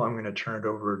Daniel, I'm going to turn it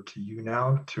over to you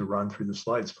now to run through the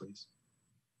slides, please.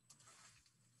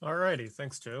 All righty.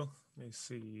 Thanks, Joe. Let me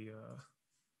see.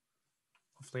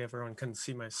 Hopefully everyone can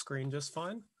see my screen just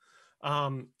fine.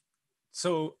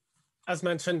 So as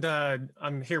mentioned,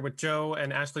 I'm here with Joe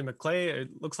and Ashley McLay. It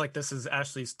looks like this is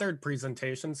Ashley's third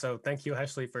presentation. So thank you,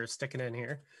 Ashley, for sticking in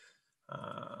here.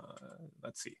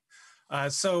 Let's see.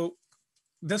 So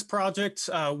this project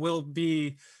will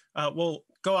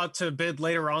go out to bid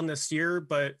later on this year,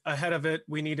 but ahead of it,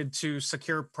 we needed to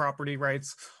secure property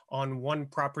rights on one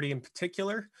property in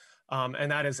particular.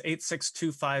 And that is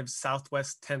 8625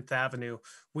 Southwest 10th Avenue.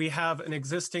 We have an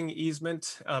existing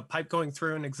easement, pipe going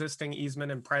through an existing easement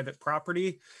in private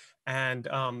property, and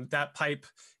that pipe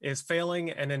is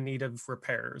failing and in need of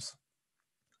repairs.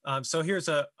 So here's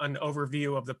an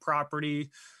overview of the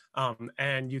property,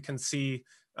 and you can see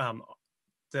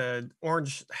the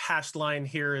orange hashed line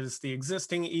here is the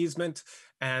existing easement,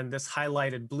 and this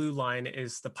highlighted blue line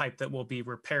is the pipe that we'll be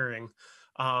repairing.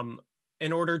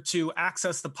 In order to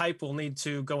access the pipe, we'll need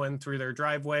to go in through their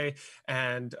driveway,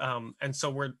 and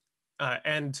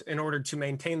in order to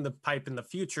maintain the pipe in the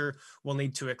future, we'll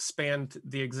need to expand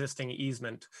the existing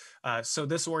easement. So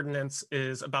this ordinance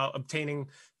is about obtaining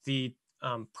the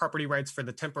property rights for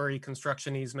the temporary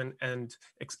construction easement and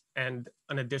an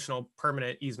additional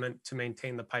permanent easement to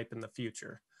maintain the pipe in the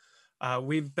future.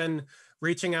 We've been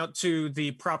reaching out to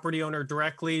the property owner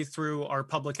directly through our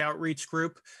public outreach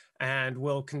group, and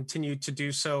we'll continue to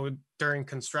do so during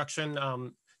construction.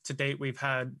 To date,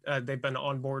 they've been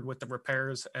on board with the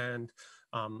repairs and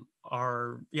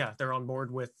they're on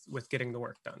board with getting the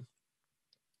work done.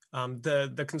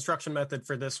 The construction method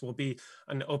for this will be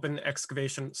an open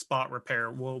excavation spot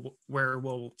repair where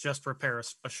we'll just repair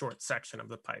a short section of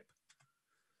the pipe.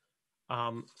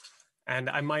 And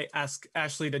I might ask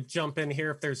Ashley to jump in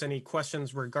here if there's any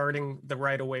questions regarding the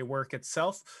right-of-way work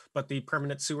itself, but the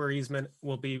permanent sewer easement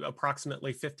will be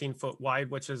approximately 15 foot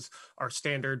wide, which is our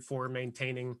standard for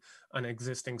maintaining an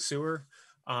existing sewer.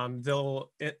 In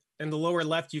the lower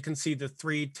left, you can see the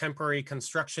 3 temporary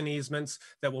construction easements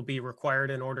that will be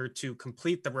required in order to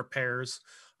complete the repairs.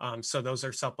 So those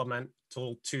are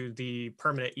supplemental to the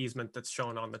permanent easement that's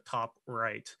shown on the top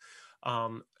right.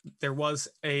 There was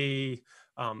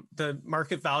the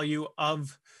market value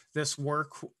of this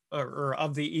work or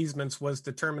of the easements was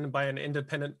determined by an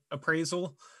independent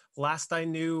appraisal. Last I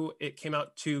knew, it came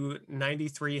out to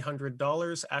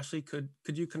 $9,300. Ashley, could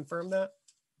you confirm that?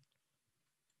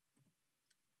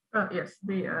 Yes,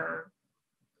 the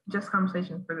just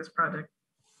compensation for this project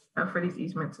for these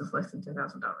easements is less than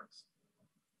 $10,000.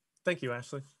 Thank you,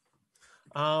 Ashley.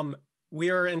 We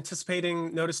are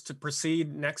anticipating notice to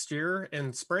proceed next year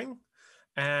in spring,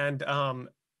 and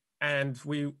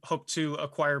we hope to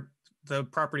acquire the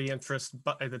property interest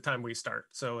by the time we start.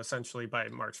 So essentially by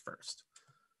March 1st.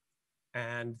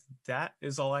 And that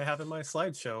is all I have in my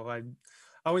slideshow. I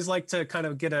always like to kind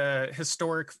of get a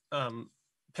historic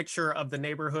picture of the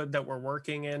neighborhood that we're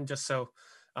working in, just so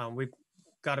we've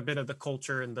got a bit of the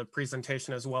culture in the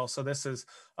presentation as well. So this is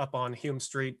up on Hume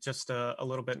Street, just a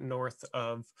little bit north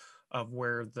of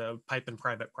where the Pipe and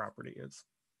private property is.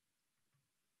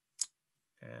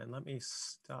 And let me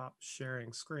stop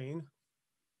sharing screen.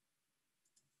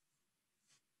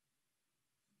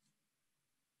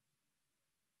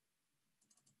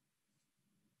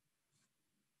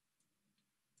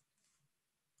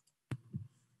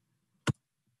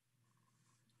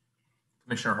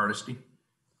 Commissioner Hardesty,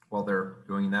 while they're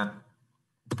doing that.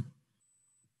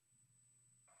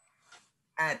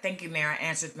 Thank you, Mayor. I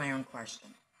answered my own question.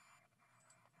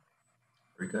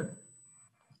 Very good.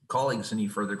 Colleagues, any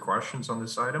further questions on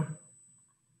this item?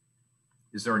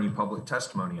 Is there any public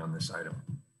testimony on this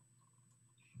item?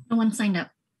 No one signed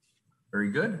up.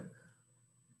 Very good.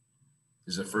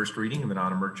 This is a first reading of a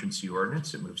non-emergency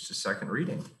ordinance. It moves to second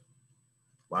reading.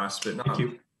 Last but not Thank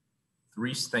you.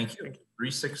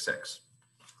 366.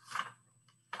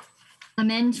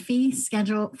 Amend fee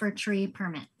schedule for tree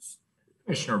permits.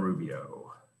 Commissioner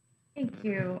Rubio. Thank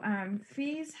you.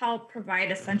 Fees help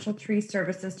provide essential tree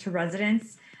services to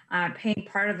residents, paying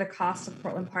part of the cost of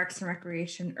Portland Parks and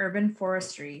Recreation Urban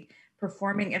Forestry,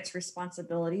 performing its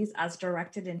responsibilities as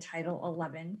directed in Title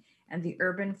 11 and the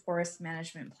Urban Forest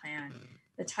Management Plan.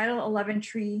 The Title 11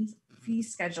 tree fee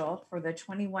schedule for the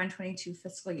 21-22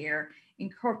 fiscal year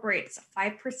incorporates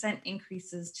 5%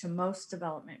 increases to most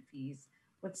development fees,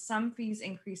 with some fees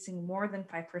increasing more than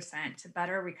 5% to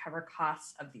better recover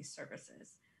costs of these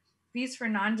services. Fees for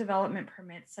non-development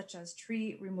permits, such as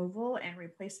tree removal and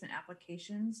replacement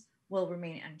applications, will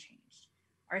remain unchanged.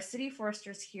 Our city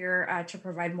forester is here to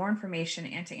provide more information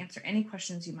and to answer any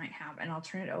questions you might have, and I'll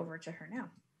turn it over to her now.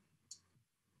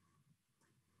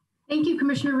 Thank you,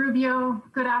 Commissioner Rubio.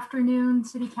 Good afternoon,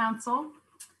 City Council.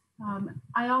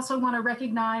 I also want to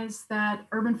recognize that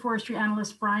Urban Forestry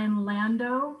Analyst Brian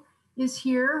Lando is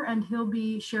here, and he'll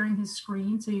be sharing his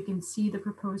screen so you can see the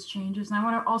proposed changes. And I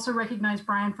want to also recognize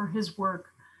Brian for his work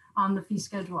on the fee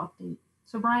schedule update.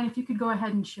 So Brian, if you could go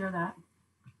ahead and share that.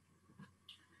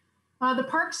 The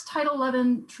Parks Title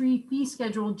 11 tree fee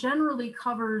schedule generally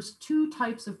covers 2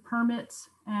 types of permits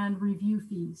and review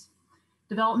fees,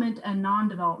 development and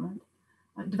non-development.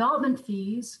 Development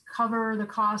fees cover the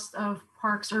cost of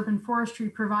Parks Urban Forestry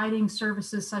providing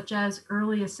services such as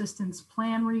early assistance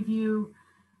plan review,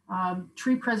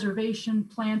 tree preservation,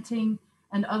 planting,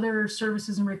 and other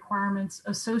services and requirements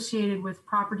associated with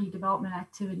property development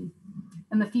activity.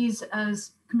 And the fees,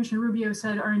 as Commissioner Rubio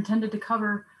said, are intended to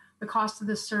cover the cost of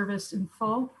this service in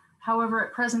full. However,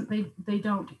 at present, they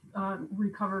don't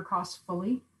recover costs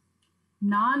fully.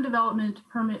 Non-development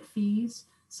permit fees,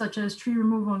 such as tree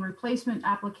removal and replacement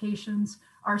applications,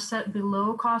 are set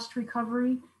below cost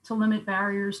recovery to limit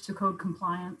barriers to code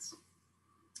compliance.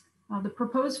 The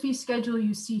proposed fee schedule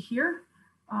you see here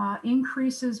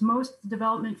increases most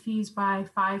development fees by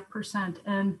 5%.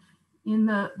 And in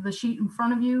the sheet in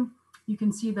front of you, you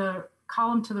can see the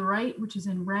column to the right, which is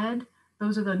in red.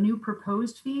 Those are the new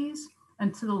proposed fees.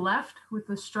 And to the left with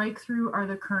the strike through are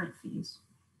the current fees.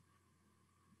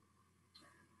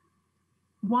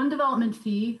 One development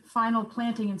fee, final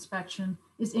planting inspection,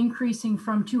 is increasing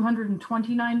from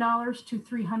 $229 to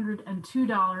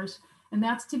 $302. And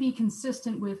that's to be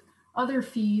consistent with other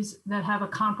fees that have a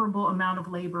comparable amount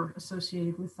of labor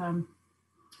associated with them.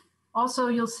 Also,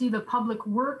 you'll see the public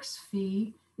works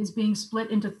fee is being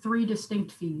split into 3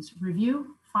 distinct fees: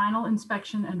 review, final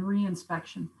inspection, and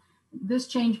re-inspection. This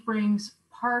change brings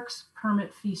Parks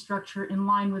permit fee structure in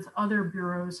line with other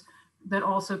bureaus that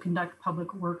also conduct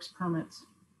public works permits.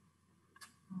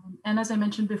 And as I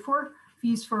mentioned before,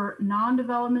 fees for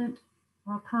non-development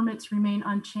permits remain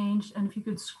unchanged. And if you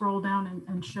could scroll down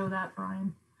and show that,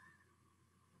 Brian.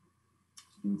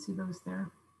 You can see those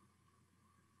there.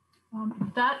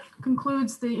 That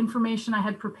concludes the information I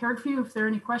had prepared for you. If there are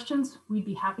any questions, we'd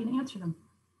be happy to answer them.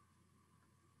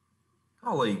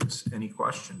 Colleagues, any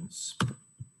questions?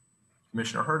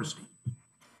 Commissioner Hardesty.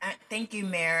 Thank you,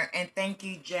 Mayor, and thank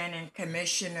you, Jen and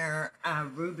Commissioner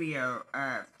Rubio,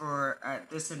 for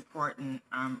this important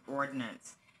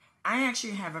ordinance. I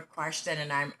actually have a question,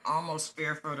 and I'm almost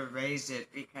fearful to raise it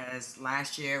because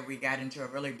last year we got into a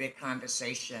really big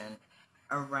conversation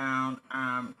around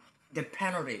the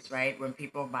penalties, right? When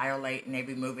people violate and they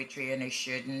remove a tree and they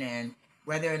shouldn't, and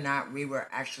whether or not we were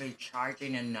actually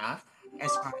charging enough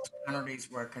as far as penalties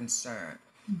were concerned.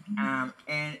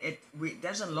 And it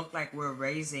doesn't look like we're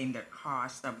raising the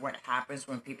cost of what happens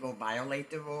when people violate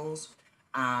the rules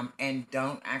and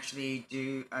don't actually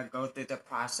go through the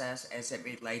process as it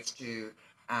relates to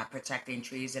protecting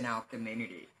trees in our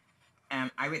community.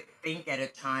 I would think at a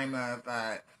time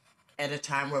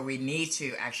where we need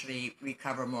to actually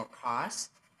recover more costs,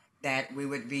 that we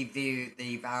would review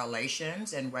the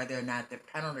violations and whether or not the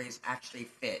penalties actually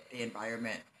fit the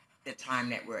environment, the time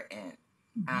that we're in.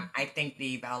 I think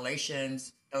the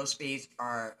violations, those fees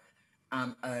are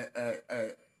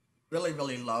really,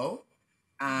 really low.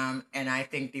 And I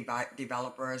think the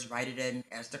developers write it in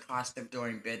as the cost of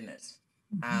doing business.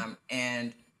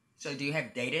 And so do you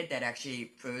have data that actually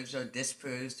proves or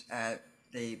disproves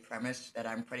the premise that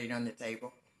I'm putting on the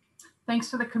table? Thanks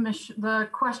for the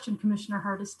question, Commissioner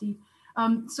Hardesty.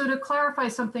 So to clarify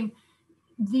something,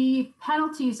 the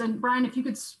penalties, and Brian, if you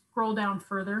could scroll down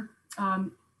further,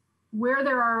 where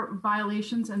there are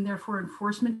violations and therefore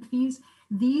enforcement fees,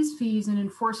 these fees and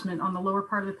enforcement on the lower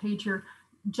part of the page here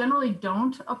generally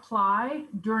don't apply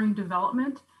during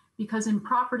development, because in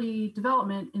property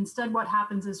development, instead what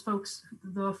happens is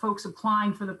the folks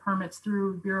applying for the permits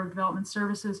through Bureau of Development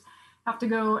Services have to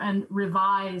go and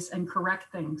revise and correct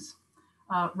things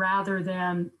rather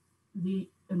than the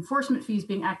enforcement fees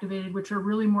being activated, which are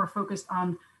really more focused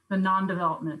on the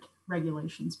non-development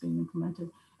regulations being implemented.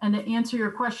 And to answer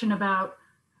your question about,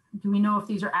 do we know if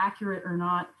these are accurate or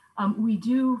not? We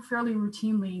do fairly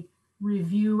routinely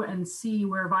review and see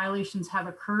where violations have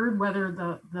occurred, whether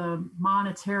the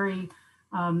monetary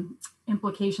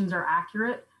implications are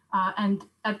accurate. And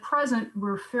at present,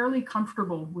 we're fairly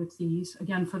comfortable with these,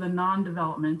 again, for the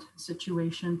non-development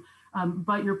situation.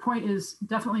 But your point is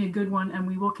definitely a good one, and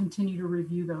we will continue to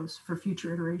review those for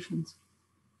future iterations.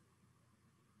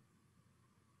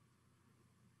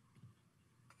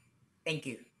 Thank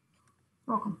you.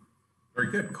 Welcome.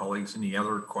 Very good. Colleagues, any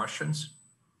other questions?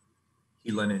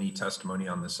 Keelan, any testimony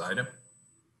on this item?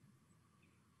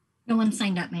 No one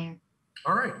signed up, Mayor.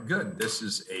 All right, good. This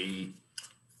is a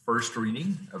first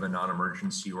reading of a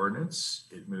non-emergency ordinance.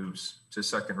 It moves to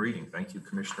second reading. Thank you,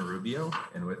 Commissioner Rubio.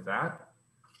 And with that,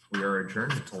 we are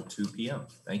adjourned until 2 p.m.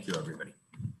 Thank you, everybody.